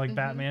too, kind of like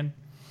Batman.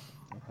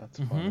 Oh, that's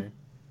funny.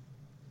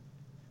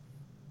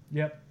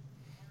 Yep.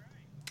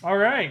 All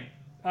right.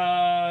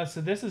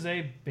 So this is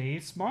a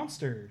base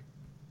monster.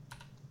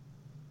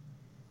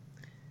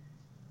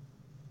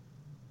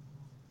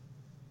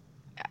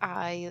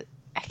 I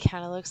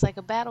kind of looks like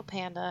a battle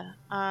panda.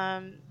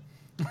 I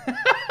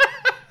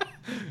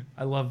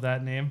love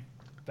that name,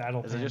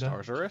 Battle Is Panda. it just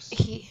Arzuros?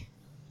 He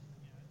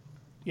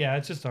Yeah,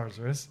 it's just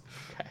Arzuros.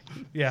 Okay.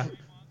 Yeah.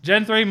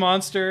 Gen 3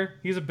 monster.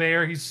 He's a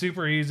bear. He's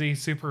super easy,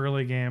 super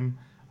early game.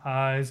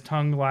 His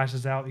tongue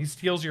lashes out. He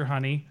steals your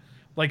honey.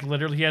 Like,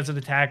 literally, he has an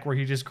attack where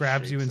he just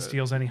grabs you and Shakes it.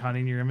 steals any honey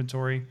in your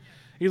inventory.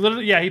 He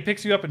literally, yeah, he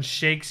picks you up and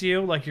shakes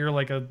you like you're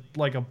like a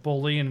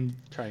bully and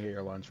Trying to get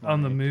your lunch money.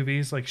 on the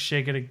movies, like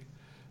shake it.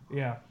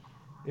 Yeah.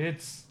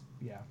 It's,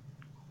 yeah.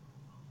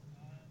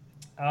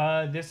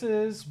 This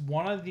is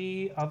one of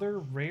the other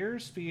rare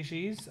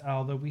species,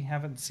 although we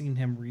haven't seen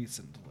him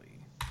recently.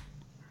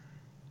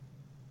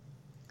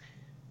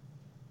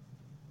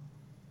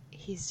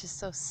 he's just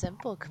so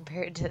simple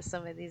compared to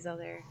some of these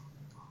other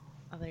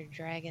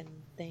dragon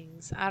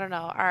things. I don't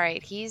know. All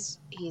right, he's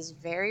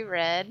very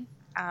red.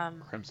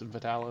 Crimson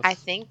Fatalis. I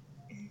think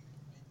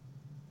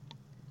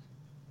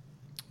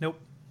Nope.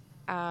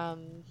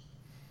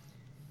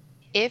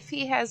 if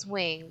he has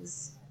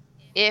wings,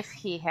 if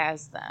he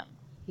has them,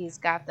 he's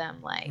got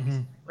them like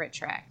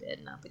retracted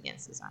and up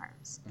against his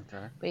arms.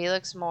 Okay. But he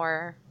looks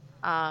more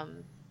I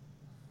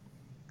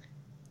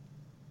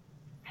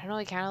don't know,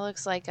 he kind of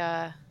looks like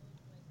an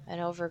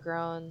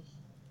overgrown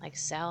like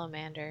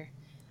salamander.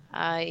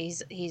 But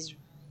he's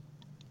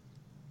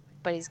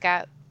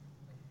got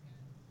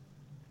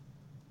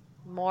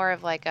more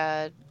of like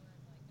a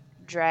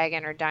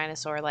dragon or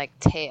dinosaur like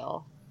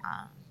tail.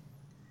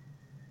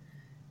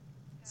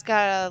 It's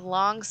got a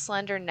long,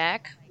 slender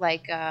neck,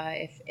 like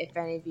if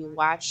any of you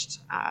watched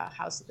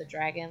House of the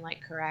Dragon, like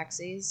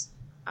Caraxes.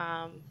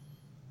 Um,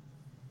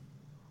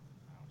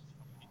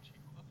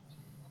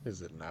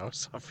 Is it now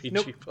Safi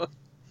Nope. Chiba?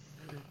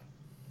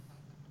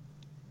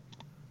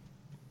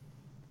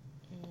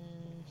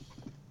 mm,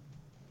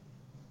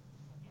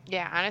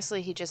 yeah,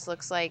 honestly, he just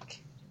looks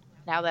like.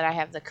 Now that I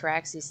have the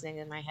Caraxes thing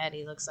in my head,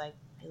 he looks like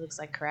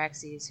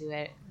Caraxes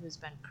who's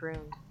been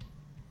pruned.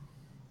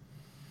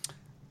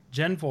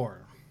 Gen 4.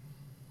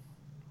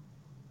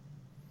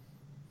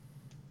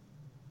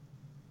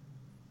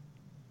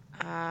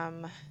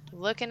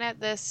 Looking at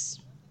this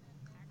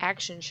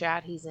action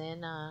shot he's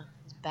in,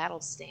 his battle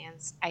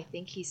stance, I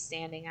think he's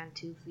standing on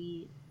 2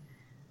 feet.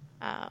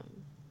 Um,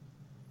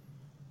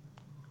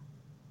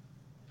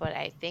 but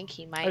I think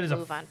he It might is a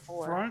move on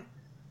 4. front.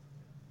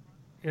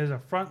 It is a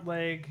front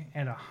leg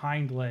and a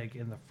hind leg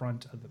in the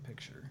front of the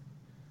picture.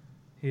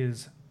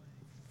 His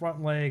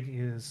front leg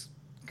is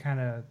kind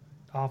of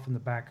off in the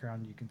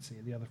background. You can see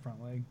the other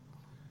front leg.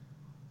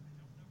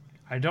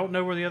 I don't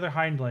know where the other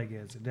hind leg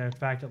is. In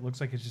fact, it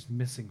looks like it's just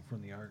missing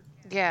from the art.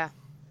 Yeah,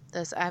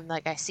 I'm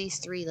like I see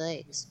 3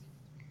 legs.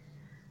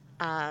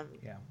 Yeah.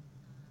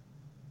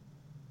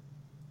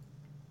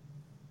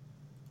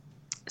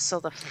 So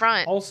the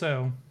front.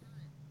 Also,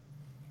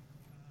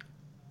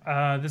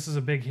 this is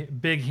a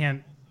big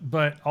hint,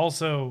 but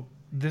also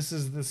this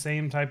is the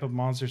same type of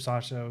monster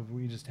Sasha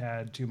we just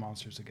had 2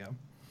 monsters ago.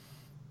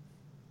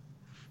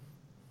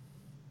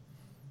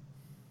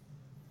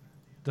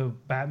 The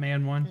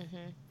Batman one. Mm-hmm.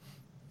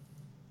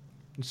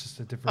 It's just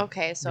a different.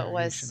 Okay, so it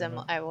was variation of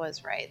similar. it. I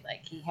was right.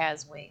 Like he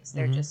has wings.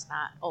 They're Mhm. just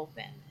not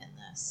open in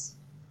this.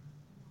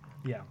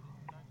 Yeah.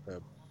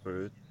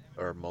 Brute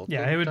or molten?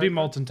 Yeah, it would be tiger?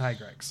 molten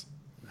Tigrex.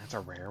 That's a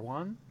rare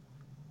one.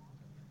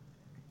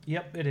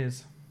 Yep, it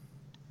is.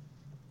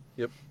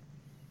 Yep.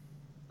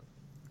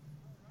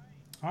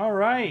 All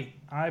right.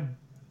 I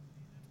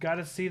got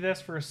to see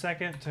this for a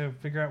second to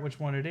figure out which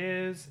one it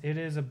is. It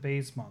is a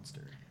base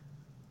monster.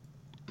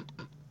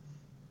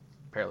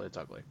 Apparently, it's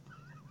ugly.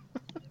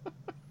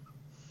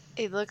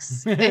 He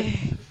looks.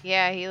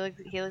 Yeah, he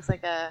looks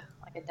like a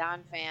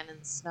Don fan in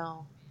the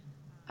snow.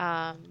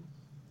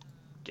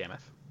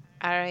 Gameth.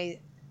 I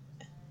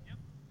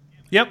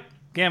Yep,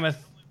 Gameth.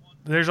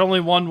 There's only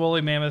one woolly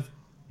mammoth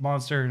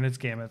monster, and it's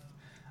Gameth.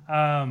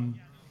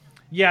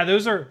 Yeah,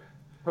 those are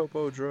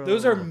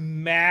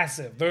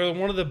massive. They're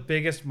one of the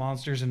biggest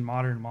monsters in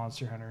modern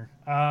Monster Hunter.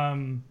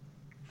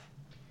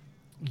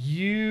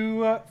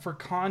 You, for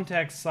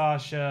context,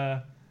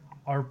 Sasha,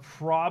 are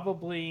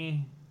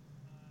probably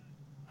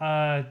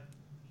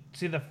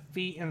see the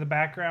feet in the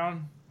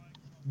background.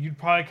 You'd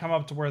probably come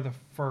up to where the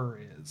fur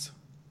is.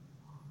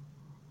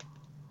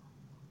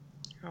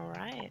 All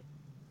right.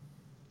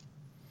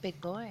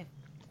 Big boy.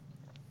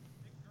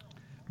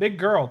 Big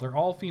girl. They're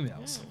all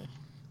females.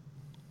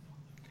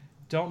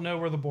 Don't know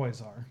where the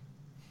boys are.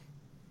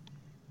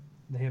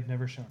 They have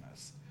never shown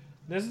us.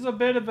 This is a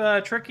bit of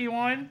a tricky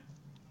one.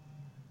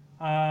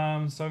 So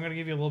I'm going to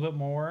give you a little bit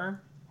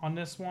more on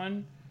this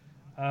one.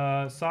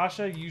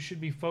 Sasha, you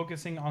should be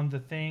focusing on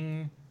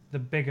the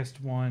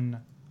biggest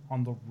one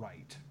on the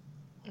right.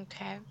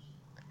 Okay.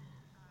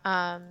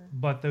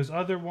 But those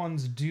other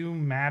ones do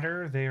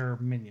matter. They are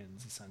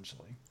minions,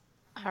 essentially.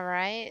 All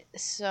right.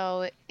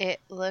 So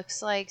it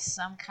looks like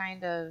some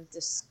kind of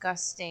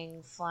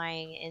disgusting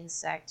flying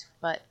insect,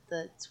 but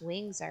its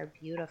wings are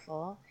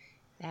beautiful.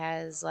 It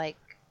has like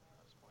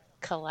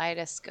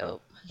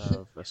kaleidoscope.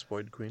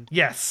 Vespoid Queen.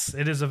 Yes,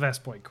 it is a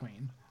Vespoid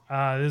Queen. It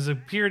has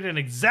appeared in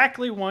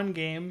exactly one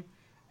game,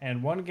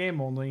 and one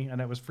game only, and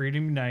it was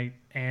Freedom Unite,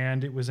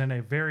 and it was in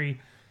a very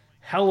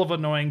hell of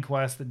annoying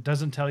quest that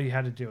doesn't tell you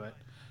how to do it.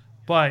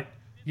 But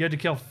you had to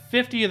kill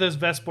 50 of those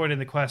Vespoid in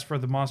the quest for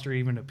the monster to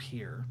even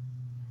appear.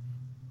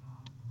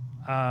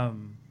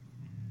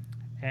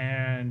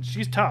 And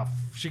she's tough.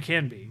 She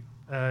can be,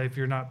 if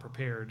you're not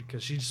prepared,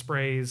 because she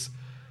sprays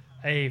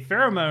a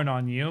pheromone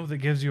on you that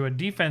gives you a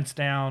defense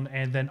down,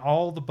 and then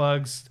all the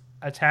bugs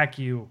attack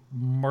you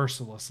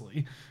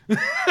mercilessly.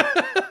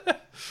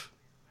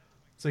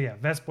 So yeah,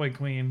 Vespoid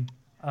Queen,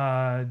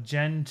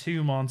 Gen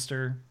 2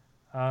 monster.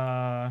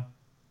 It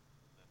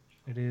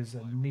is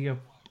a Neo.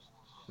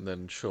 And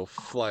then she'll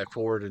fly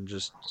forward and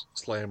just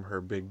slam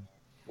her big,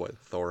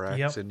 thorax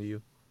Yep. into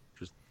you.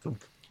 Just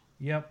thump.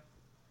 Yep,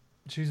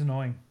 she's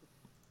annoying.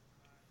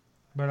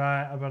 But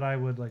I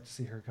would like to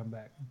see her come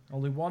back.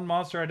 Only one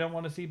monster I don't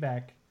want to see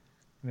back,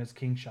 and it's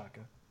King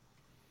Shaka.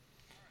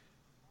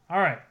 All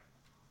right.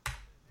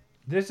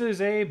 This is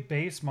a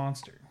base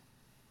monster.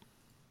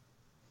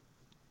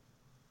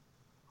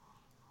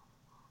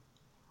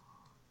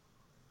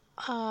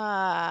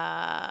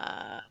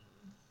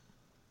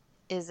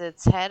 Is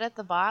its head at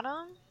the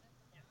bottom?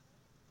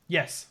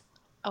 Yes.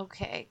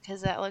 Okay,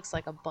 because that looks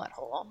like a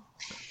butthole.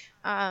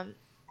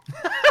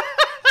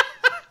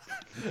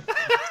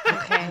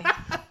 Okay.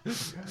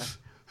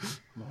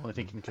 I'm only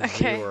thinking Kazoo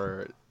Okay.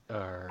 or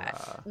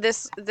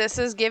This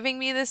is giving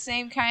me the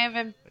same kind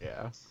of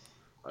yeah.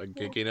 A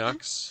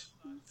Giginox.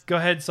 Go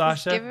ahead, It's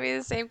Sasha. giving me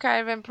the same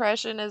kind of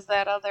impression as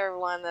that other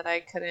one that I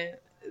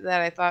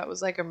thought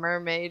was like a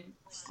mermaid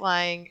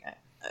flying,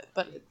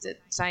 but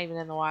it's not even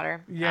in the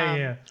water. Yeah,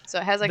 yeah. So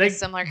it has like a They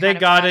similar they kind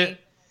of got it.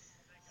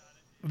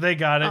 body. They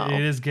got it.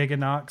 It Oh, is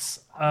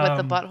Giganox. with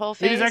the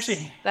butthole It is face.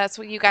 actually. That's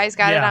what you Well, guys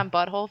got it Yeah. on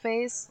butthole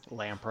face.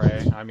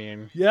 Lamprey. I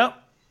mean,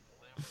 Yep.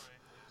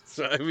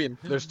 So I mean,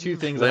 there's two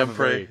things that have a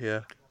lamprey. very Yeah.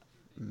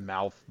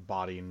 mouth,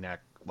 body, neck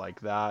like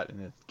that, and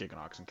it's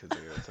Giganox and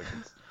Kazoo. It's like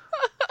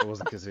it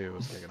wasn't Kazoo, it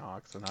was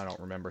Giganox, and I don't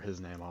remember his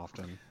name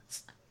often.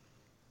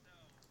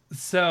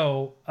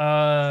 So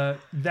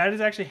that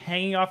is actually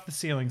hanging off the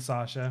ceiling,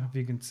 Sasha, if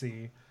you can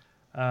see.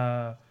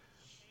 Uh,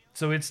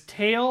 so its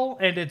tail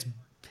and its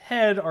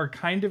head are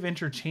kind of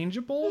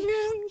interchangeable.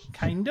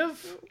 Kind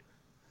of.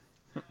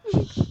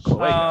 Wait,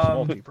 no, Um,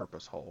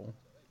 multi-purpose hole.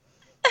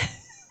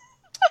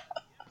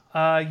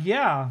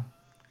 yeah.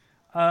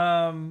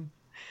 Um,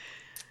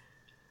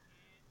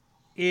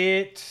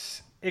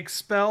 it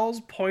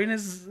expels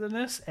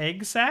poisonous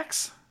egg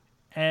sacs,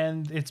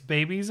 and its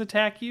babies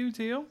attack you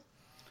too.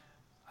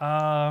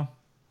 Uh,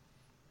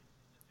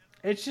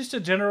 it's just a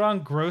general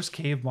gross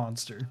cave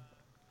monster.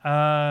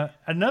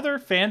 Another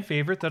fan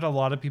favorite that a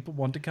lot of people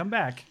want to come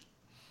back.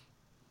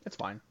 It's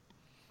fine.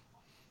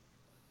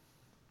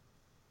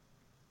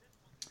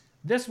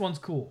 This one's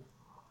cool.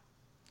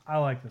 I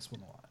like this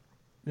one a lot.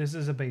 This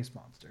is a base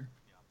monster.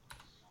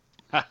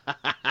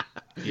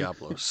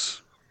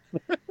 Diablos.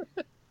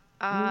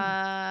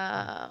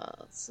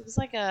 So it's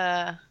like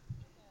a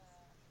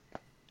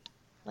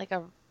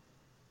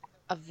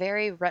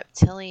very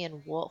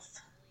reptilian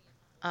wolf.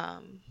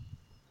 Um,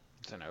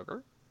 It's an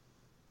ogre.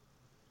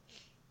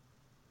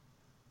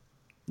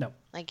 No.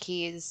 like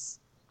he's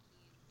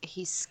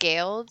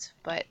scaled,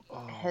 but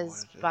Oh, his what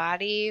is it?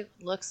 body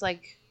looks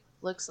like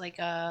like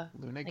he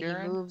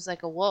Lunagarin? moves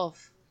like a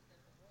wolf.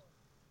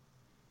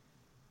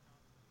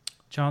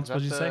 Chance, Is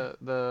what'd that you say?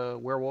 the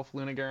werewolf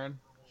Lunagarin?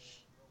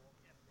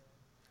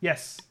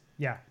 Yes.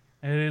 Yeah.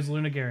 It is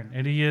Lunagarin.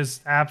 And he is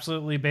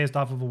absolutely based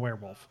off of a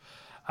werewolf.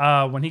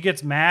 When he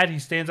gets mad, he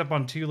stands up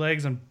on two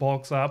legs and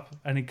bulks up,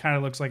 and he kind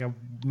of looks like a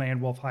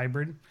man-wolf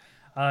hybrid.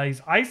 He's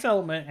ice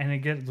element, and he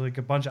gets like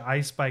a bunch of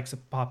ice spikes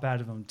that pop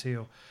out of him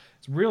too.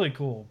 It's really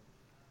cool.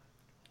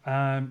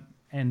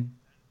 And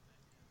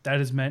that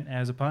is meant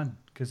as a pun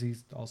because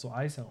he's also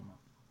ice element.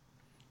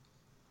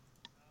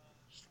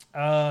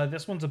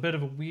 This one's a bit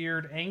of a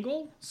weird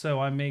angle, so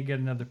I may get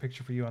another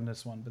picture for you on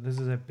this one. But this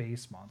is a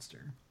base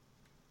monster.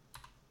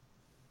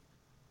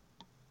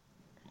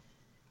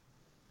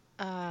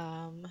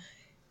 Um,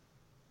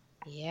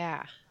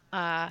 yeah.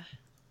 Uh,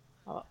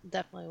 well,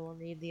 definitely will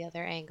need the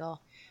other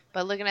angle.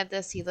 But looking at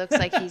this, he looks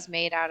like he's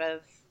made out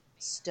of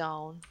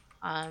stone.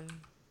 Um,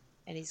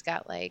 and he's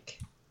got like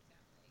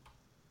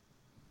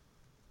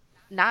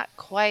not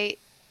quite.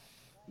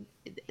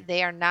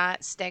 They are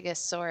not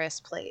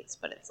Stegosaurus plates,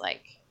 but it's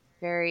like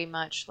very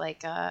much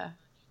like a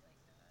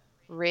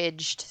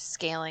ridged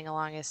scaling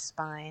along his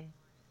spine.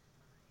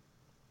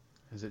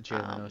 Is it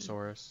Um,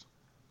 Jalenosaurus?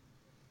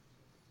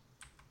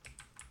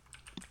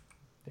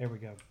 There we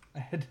go.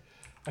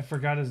 I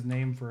forgot his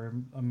name for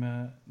a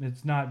minute.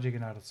 It's not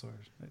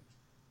Giganotosaurus.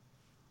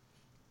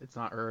 It's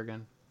not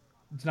Urigan.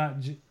 It's not.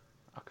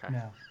 Okay.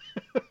 No.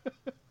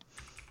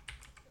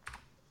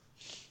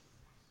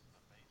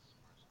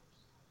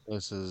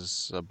 This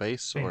is a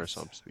base or a Base.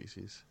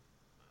 subspecies.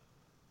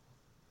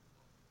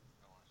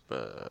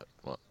 But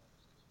well,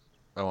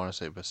 I want to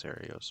say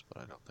Viserios,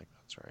 but I don't think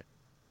that's right.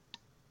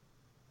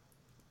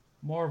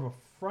 More of a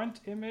front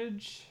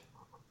image.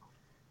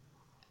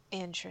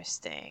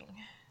 Interesting.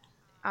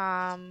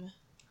 All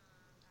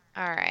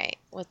right.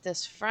 With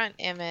this front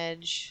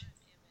image,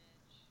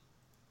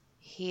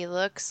 he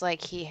looks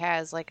like he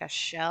has like a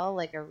shell,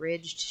 like a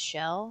ridged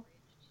shell.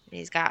 And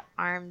he's got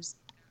arms,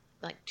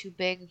 like two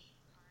big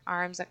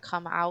arms that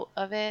come out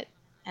of it,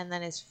 and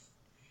then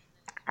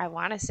I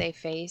want to say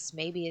face,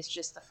 maybe it's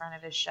just the front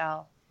of his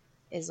shell,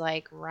 is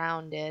like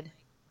rounded,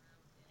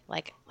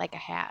 like a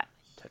hat.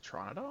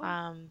 Tetranodon?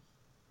 Um,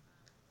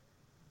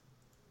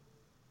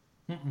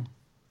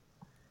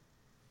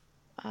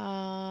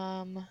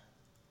 Mm-mm.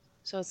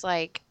 so it's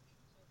like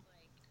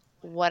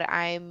what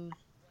I'm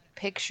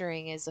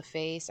picturing as a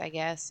face, I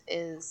guess,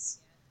 is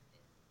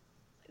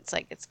it's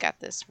like it's got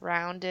this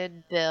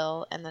rounded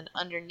bill, and then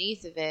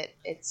underneath of it,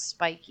 it's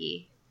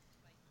spiky,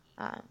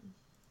 um,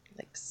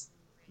 like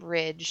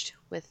ridged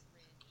with.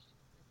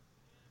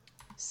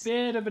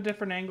 Bit of a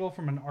different angle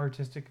from an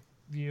artistic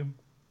view.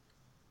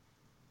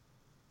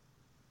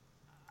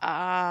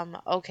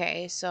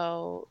 Okay,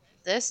 so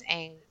this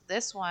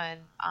one,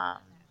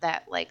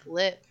 that like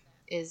lip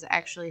is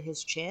actually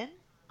his chin,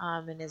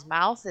 and his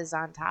mouth is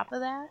on top of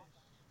that.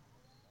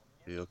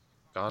 Yes,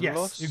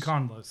 Eucondylos?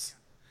 Eucondylos.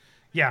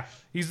 Yeah,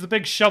 he's the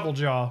big shovel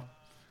jaw.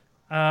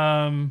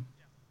 Um,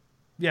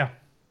 yeah,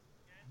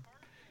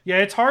 yeah.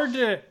 It's hard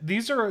to.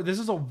 This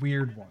is a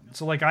weird one.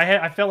 So like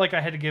I felt like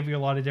I had to give you a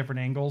lot of different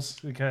angles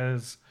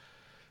because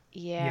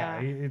yeah,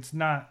 Yeah. it's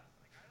not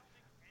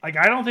like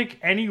I don't think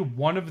any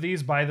one of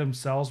these by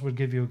themselves would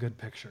give you a good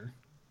picture.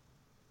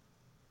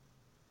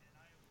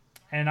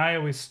 and I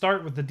always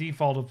start with the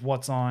default of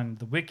what's on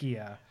the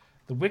Wikia.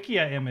 The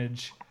Wikia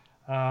image,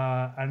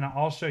 and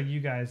I'll show you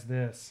guys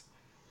this.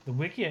 The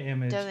Wikia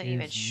image Doesn't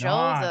even is show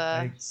not the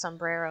a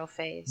sombrero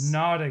face.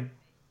 not a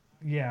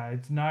yeah,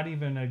 it's not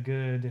even a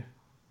good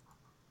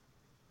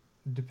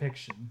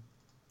depiction.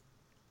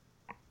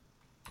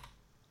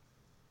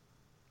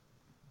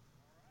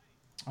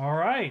 All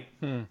right.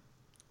 Hmm.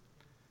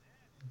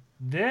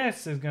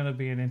 This is going to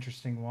be an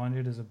interesting one.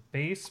 It is a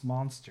base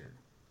monster.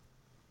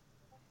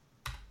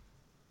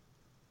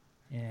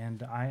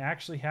 And I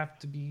actually have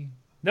to be.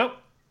 Nope.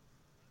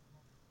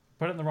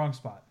 Put it in the wrong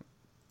spot.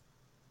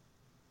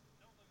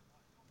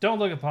 Don't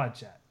look at pod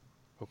chat.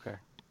 Okay.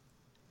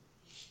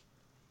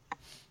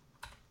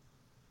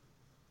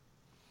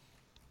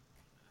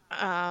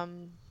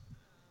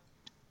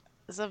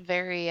 It's a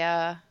very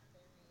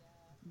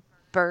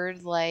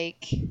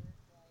bird-like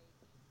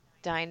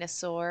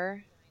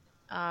dinosaur.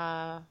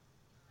 Uh,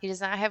 he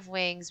does not have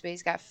wings, but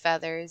he's got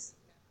feathers.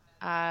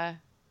 Uh,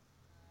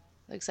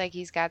 Looks like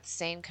he's got the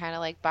same kind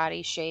of like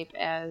body shape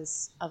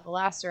as a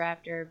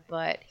velociraptor,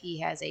 but he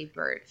has a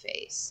bird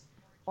face,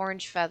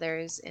 orange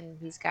feathers, and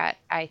he's got,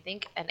 I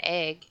think, an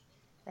egg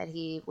that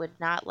he would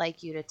not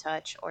like you to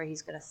touch, or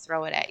he's gonna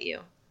throw it at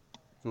you.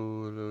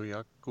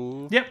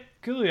 Kuroyaku. Yep,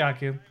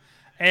 Kuliaku.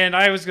 And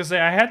I was going to say,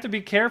 I had to be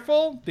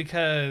careful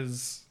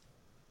because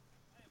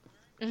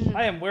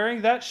I am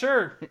wearing that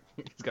shirt.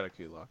 He's got a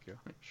cute lock, yeah.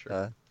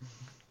 Sure.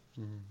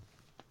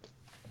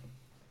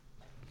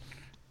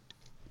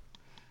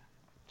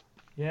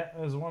 Yeah, it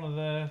was one of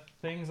the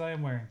things I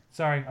am wearing.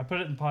 Sorry, I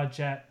put it in pod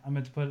chat. I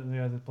meant to put it in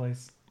the other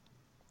place.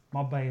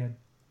 My bad.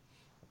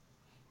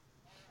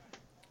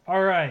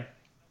 All right.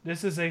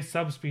 This is a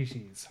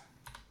subspecies.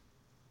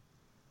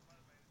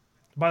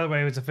 By the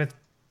way, it was a fifth.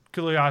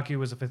 Kuliaku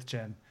was a 5th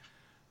gen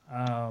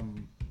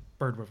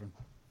bird wyvern.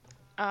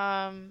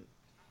 All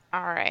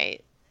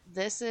right.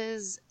 This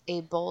is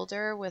a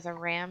boulder with a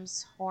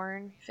ram's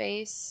horn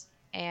face,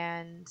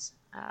 and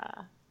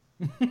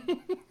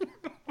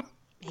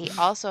he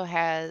also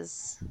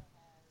has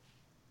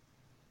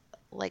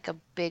like a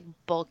big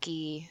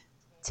bulky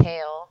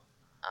tail.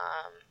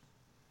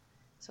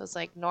 So it's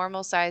like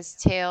normal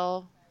sized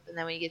tail, and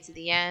then when you get to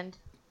the end,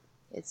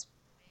 it's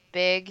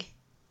big.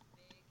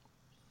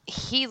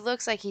 He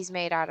looks like he's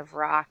made out of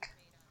rock.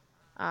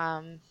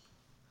 Um,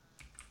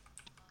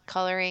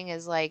 Coloring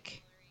is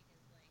like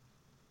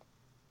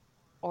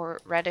or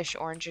reddish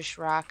orangish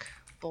rock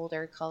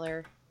boulder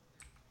color,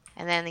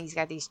 and then he's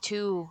got these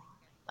two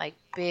like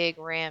big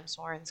ram's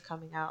horns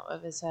coming out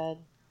of his head.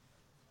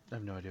 I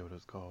have no idea what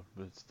it's called,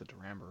 but it's the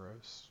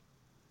Duramboros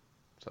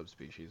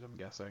subspecies, I'm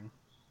guessing.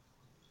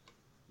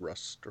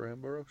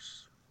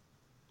 Rustramboros.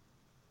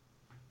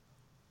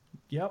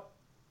 Yep.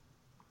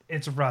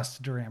 It's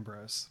Rust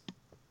Durambros.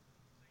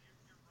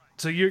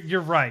 So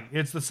you're right.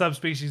 It's the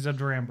subspecies of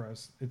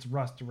Durambros. It's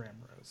Rust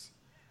Durambros.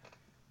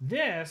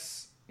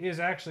 This is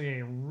actually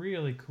a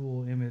really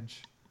cool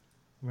image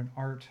of an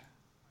art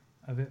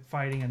of it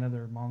fighting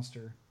another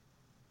monster.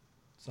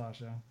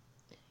 Sasha.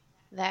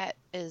 That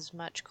is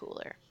much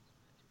cooler.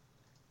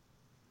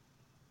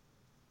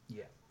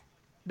 Yeah.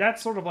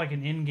 That's sort of like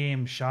an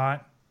in-game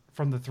shot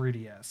from the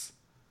 3DS.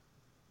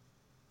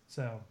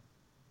 So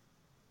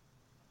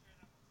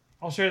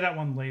I'll share that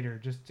one later,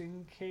 just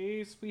in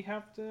case we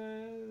have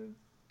to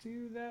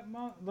do that.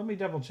 Let me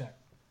double check.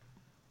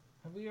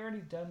 Have we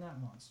already done that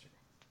monster?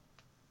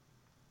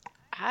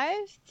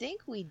 I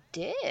think we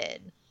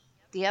did.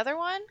 The other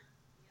one?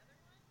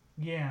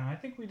 Yeah, I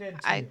think we did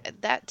too.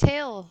 That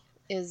tail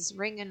is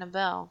ringing a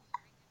bell.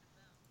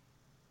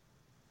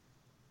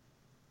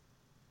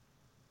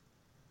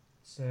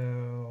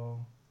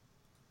 So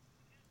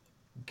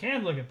we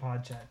can look at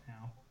pod chat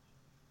now.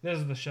 This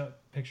is the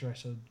picture I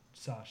showed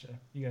Sasha.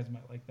 You guys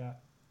might like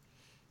that.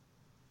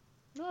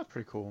 Oh, that's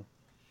pretty cool.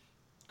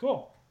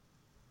 Cool.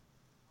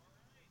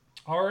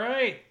 All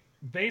right,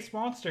 base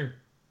monster.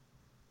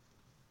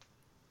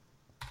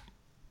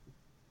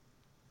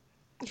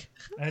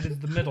 That is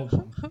the middle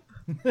one.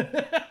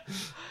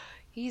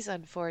 He's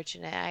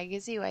unfortunate. I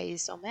can see why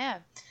he's so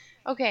mad.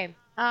 Okay.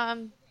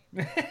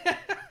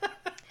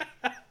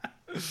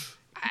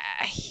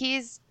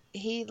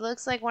 He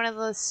looks like one of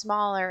the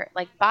smaller,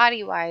 like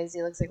body wise,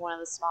 he looks like one of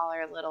the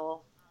smaller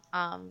little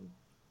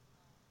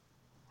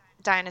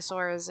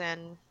dinosaurs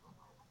in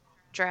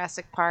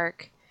Jurassic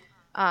Park.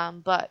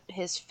 But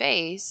his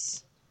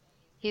face,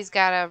 he's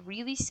got a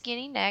really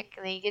skinny neck,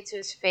 and then you get to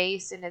his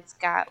face, and it's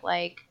got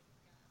like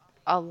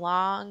a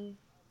long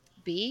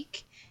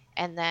beak,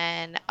 and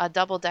then a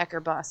double decker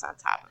bus on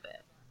top of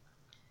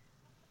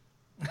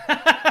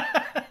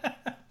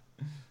it.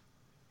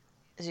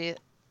 Is he-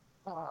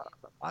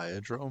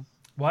 Iodrome.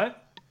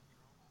 What?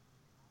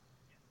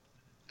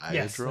 Iodrome.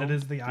 Yes, that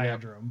is the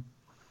iodrome.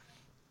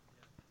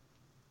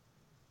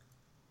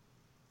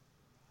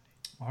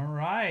 All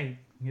right,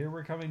 here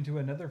we're coming to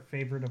another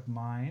favorite of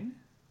mine.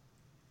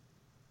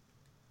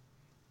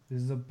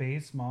 This is a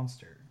base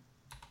monster.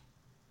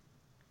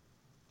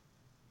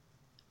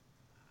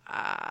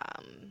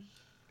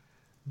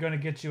 Gonna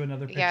get you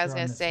another Yeah, I was picture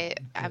gonna on this say,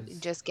 one I'm because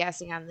just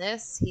guessing on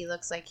this. He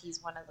looks like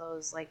he's one of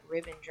those like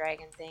ribbon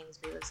dragon things,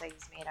 but he looks like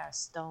he's made out of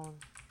stone.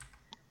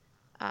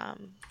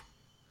 Um,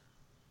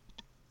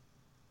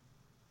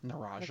 looks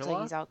like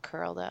Narajala? he's all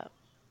curled up.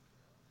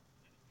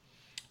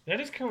 that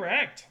is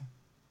correct.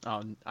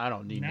 Oh, I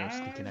don't need no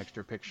stinking Nice.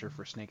 extra picture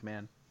for Snake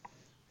Man.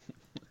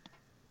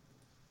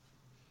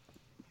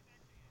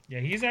 Yeah,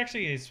 he's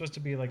actually supposed to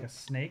be like a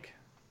snake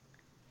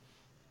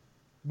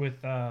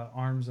with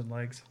arms and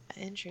legs.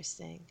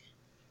 Interesting.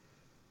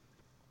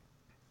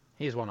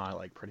 He's one I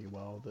like pretty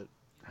well that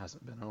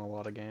hasn't been in a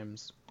lot of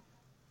games.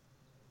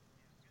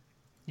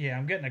 Yeah,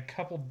 I'm getting a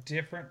couple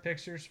different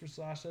pictures for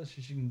Sasha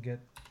so she can get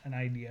an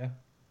idea.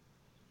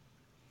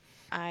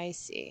 I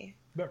see.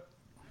 But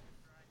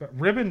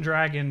Ribbon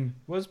Dragon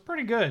was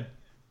pretty good.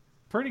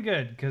 Pretty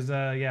good because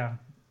yeah,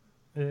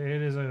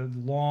 it is a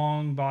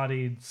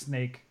long-bodied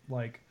snake.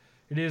 Like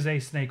it is a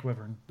snake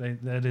wyvern.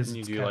 That is When you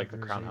its do like the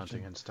crown hunting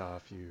categorization. and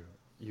stuff,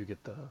 you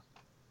get the,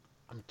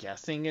 I'm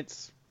guessing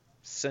it's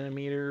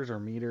centimeters or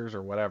meters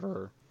or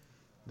whatever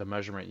the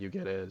measurement you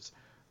get is,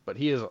 but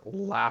he is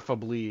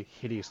laughably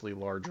hideously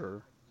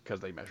larger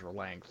because they measure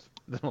length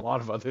than a lot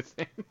of other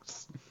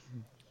things.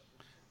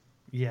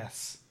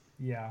 Yes.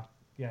 Yeah.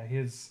 Yeah.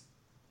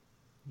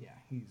 Yeah.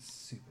 He's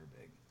super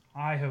big.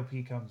 I hope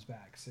he comes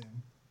back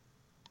soon.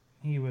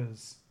 He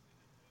was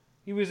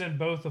he was in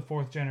both the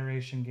fourth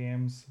generation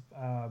games,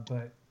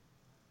 but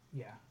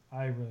yeah,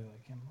 I really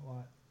like him a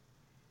lot.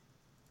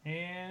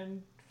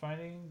 And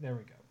finding there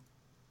we go.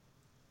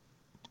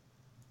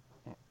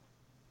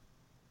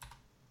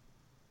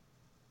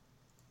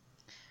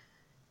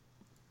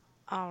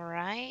 All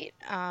right.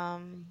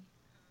 I'm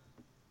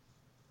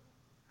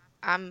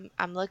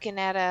looking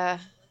at a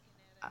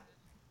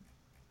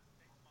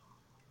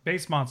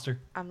Base monster.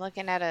 I'm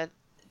looking at a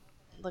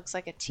looks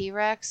like a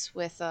T-Rex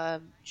with a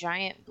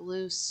giant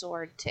blue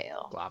sword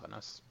tail.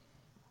 Glavenus.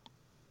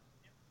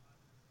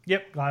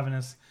 Yep,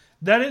 Glavenus.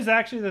 That is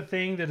actually the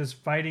thing that is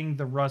fighting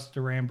the Rust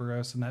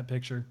Duramboros in that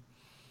picture.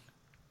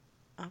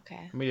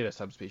 Okay. We did a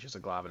subspecies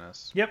of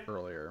Glavenus Yep.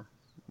 earlier.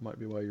 Might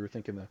be why you were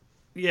thinking the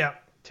Yeah.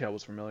 tail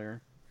was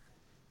familiar.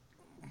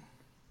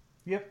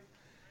 Yep.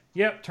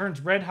 Yep.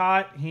 Turns red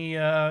hot. He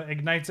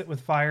ignites it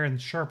with fire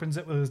and sharpens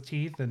it with his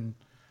teeth and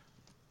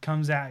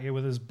comes at you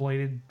with his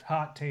bladed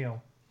hot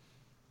tail.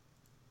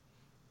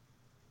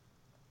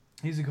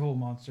 He's a cool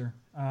monster.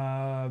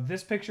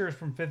 This picture is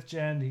from 5th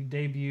gen. He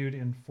debuted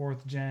in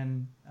 4th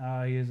gen.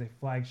 He is a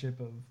flagship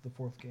of the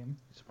 4th game.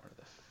 He's one of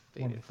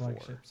the One of faded the four.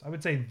 flagships. I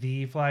would say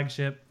the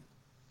flagship.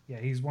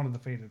 Yeah, he's one of the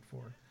Fated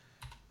Four.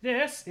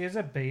 This is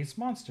a base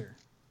monster.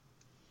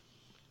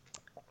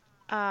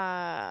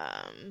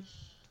 Um.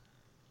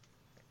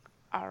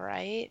 All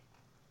right.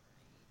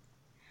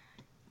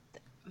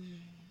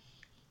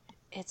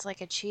 It's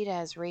like a cheetah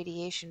has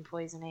radiation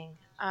poisoning.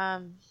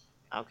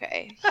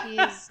 Okay.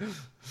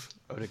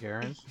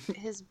 Odogaron?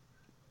 His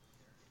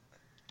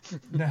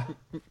No.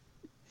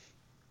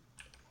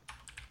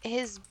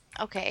 his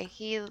okay.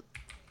 He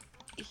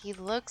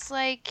looks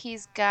like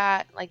he's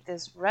got like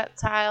this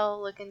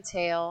reptile looking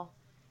tail,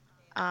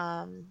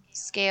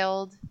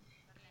 scaled,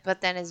 but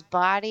then his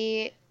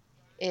body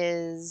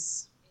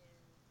is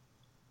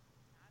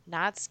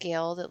not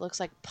scaled. It looks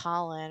like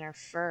pollen or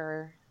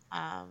fur.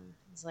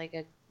 It's like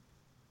a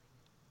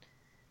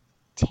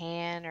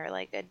tan or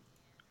like a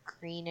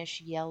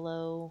greenish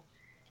yellow,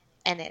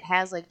 and it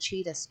has like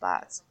cheetah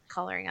spots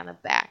coloring on the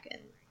back,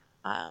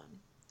 um,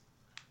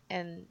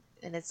 and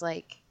it's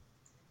like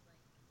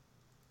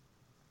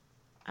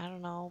I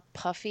don't know,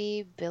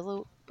 puffy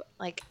billow,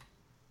 like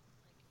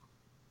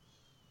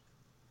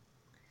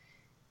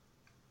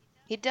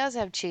he does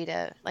have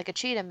cheetah, like a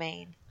cheetah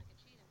mane.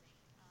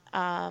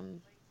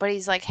 But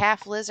he's like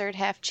half lizard,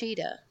 half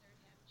cheetah.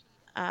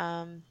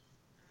 Um,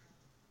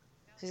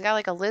 so he's got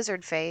like a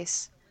lizard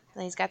face,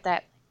 and he's got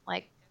that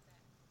like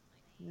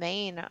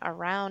mane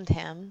around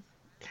him,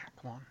 Yeah,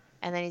 come on.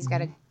 and then he's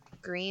got a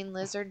green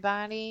lizard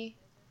body.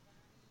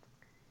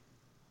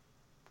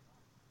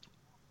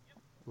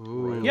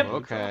 Ooh, Yep.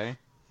 okay.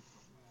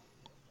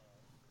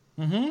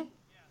 Mm-hmm.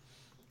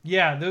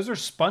 Yeah, those are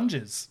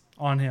sponges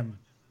on him.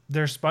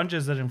 They're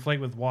sponges that inflate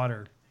with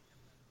water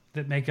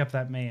that make up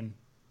that mane.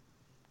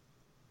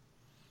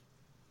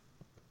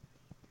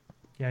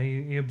 Yeah,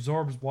 he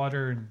absorbs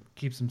water and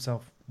keeps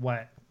himself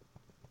wet.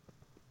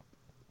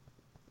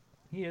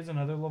 He is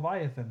another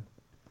Leviathan.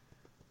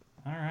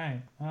 All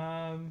right.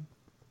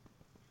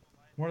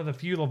 One of the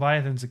few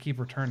Leviathans that keep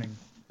returning.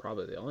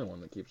 Probably the only one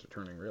that keeps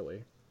returning,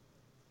 really.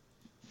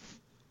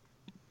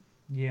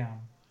 Yeah.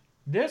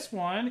 This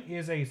one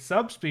is a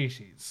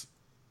subspecies.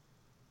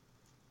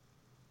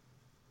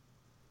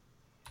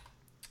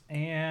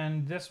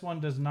 And this one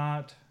does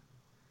not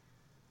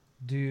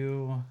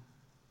do.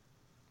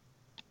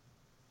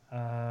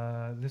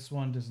 This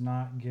one does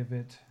not give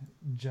it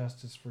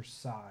justice for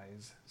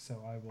size.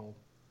 So I will.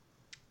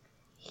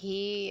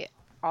 He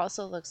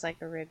also looks like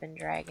a ribbon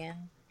dragon.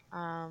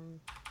 Um,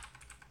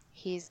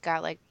 he's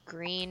got like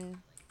green,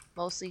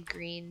 mostly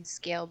green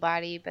scale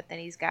body, but then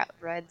he's got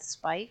red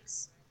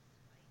spikes.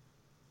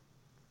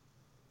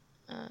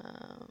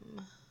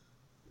 Um,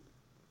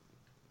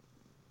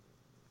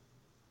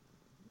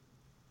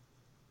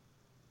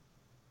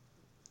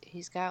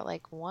 he's got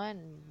like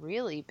one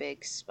really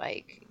big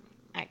spike.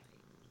 I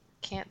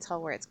can't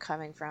tell where it's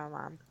coming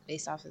from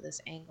based off of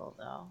this angle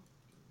though.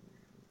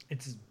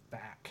 It's his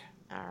back.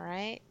 All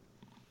right.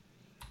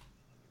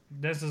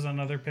 This is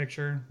another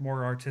picture,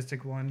 more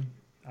artistic one.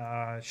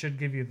 Should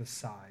give you the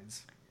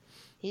size.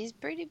 He's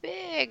pretty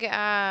big.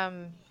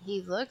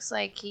 He looks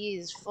like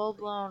he's full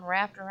blown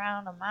wrapped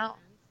around a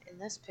mountain in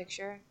this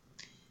picture.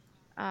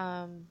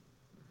 Um,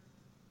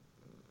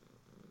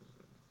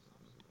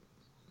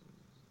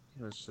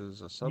 This is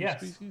a Yes,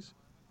 subspecies.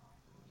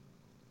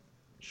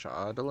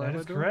 Shah that is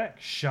Delamador?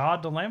 correct. Shah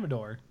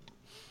Delamador.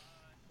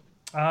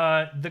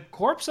 The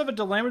corpse of a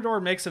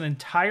Delamador makes an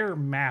entire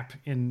map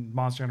in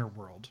Monster Hunter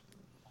World.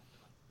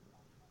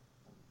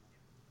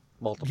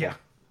 Multiple. Yeah.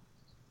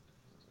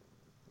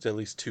 It's at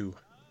least 2.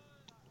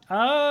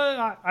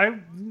 I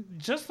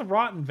just the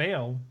Rotten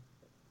Veil.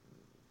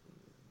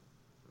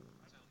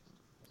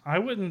 I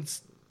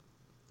wouldn't.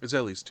 It's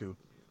at least 2.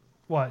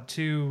 What,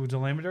 2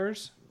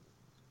 Delamadors?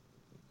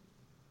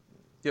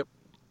 Yep.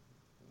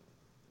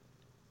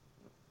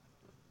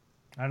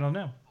 I don't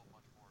know.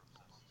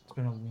 It's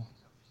been a.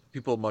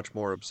 People much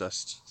more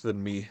obsessed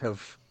than me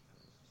have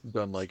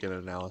done like an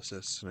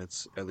analysis, and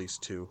it's at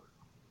least 2.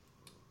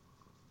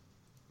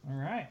 All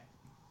right.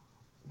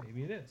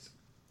 Maybe it is.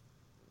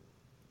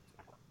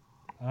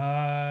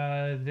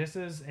 This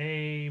is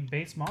a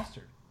base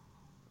monster.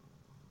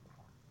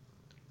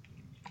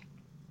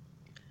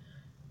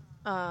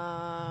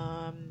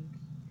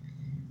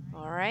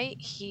 all right.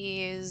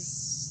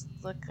 He's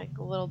look like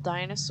a little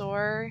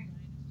dinosaur.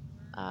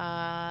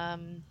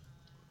 Um,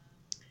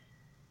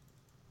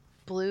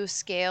 blue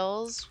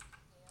scales,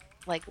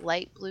 like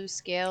light blue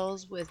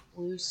scales with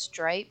blue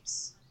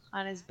stripes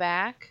on his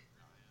back.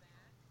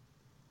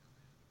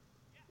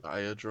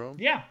 Diadrome?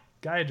 Yeah,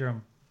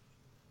 Gaidrum.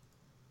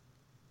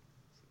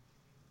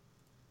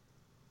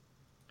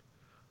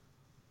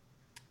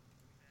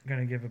 I'm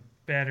gonna give a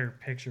better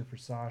picture for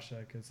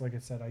Sasha because, like I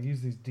said, I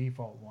use these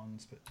default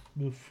ones, but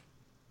oof.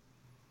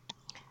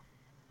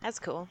 That's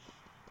cool.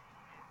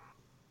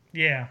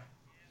 Yeah.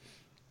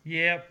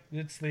 Yep.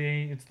 It's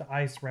the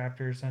ice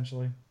raptor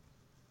essentially.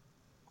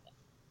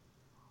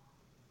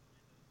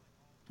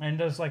 And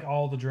does like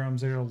all the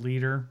drones, there's a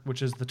leader,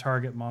 which is the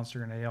target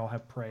monster, and they all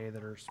have prey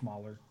that are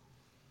smaller.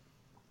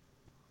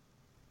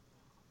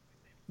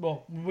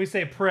 Well, when we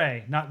say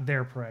prey, not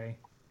their prey.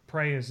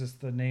 Prey is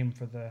just the name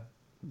for the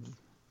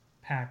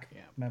pack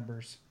Yeah.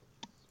 members.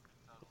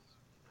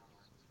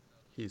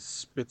 He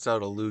spits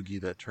out a loogie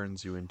that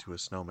turns you into a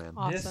snowman.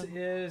 Awesome.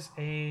 This is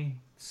a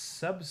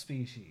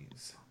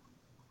subspecies.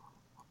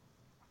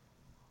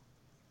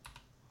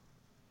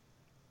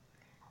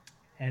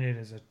 And it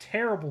is a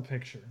terrible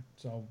picture.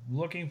 So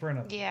looking for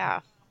another. Yeah.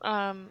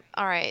 All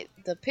right.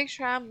 The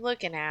picture I'm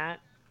looking at,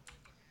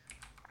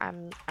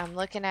 I'm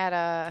looking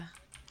at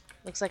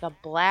looks like a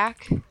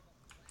black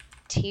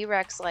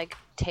T-Rex like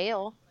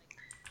tail.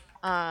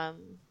 Um,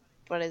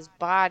 but his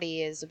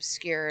body is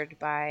obscured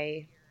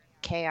by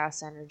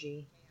chaos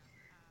energy.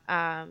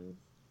 Um,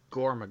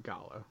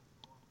 Gormagala.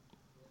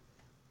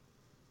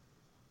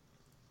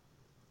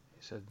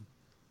 He said,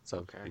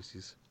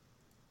 Subspecies.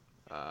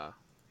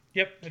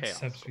 Yep, it's chaos.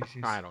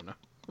 subspecies. I don't know.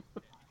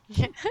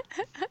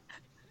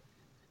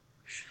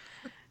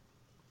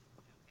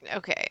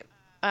 okay.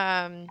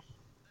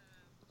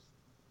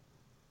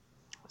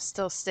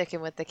 Still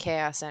sticking with the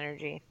chaos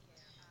energy.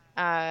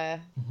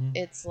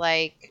 It's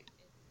like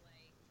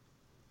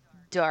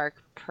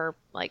dark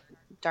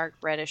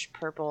reddish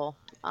purple,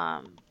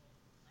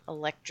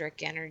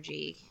 electric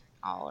energy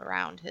all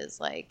around his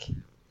like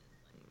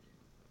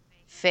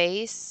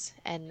face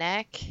and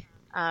neck.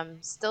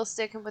 Still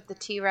sticking with the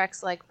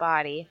T-Rex like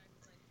body.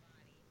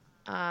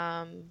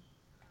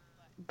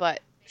 But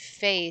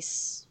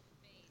face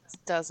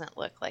doesn't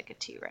look like a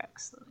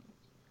T-Rex.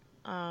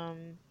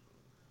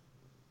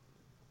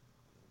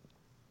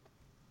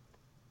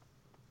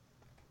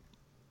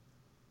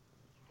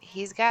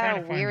 He's got Trying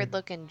a to find weird it.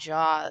 looking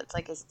jaw. It's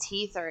like his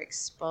teeth are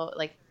exposed,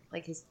 like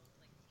his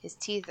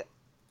teeth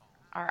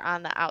are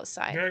on the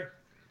outside.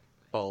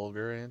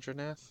 Bulgar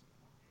Anjanath?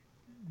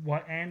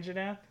 What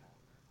Anjanath?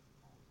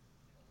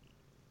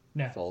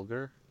 No.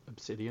 Fulgur?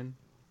 Obsidian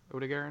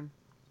Odegarin.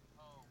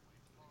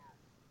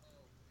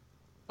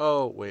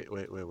 Oh, wait.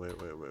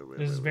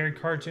 This is very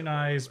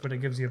cartoonized, but it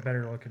gives you a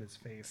better look at his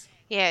face.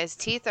 Yeah, his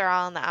teeth are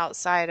all on the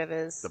outside of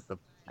his,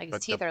 like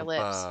his teeth are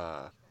lips.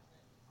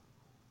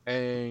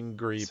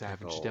 Angry Savage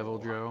Pickle. Devil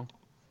Joe.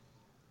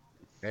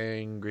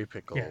 Angry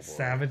Pickle. Yes, boy.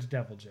 Savage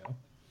Devil Joe.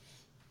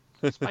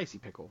 Spicy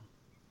Pickle.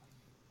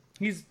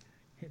 He's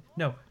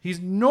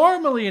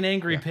normally an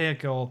angry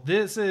pickle.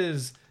 This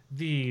is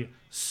the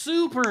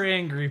super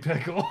angry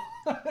pickle.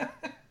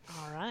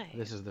 All right.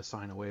 This is the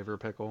Sign a Waiver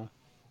Pickle.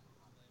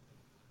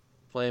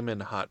 Flamin'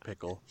 Hot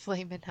Pickle.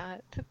 Flamin'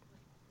 hot.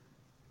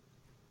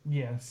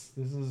 Yes,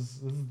 this is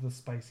the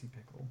spicy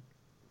pickle. .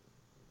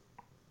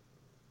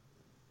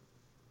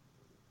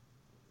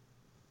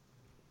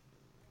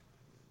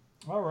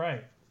 All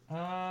right.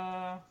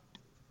 Uh,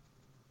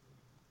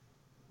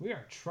 we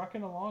are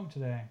trucking along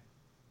today.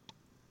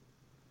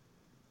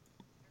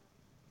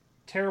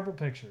 Terrible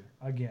picture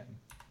again.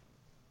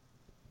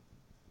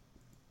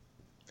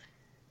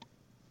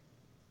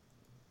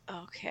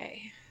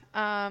 Okay.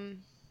 Um.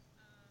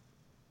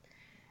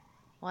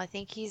 Well, I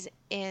think he's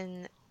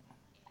in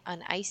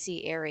an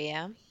icy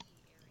area.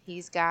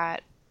 He's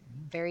got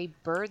very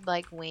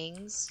bird-like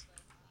wings,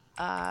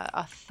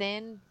 a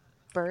thin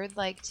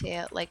bird-like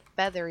tail, like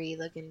feathery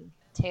looking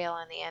tail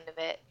on the end of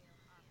it.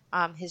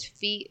 His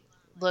feet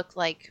look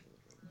like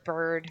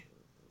bird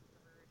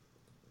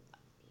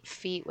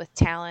feet with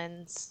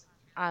talons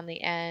on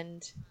the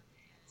end.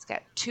 It's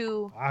got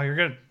Wow, you're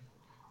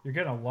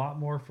getting a lot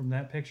more from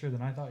that picture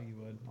than I thought you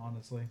would,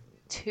 honestly.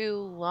 two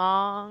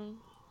long.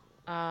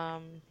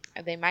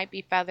 They might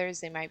be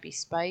feathers. They might be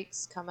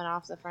spikes coming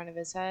off the front of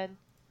his head.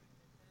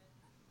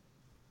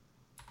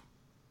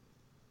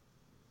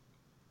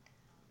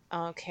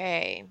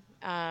 Okay.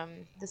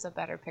 This is a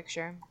better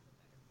picture.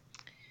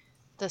 Yeah,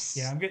 This.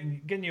 I'm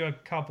getting you a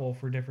couple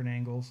for different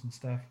angles and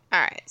stuff. All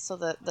right. So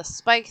the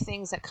spike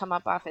things that come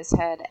up off his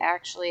head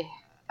actually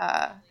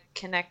uh,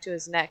 connect to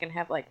his neck and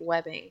have like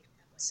webbing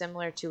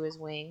similar to his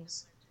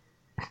wings.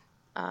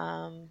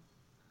 Um,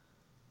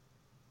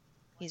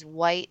 he's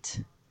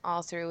white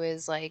all through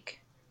his like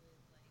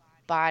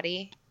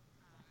body.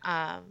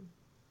 Um,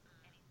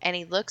 and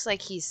he looks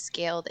like he's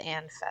scaled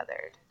and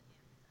feathered.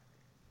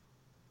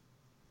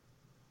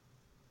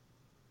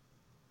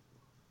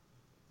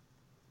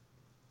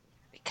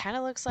 It kind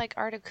of looks like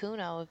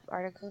Articuno if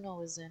Articuno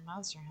was in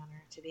Monster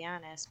Hunter, to be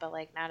honest, but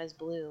like not as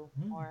blue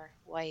Hmm. or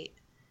white.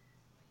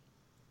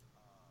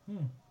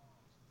 Hmm.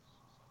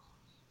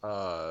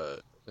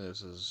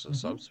 This is a Mm-hmm.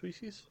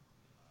 subspecies.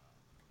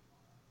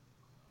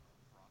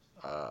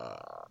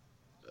 Uh,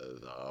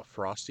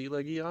 Frosty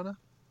Legiana.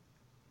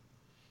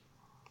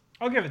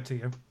 I'll give it to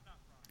you.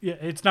 Yeah,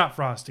 it's not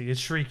Frosty. It's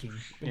Shrieking.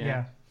 But Yeah.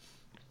 yeah.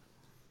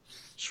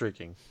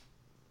 Shrieking.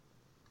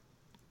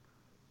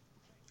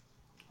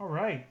 All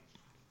right.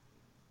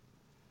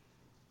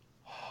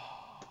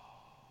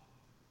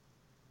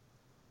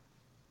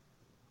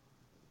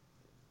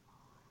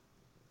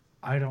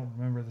 I don't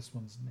remember this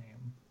one's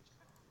name.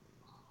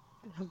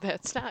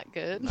 That's not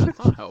good. That's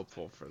not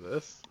helpful for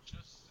this.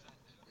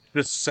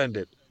 Just send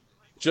it.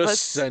 Just Let's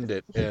send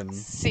it and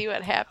see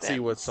what see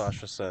what happens.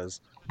 Sasha says,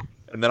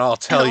 and then I'll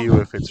tell you Oh.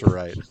 if it's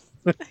right.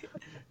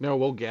 No,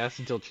 we'll guess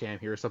until Cham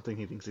hears something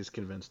he thinks he's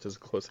convinced is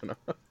close enough.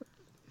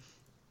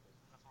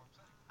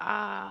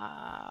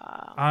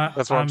 I,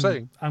 That's what I'm I'm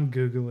saying. I'm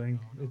googling.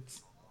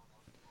 It's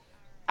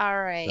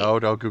All right. No,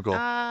 don't Google.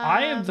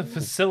 I am the We gotta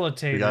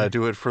facilitator.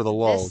 do it for the This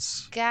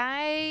lulz.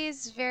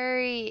 guy's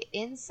very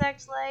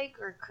insect-like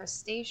or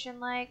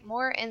crustacean-like.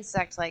 More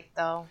insect-like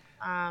though.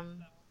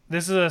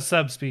 This is a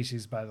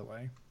subspecies, by the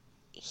way.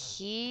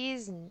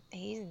 He's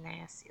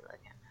nasty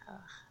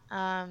looking.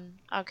 Ugh.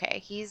 Okay,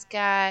 he's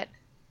got.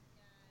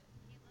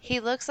 He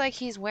looks like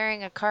he's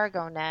wearing a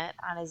cargo net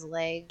on his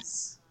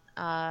legs.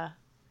 Uh,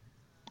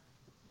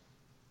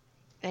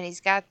 and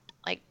he's got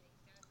like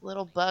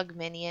little bug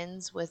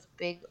minions with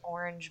big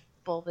orange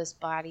bulbous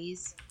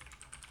bodies.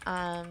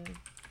 Um,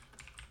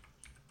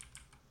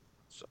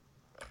 So,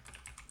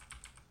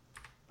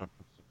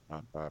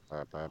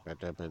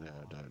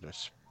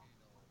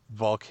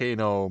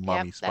 volcano yep,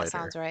 mummy that spider.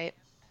 sounds right.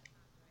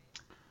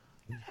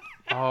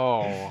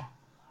 Oh.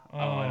 Oh,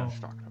 I know what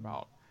you're talking Um,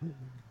 about.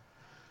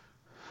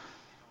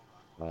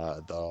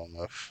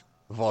 The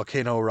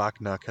volcano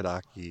Rachna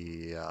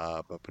Kadaki.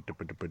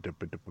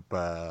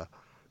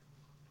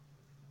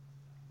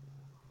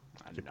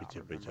 I do not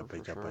remember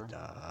for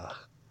sure.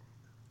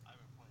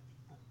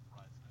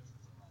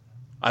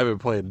 I've been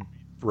playing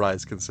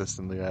Rise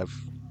consistently.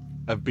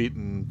 I've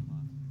beaten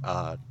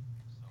uh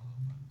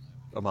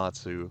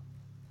Amatsu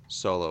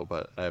solo,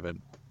 but I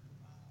haven't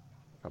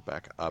come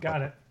back.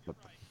 got it.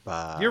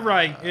 You're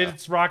right. Ba-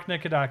 It's Rock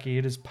Nikadaki.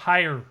 It is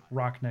Pyre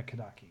Rock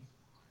Nikadaki.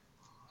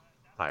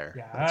 Fire.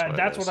 Yeah, That's what it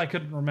that's what is. I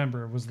couldn't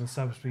remember was the That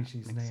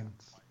subspecies makes name.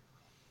 sense.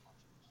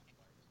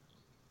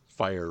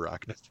 Fire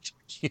Rachna.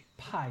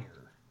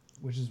 Pyre,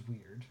 which is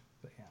weird,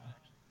 but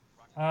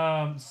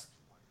yeah.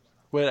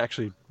 Wait,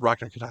 actually,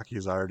 Rachna Kadaki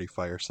is already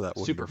fire, so that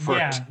wouldn't Super have worked.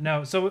 Yeah,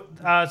 no.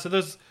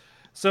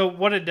 So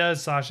what it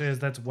does, Sasha, is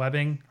that's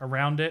webbing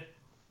around it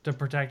to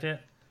protect it,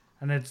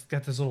 and it's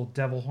got this little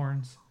devil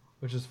horns,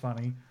 which is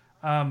funny.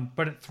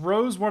 But it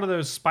throws one of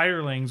those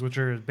spiderlings, which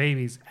are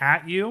babies,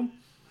 at you,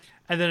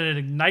 and then it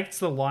ignites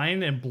the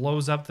line and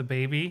blows up the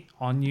baby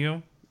on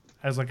you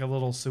as like a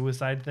little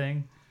suicide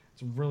thing.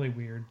 It's really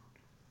weird.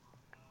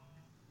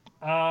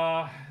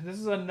 This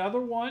is another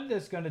one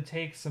that's going to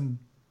take some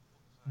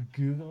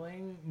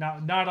googling.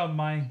 Not on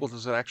my. Well,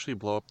 does it actually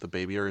blow up the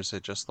baby, or is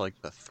it just like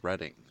the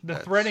threading The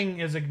that's threading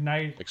is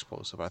ignite.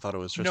 explosive? I thought it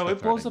was just No, the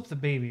it blows threading. up the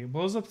baby. It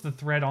blows up the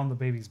thread on the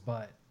baby's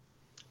butt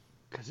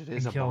Because it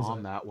is and a kills bomb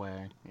it. that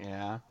way.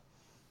 Yeah.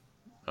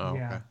 Oh,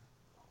 Yeah,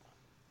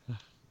 okay.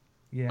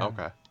 yeah.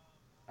 Okay.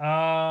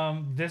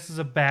 This is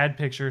a bad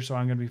picture, so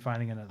I'm gonna be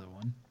finding another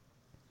one.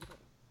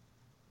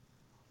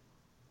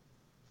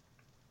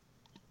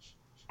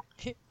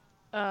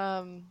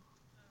 Um,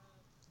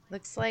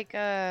 looks like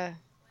a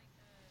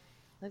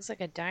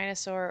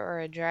dinosaur or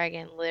a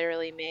dragon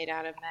literally made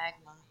out of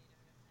magma.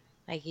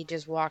 Like he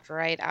just walked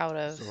right out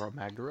of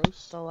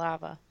Zoromagdaros? the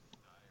lava.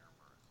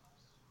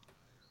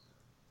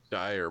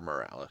 Dire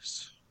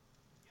Morales.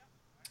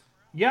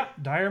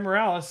 Yep, Dire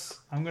Morales.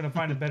 I'm gonna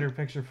find a better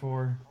picture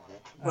for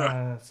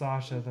I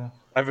Sasha though.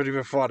 haven't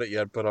even fought it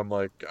yet, but I'm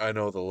like, I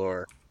know the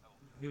lore.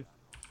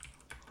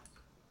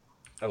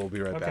 I will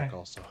be right Okay. back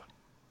also.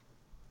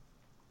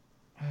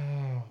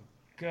 Oh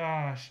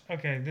gosh.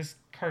 Okay, this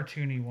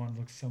cartoony one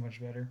looks so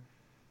much better.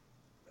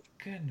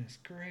 Goodness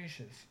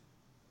gracious.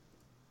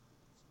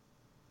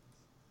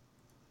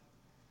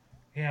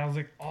 Yeah, I was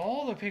like,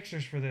 all the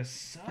pictures for this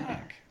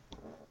suck.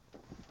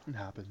 It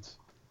happens.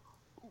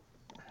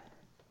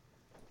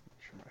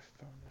 Make sure my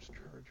phone is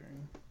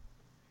charging.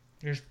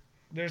 There's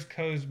there's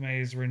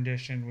Cosme's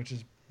rendition, which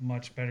is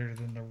much better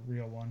than the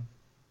real one.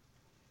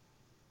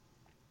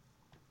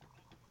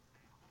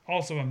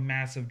 Also a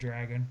massive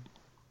dragon.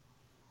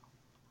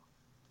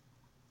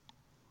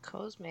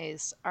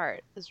 Cosme's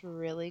art is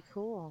really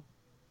cool.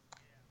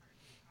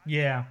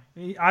 Yeah,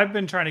 I've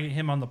been trying to get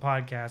him on the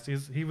podcast.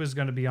 He was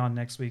going to be on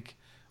next week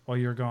while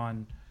you're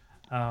gone,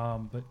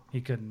 but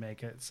he couldn't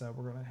make it. So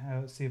we're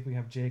gonna see if we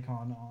have Jake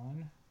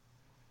on.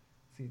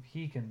 See if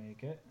he can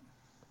make it.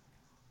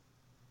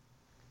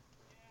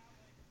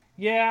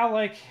 Yeah,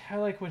 I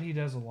like what he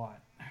does a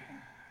lot.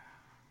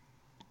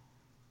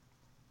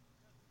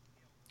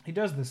 He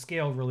does the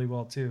scale really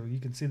well too. You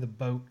can see the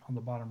boat on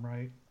the bottom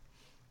right.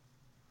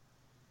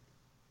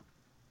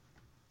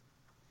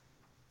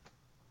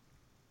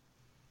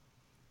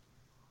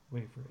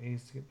 Wait for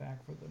Ace to get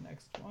back for the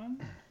next one.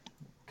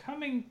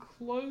 Coming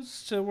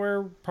close to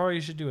where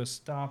probably should do a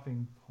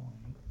stopping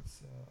point.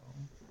 So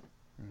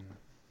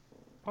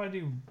probably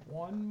do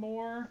one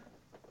more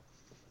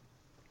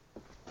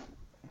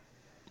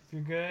if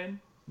you're good.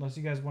 Unless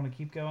you guys want to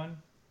keep going.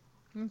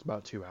 It's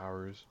about 2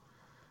 hours.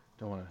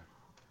 Don't want to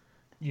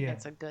Yeah.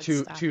 It's a good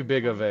too stopping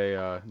big of point.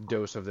 a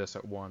dose of this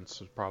at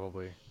once is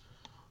probably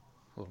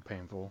a little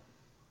painful.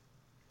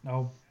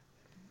 Oh,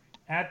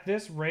 at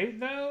this rate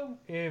though,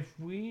 if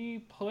we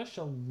push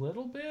a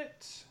little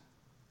bit,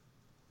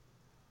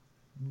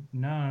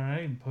 no, not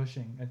even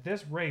pushing. At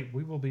this rate,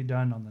 we will be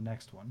done on the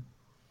next one.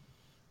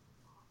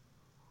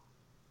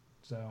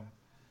 So,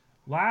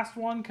 last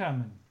one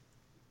coming.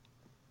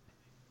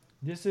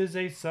 This is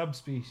a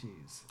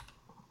subspecies.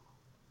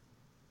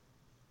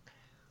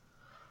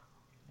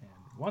 And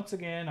once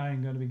again, I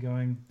am going to be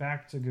going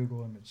back to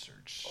Google image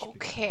search.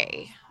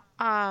 Okay.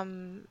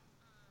 Um,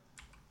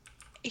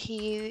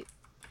 he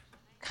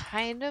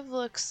kind of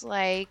looks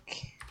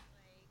like.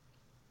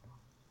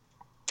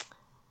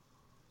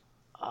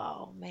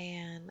 Oh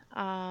man.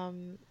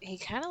 He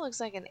kind of looks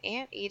like an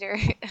anteater,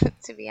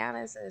 to be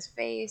honest, in his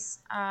face.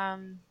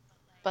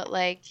 But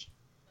like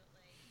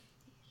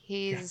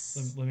Yeah,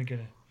 he's let me get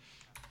it.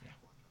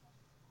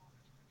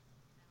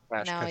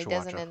 Smash no, he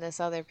doesn't Ketchawacha. in this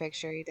other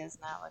picture. He does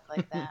not look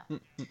like that.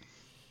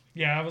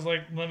 Yeah, I was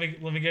like, let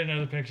me get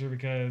another picture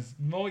because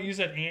the moment you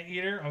said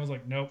anteater, I was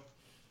like, nope.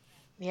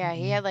 Yeah,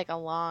 he had like a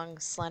long,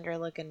 slender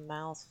looking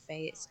mouth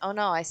face. Oh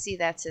no, I see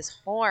that's his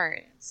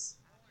horns,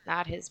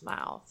 not his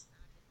mouth.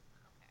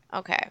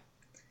 Okay.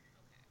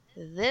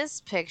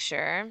 This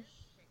picture,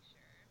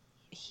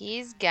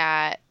 he's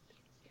got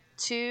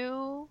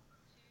two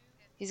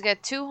he's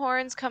got two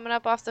horns coming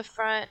up off the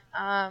front.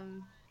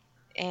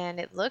 And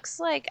it looks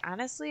like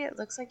honestly, it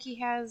looks like he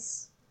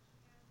has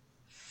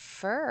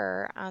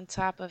fur on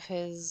top of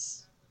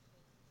his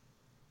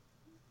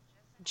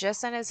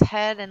just on his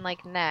head and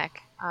like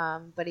neck.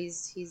 But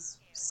he's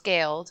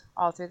scaled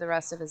all through the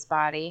rest of his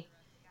body.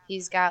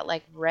 He's got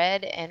like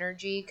red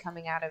energy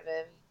coming out of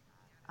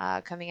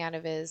him, coming out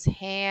of his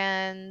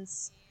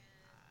hands.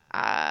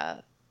 Uh,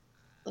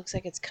 looks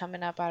like it's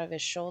coming up out of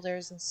his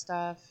shoulders and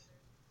stuff.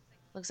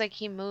 Looks like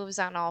he moves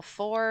on all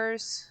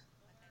fours,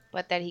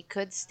 but that he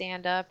could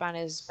stand up on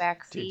his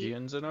back feet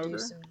Stygian's an and do ogre?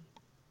 some.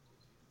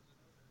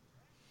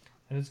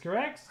 That is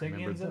correct. I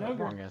remembered Stygian's an the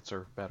ogre. wrong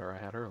answer better I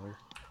had earlier.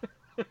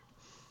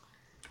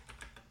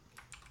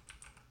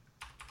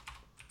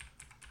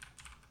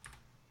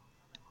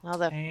 Well,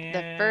 the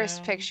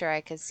first And picture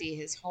I could see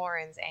his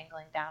horns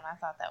angling down. I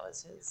thought that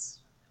was his.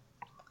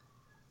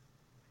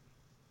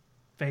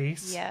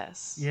 face.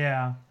 Yes.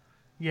 Yeah.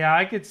 Yeah,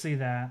 I could see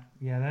that.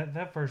 Yeah,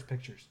 that first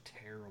picture's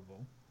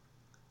terrible.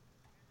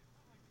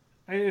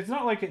 It's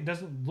not like it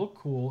doesn't look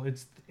cool.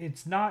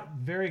 It's not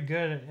very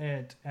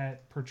good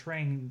at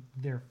portraying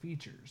their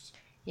features.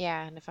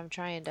 Yeah, and if I'm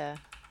trying to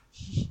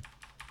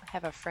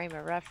have a frame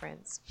of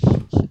reference.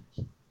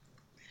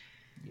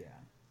 Yeah.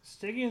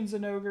 Stygian's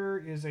an ogre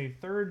is a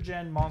third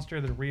gen monster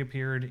that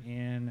reappeared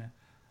in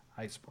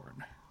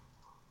Iceborne.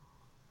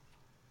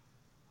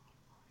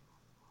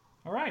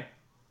 All right.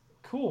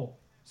 Cool.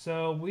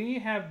 So we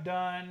have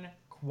done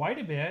quite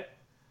a bit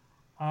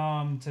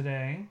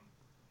today.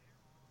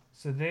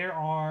 So there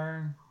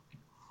are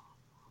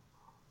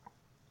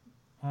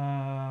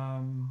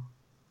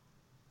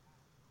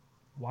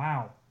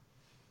wow.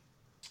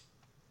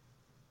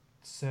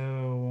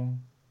 So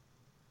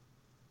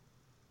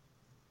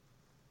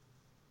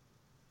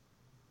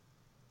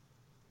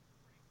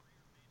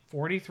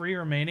 43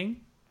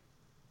 remaining.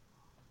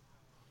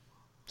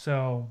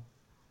 So,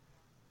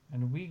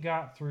 and we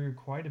got through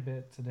quite a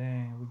bit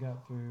today. We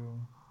got through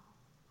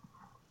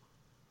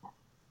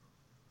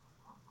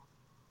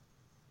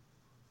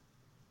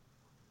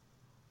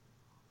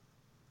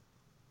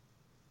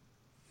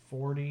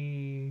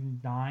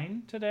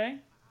 49 today.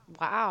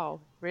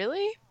 Wow,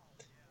 really?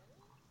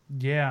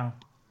 Yeah.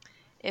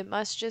 It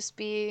must just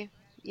be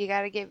you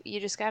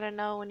just gotta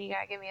know when you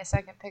gotta give me a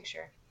second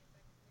picture.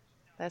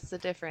 That's the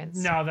difference.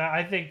 No, that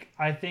I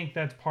think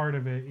that's part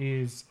of it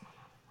is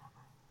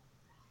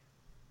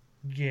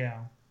yeah.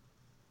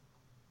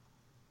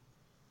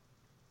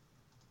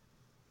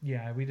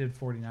 Yeah, we did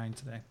 49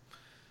 today.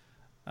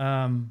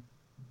 Um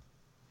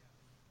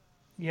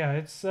yeah,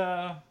 it's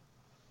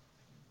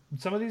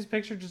some of these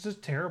pictures are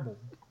just terrible.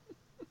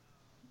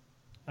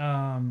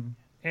 And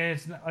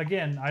it's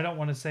again, I don't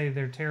want to say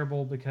they're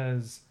terrible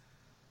because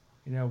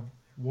you know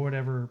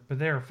whatever, but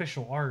they're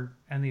official art,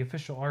 and the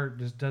official art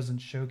just doesn't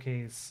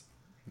showcase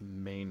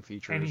Main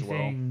feature as well.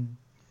 anything.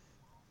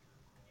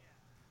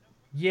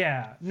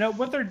 Yeah, no,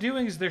 what they're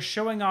doing is they're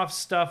showing off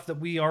stuff that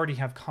we already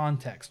have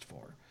context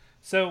for.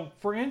 So,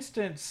 for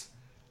instance,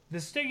 the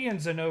Stygian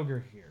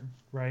Zenogre here,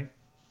 right?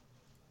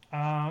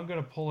 I'm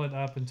gonna pull it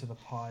up into the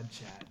pod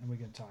chat, and we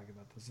can talk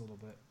about this a little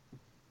bit.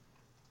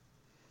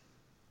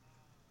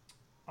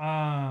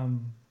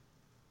 Um,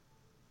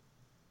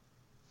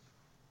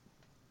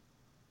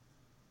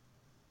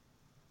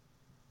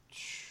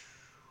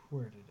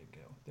 where did it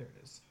go? There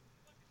it is.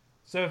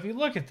 So if you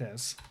look at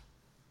this,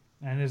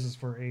 and this is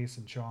for Ace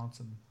and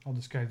Chauncy, I'll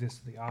describe this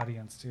to the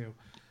audience too.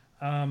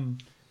 Um,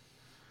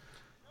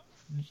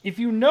 if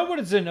you know what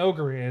a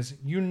Zenogre is,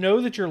 you know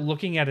that you're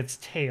looking at its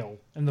tail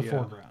in the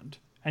foreground,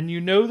 and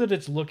you know that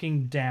it's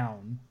looking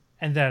down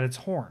and that it's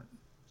horn.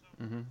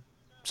 Mm-hmm.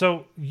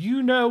 So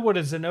you know what a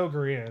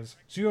Zenogre is.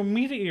 So you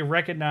immediately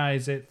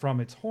recognize it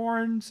from its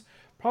horns,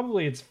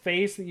 probably its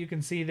face that you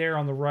can see there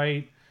on the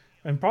right,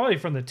 and probably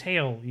from the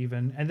tail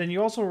even. And then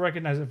you also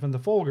recognize it from the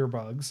Folger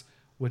bugs,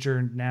 which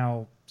are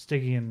now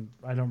Stygian.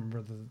 I don't remember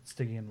what the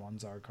Stygian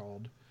ones are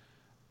called,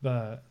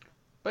 but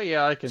But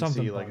yeah, I can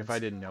something see, like, if I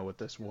bugs. didn't know what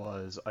this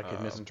was, I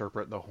could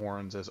misinterpret the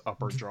horns as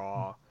upper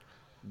jaw,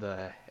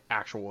 the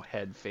actual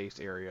head face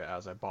area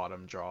as a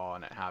bottom jaw,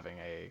 and it having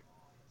a,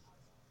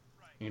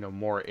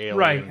 more Right,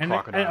 alien and a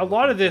crocodile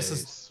lot looking of this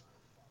is face.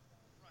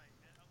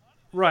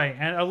 right,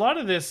 and a lot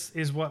of this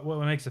is what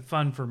makes it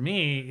fun for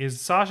me is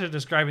Sasha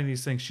describing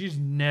these things she's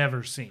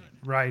never seen,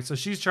 right? So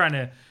she's trying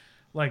to,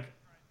 like,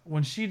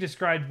 when she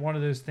described one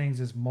of those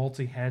things as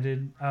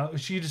multi-headed,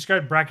 she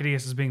described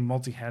Brachydius as being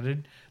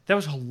multi-headed. That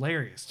was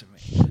hilarious to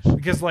me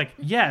because, like,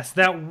 yes,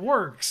 that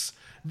works.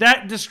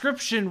 That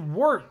description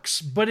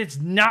works, but it's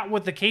not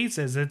what the case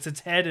is. It's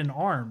its head and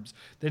arms.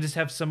 They just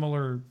have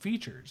similar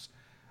features.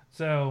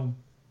 So,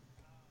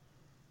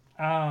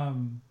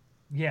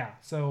 yeah.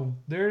 So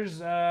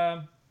there's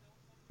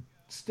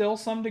still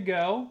some to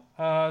go.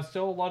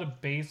 Still a lot of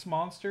base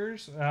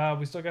monsters.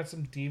 We still got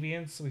some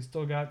deviants. We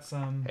still got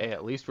some Hey,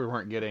 at least we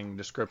weren't getting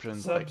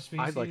descriptions like, I'd like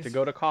to subspecies.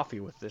 go to coffee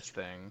with this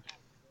thing.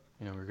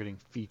 We're getting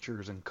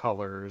features and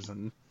colors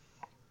and...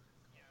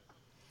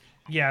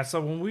 Yeah, so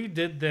when we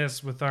did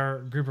this with our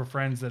group of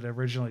friends that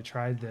originally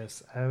tried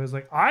this, I was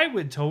like, I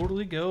would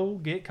totally go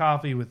get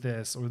coffee with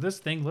this, or this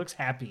thing looks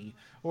happy,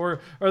 or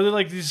they're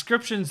like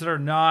descriptions that are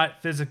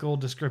not physical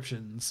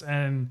descriptions,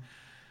 and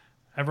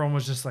everyone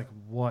was just like,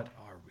 what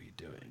are we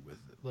doing with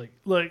it?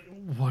 Like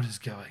what is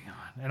going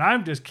on? And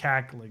I'm just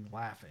cackling,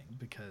 laughing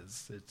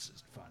because it's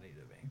just funny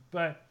to me.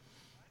 But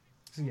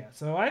so yeah,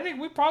 so I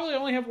think we probably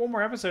only have one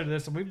more episode of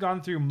this, and we've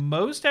gone through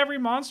most every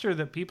monster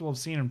that people have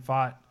seen and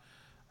fought.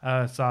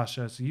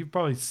 Sasha, so you've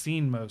probably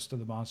seen most of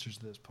the monsters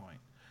at this point.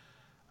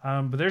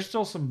 But there's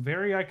still some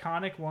very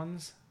iconic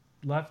ones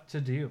left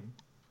to do.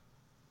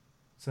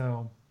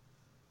 So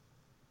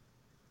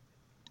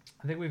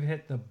I think we've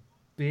hit the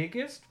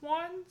biggest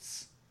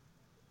ones?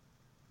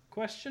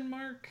 Question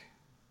mark.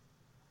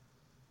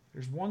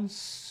 There's one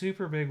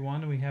super big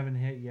one we haven't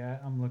hit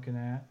yet. I'm looking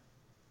at.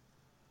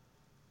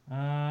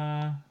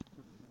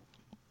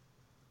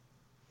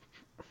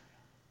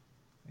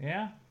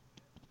 Yeah,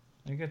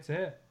 I think that's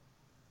it.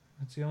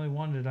 That's the only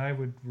one that I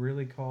would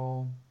really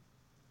call.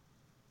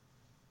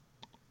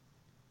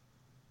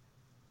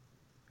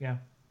 Yeah,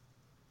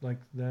 like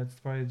that's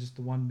probably just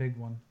the one big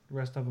one. The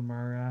rest of them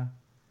are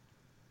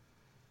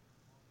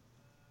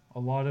a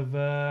lot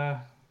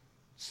of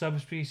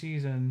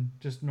subspecies and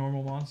just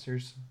normal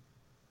monsters.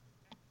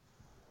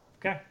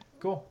 Okay,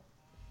 cool.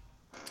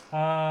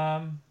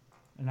 And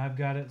I've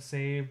got it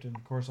saved, and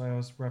of course I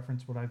always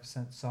reference what I've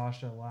sent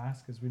Sasha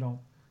last because we don't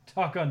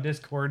talk on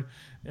Discord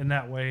in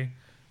that way,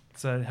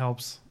 so it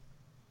helps.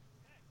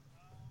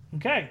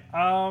 Okay,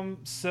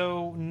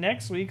 so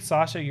next week,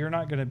 Sasha, you're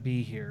not going to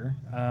be here.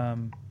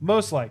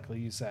 Most likely,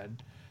 you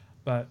said,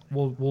 but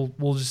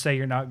we'll just say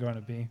you're not going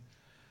to be.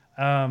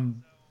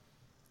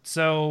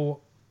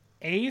 So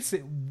Ace,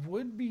 it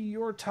would be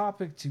your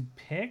topic to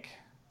pick.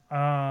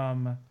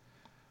 Um,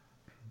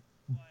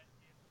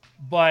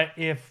 But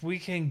if we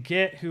can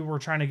get who we're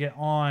trying to get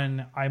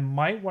on, I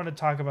might want to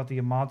talk about the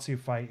Amatsu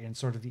fight in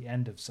sort of the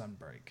end of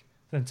Sunbreak,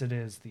 since it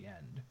is the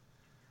end.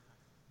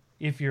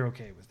 If you're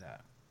okay with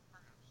that.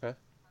 Okay.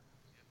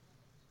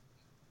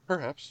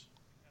 Perhaps.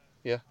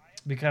 Yeah.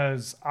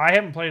 Because I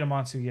haven't played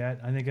Amatsu yet.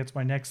 I think it's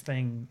my next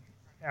thing.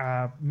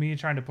 Me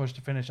trying to push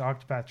to finish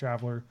Octopath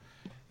Traveler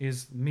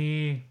is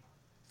me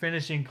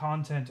finishing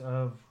content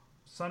of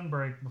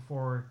Sunbreak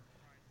before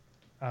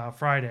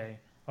Friday.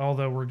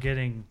 Although we're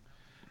getting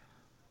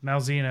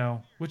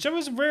Malzeno, which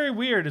was very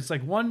weird. It's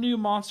like one new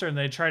monster and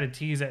they try to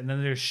tease it and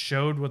then they just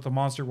showed what the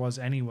monster was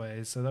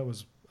anyway. So that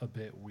was a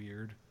bit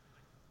weird.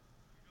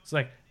 It's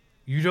like,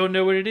 you don't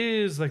know what it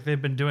is, like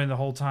they've been doing the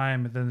whole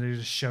time, and then they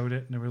just showed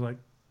it and they were like,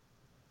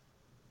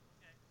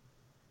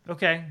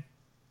 okay.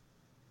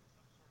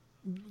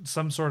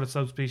 Some sort of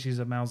subspecies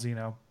of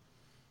Malzeno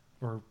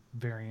or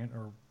variant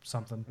or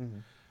something. Mm-hmm.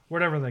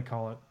 Whatever they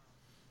call it.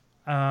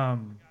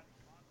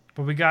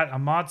 But we got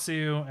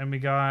Amatsu and we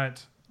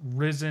got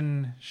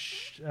Risen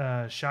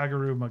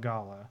Shagaru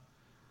Magala.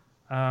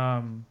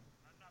 And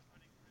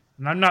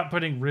I'm not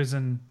putting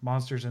Risen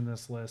monsters in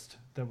this list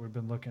that we've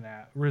been looking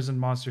at. Risen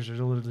monsters are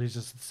literally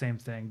just the same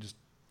thing, just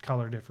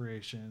color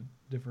differentiation.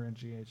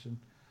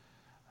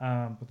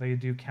 But they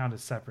do count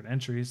as separate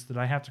entries that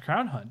I have to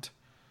crown hunt.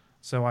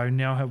 So I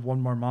now have one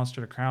more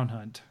monster to crown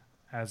hunt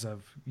as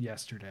of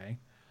yesterday.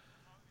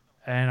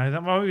 And I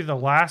think maybe the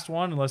last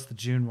one, unless the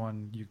June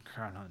one you can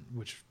crown hunt,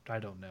 which I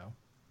don't know.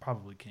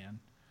 Probably can.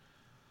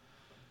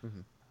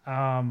 Mm-hmm.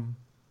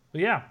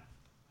 But yeah,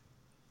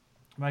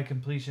 my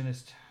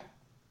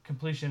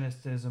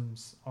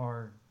completionistisms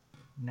are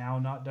now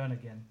not done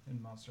again in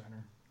Monster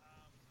Hunter.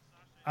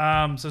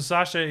 So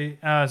Sasha,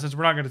 since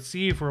we're not going to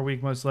see you for a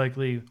week, most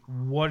likely,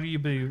 what will you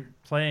be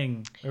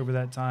playing over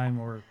that time,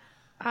 or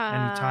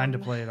any time to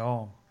play at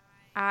all?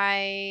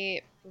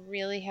 I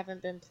really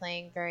haven't been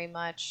playing very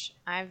much.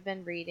 I've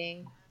been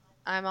reading.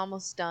 I'm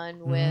almost done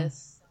Mm-hmm.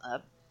 with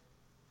a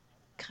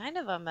kind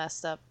of a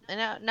messed up.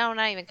 No,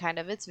 not even kind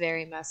of. It's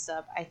very messed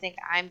up. I think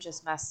I'm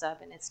just messed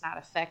up and it's not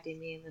affecting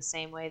me in the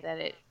same way that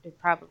it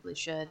probably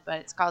should. But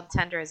it's called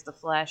Tender as the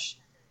Flesh.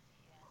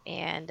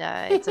 And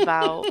it's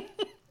about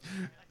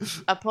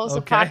a post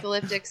Okay.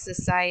 apocalyptic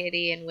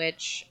society in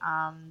which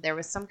there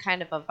was some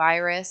kind of a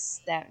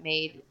virus that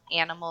made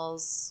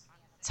animals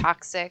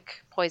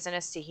toxic,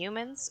 poisonous to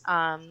humans.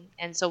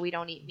 And so we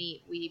don't eat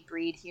meat, we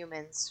breed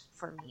humans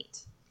for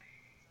meat.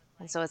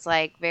 And so it's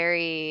like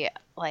very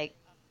like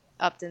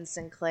Upton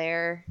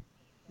Sinclair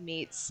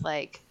meets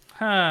like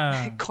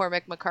Huh.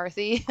 Cormac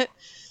McCarthy.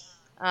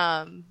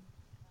 um,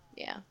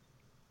 yeah.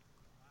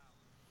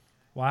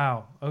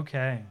 Wow.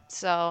 Okay.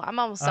 So I'm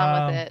almost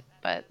done with Um. it,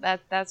 but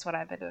that's what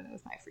I've been doing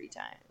with my free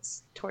time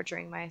is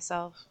torturing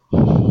myself.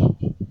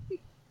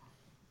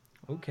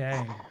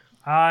 Okay.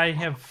 I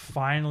have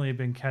finally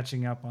been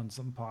catching up on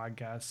some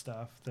podcast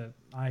stuff that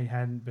I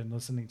hadn't been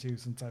listening to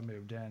since I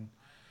moved in.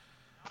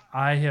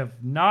 I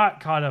have not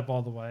caught up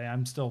all the way.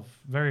 I'm still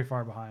very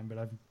far behind, but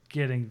I'm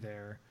getting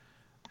there.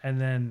 And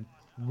then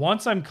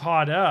once I'm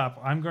caught up,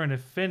 I'm going to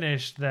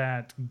finish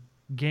that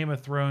Game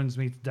of Thrones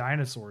meets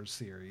dinosaurs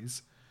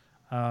series.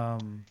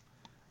 Um,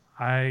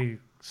 I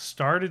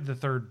started the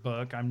third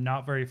book. I'm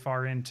not very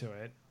far into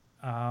it.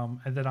 And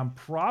then I'm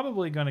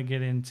probably going to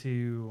get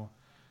into.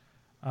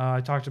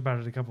 I talked about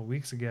it a couple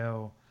weeks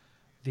ago.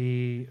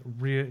 The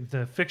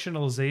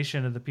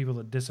fictionalization of the people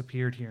that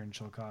disappeared here in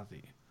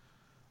Chillicothe.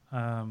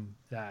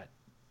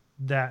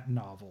 That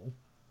novel.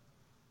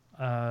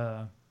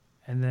 And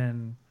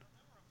then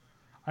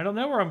I don't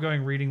know where I'm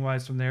going reading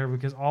wise from there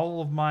because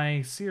all of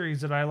my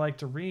series that I like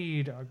to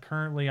read are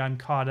currently I'm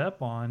caught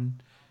up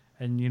on,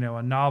 and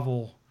a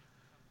novel,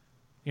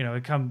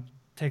 it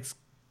takes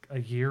a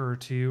year or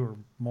two or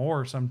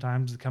more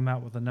sometimes to come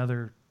out with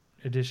another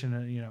edition,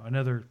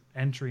 another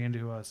entry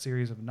into a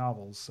series of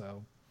novels.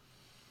 So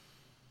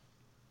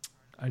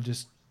I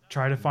just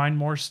try to find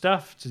more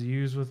stuff to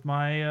use with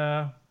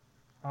my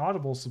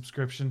Audible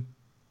subscription.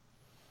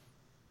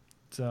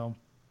 So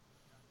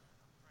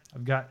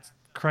I've got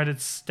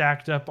credits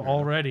stacked up Fair enough.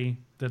 already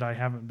that I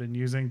haven't been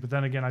using, but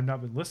then again, I've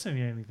not been listening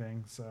to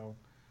anything, so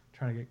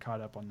trying to get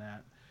caught up on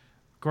that.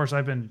 Of course,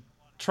 I've been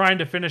trying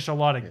to finish a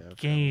lot of Yeah, I've got one or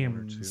two.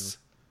 games,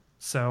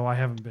 so I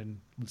haven't been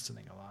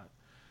listening a lot.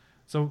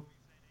 So,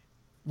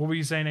 what were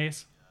you saying,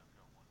 Ace?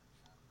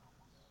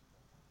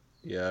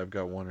 Yeah, I've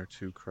got one or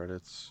two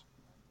credits.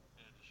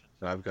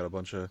 And I've got a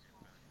bunch of.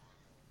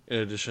 In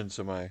addition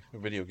to my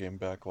video game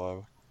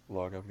backlog,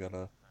 I've got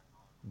a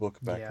book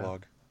Yeah.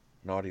 backlog,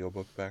 an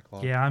audiobook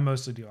backlog, Yeah, I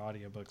mostly do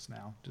audiobooks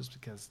now just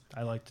because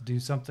I like to do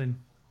something.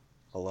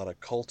 a lot of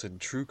cult and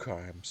true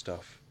crime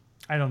stuff.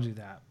 I don't do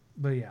that,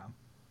 but yeah.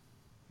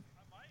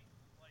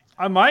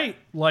 I might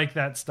like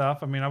that stuff.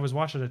 I mean, I was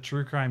watching a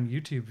true crime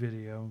YouTube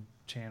video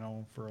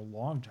channel for a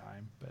long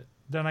time, but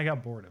then I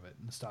got bored of it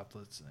and stopped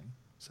listening.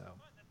 So,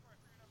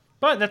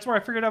 but that's where I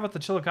figured out about the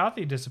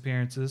Chillicothe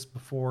disappearances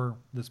before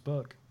this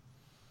book.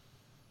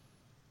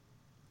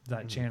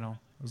 That Mm-hmm. channel.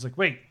 I was like,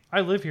 wait,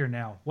 I live here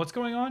now. What's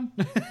going on?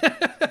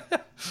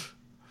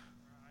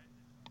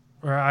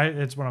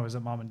 It's when I was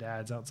at mom and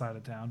dad's outside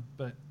of town.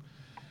 But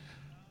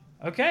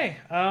okay.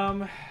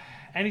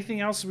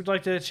 Anything else we'd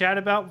like to chat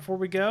about before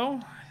we go?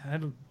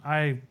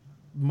 I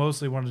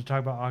mostly wanted to talk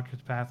about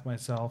Octopath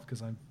myself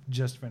because I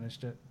just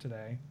finished it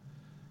today.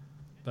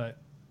 But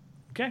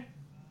okay.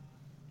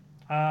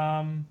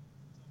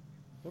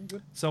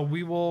 So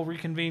we will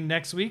reconvene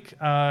next week.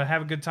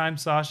 Have a good time,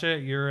 Sasha,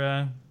 at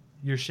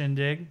your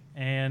shindig,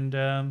 and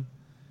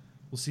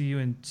we'll see you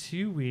in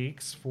 2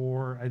 weeks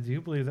for, I do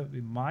believe that would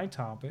be my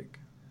topic.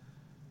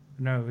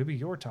 No, it would be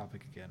your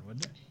topic again,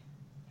 wouldn't it?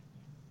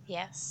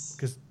 Yes.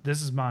 Because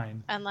this is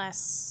mine.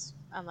 Unless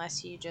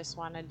you just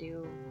want to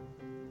do,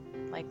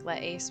 like,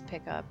 let Ace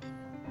pick up.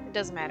 It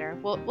doesn't matter.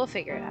 We'll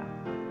figure it out.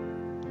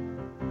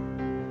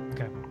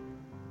 Okay.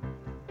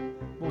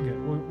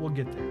 We'll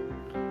get there.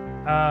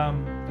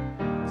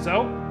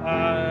 So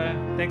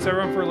thanks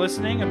everyone for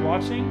listening and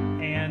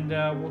watching, and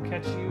we'll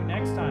catch you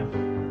next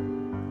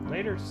time.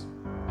 Laters.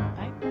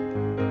 Bye.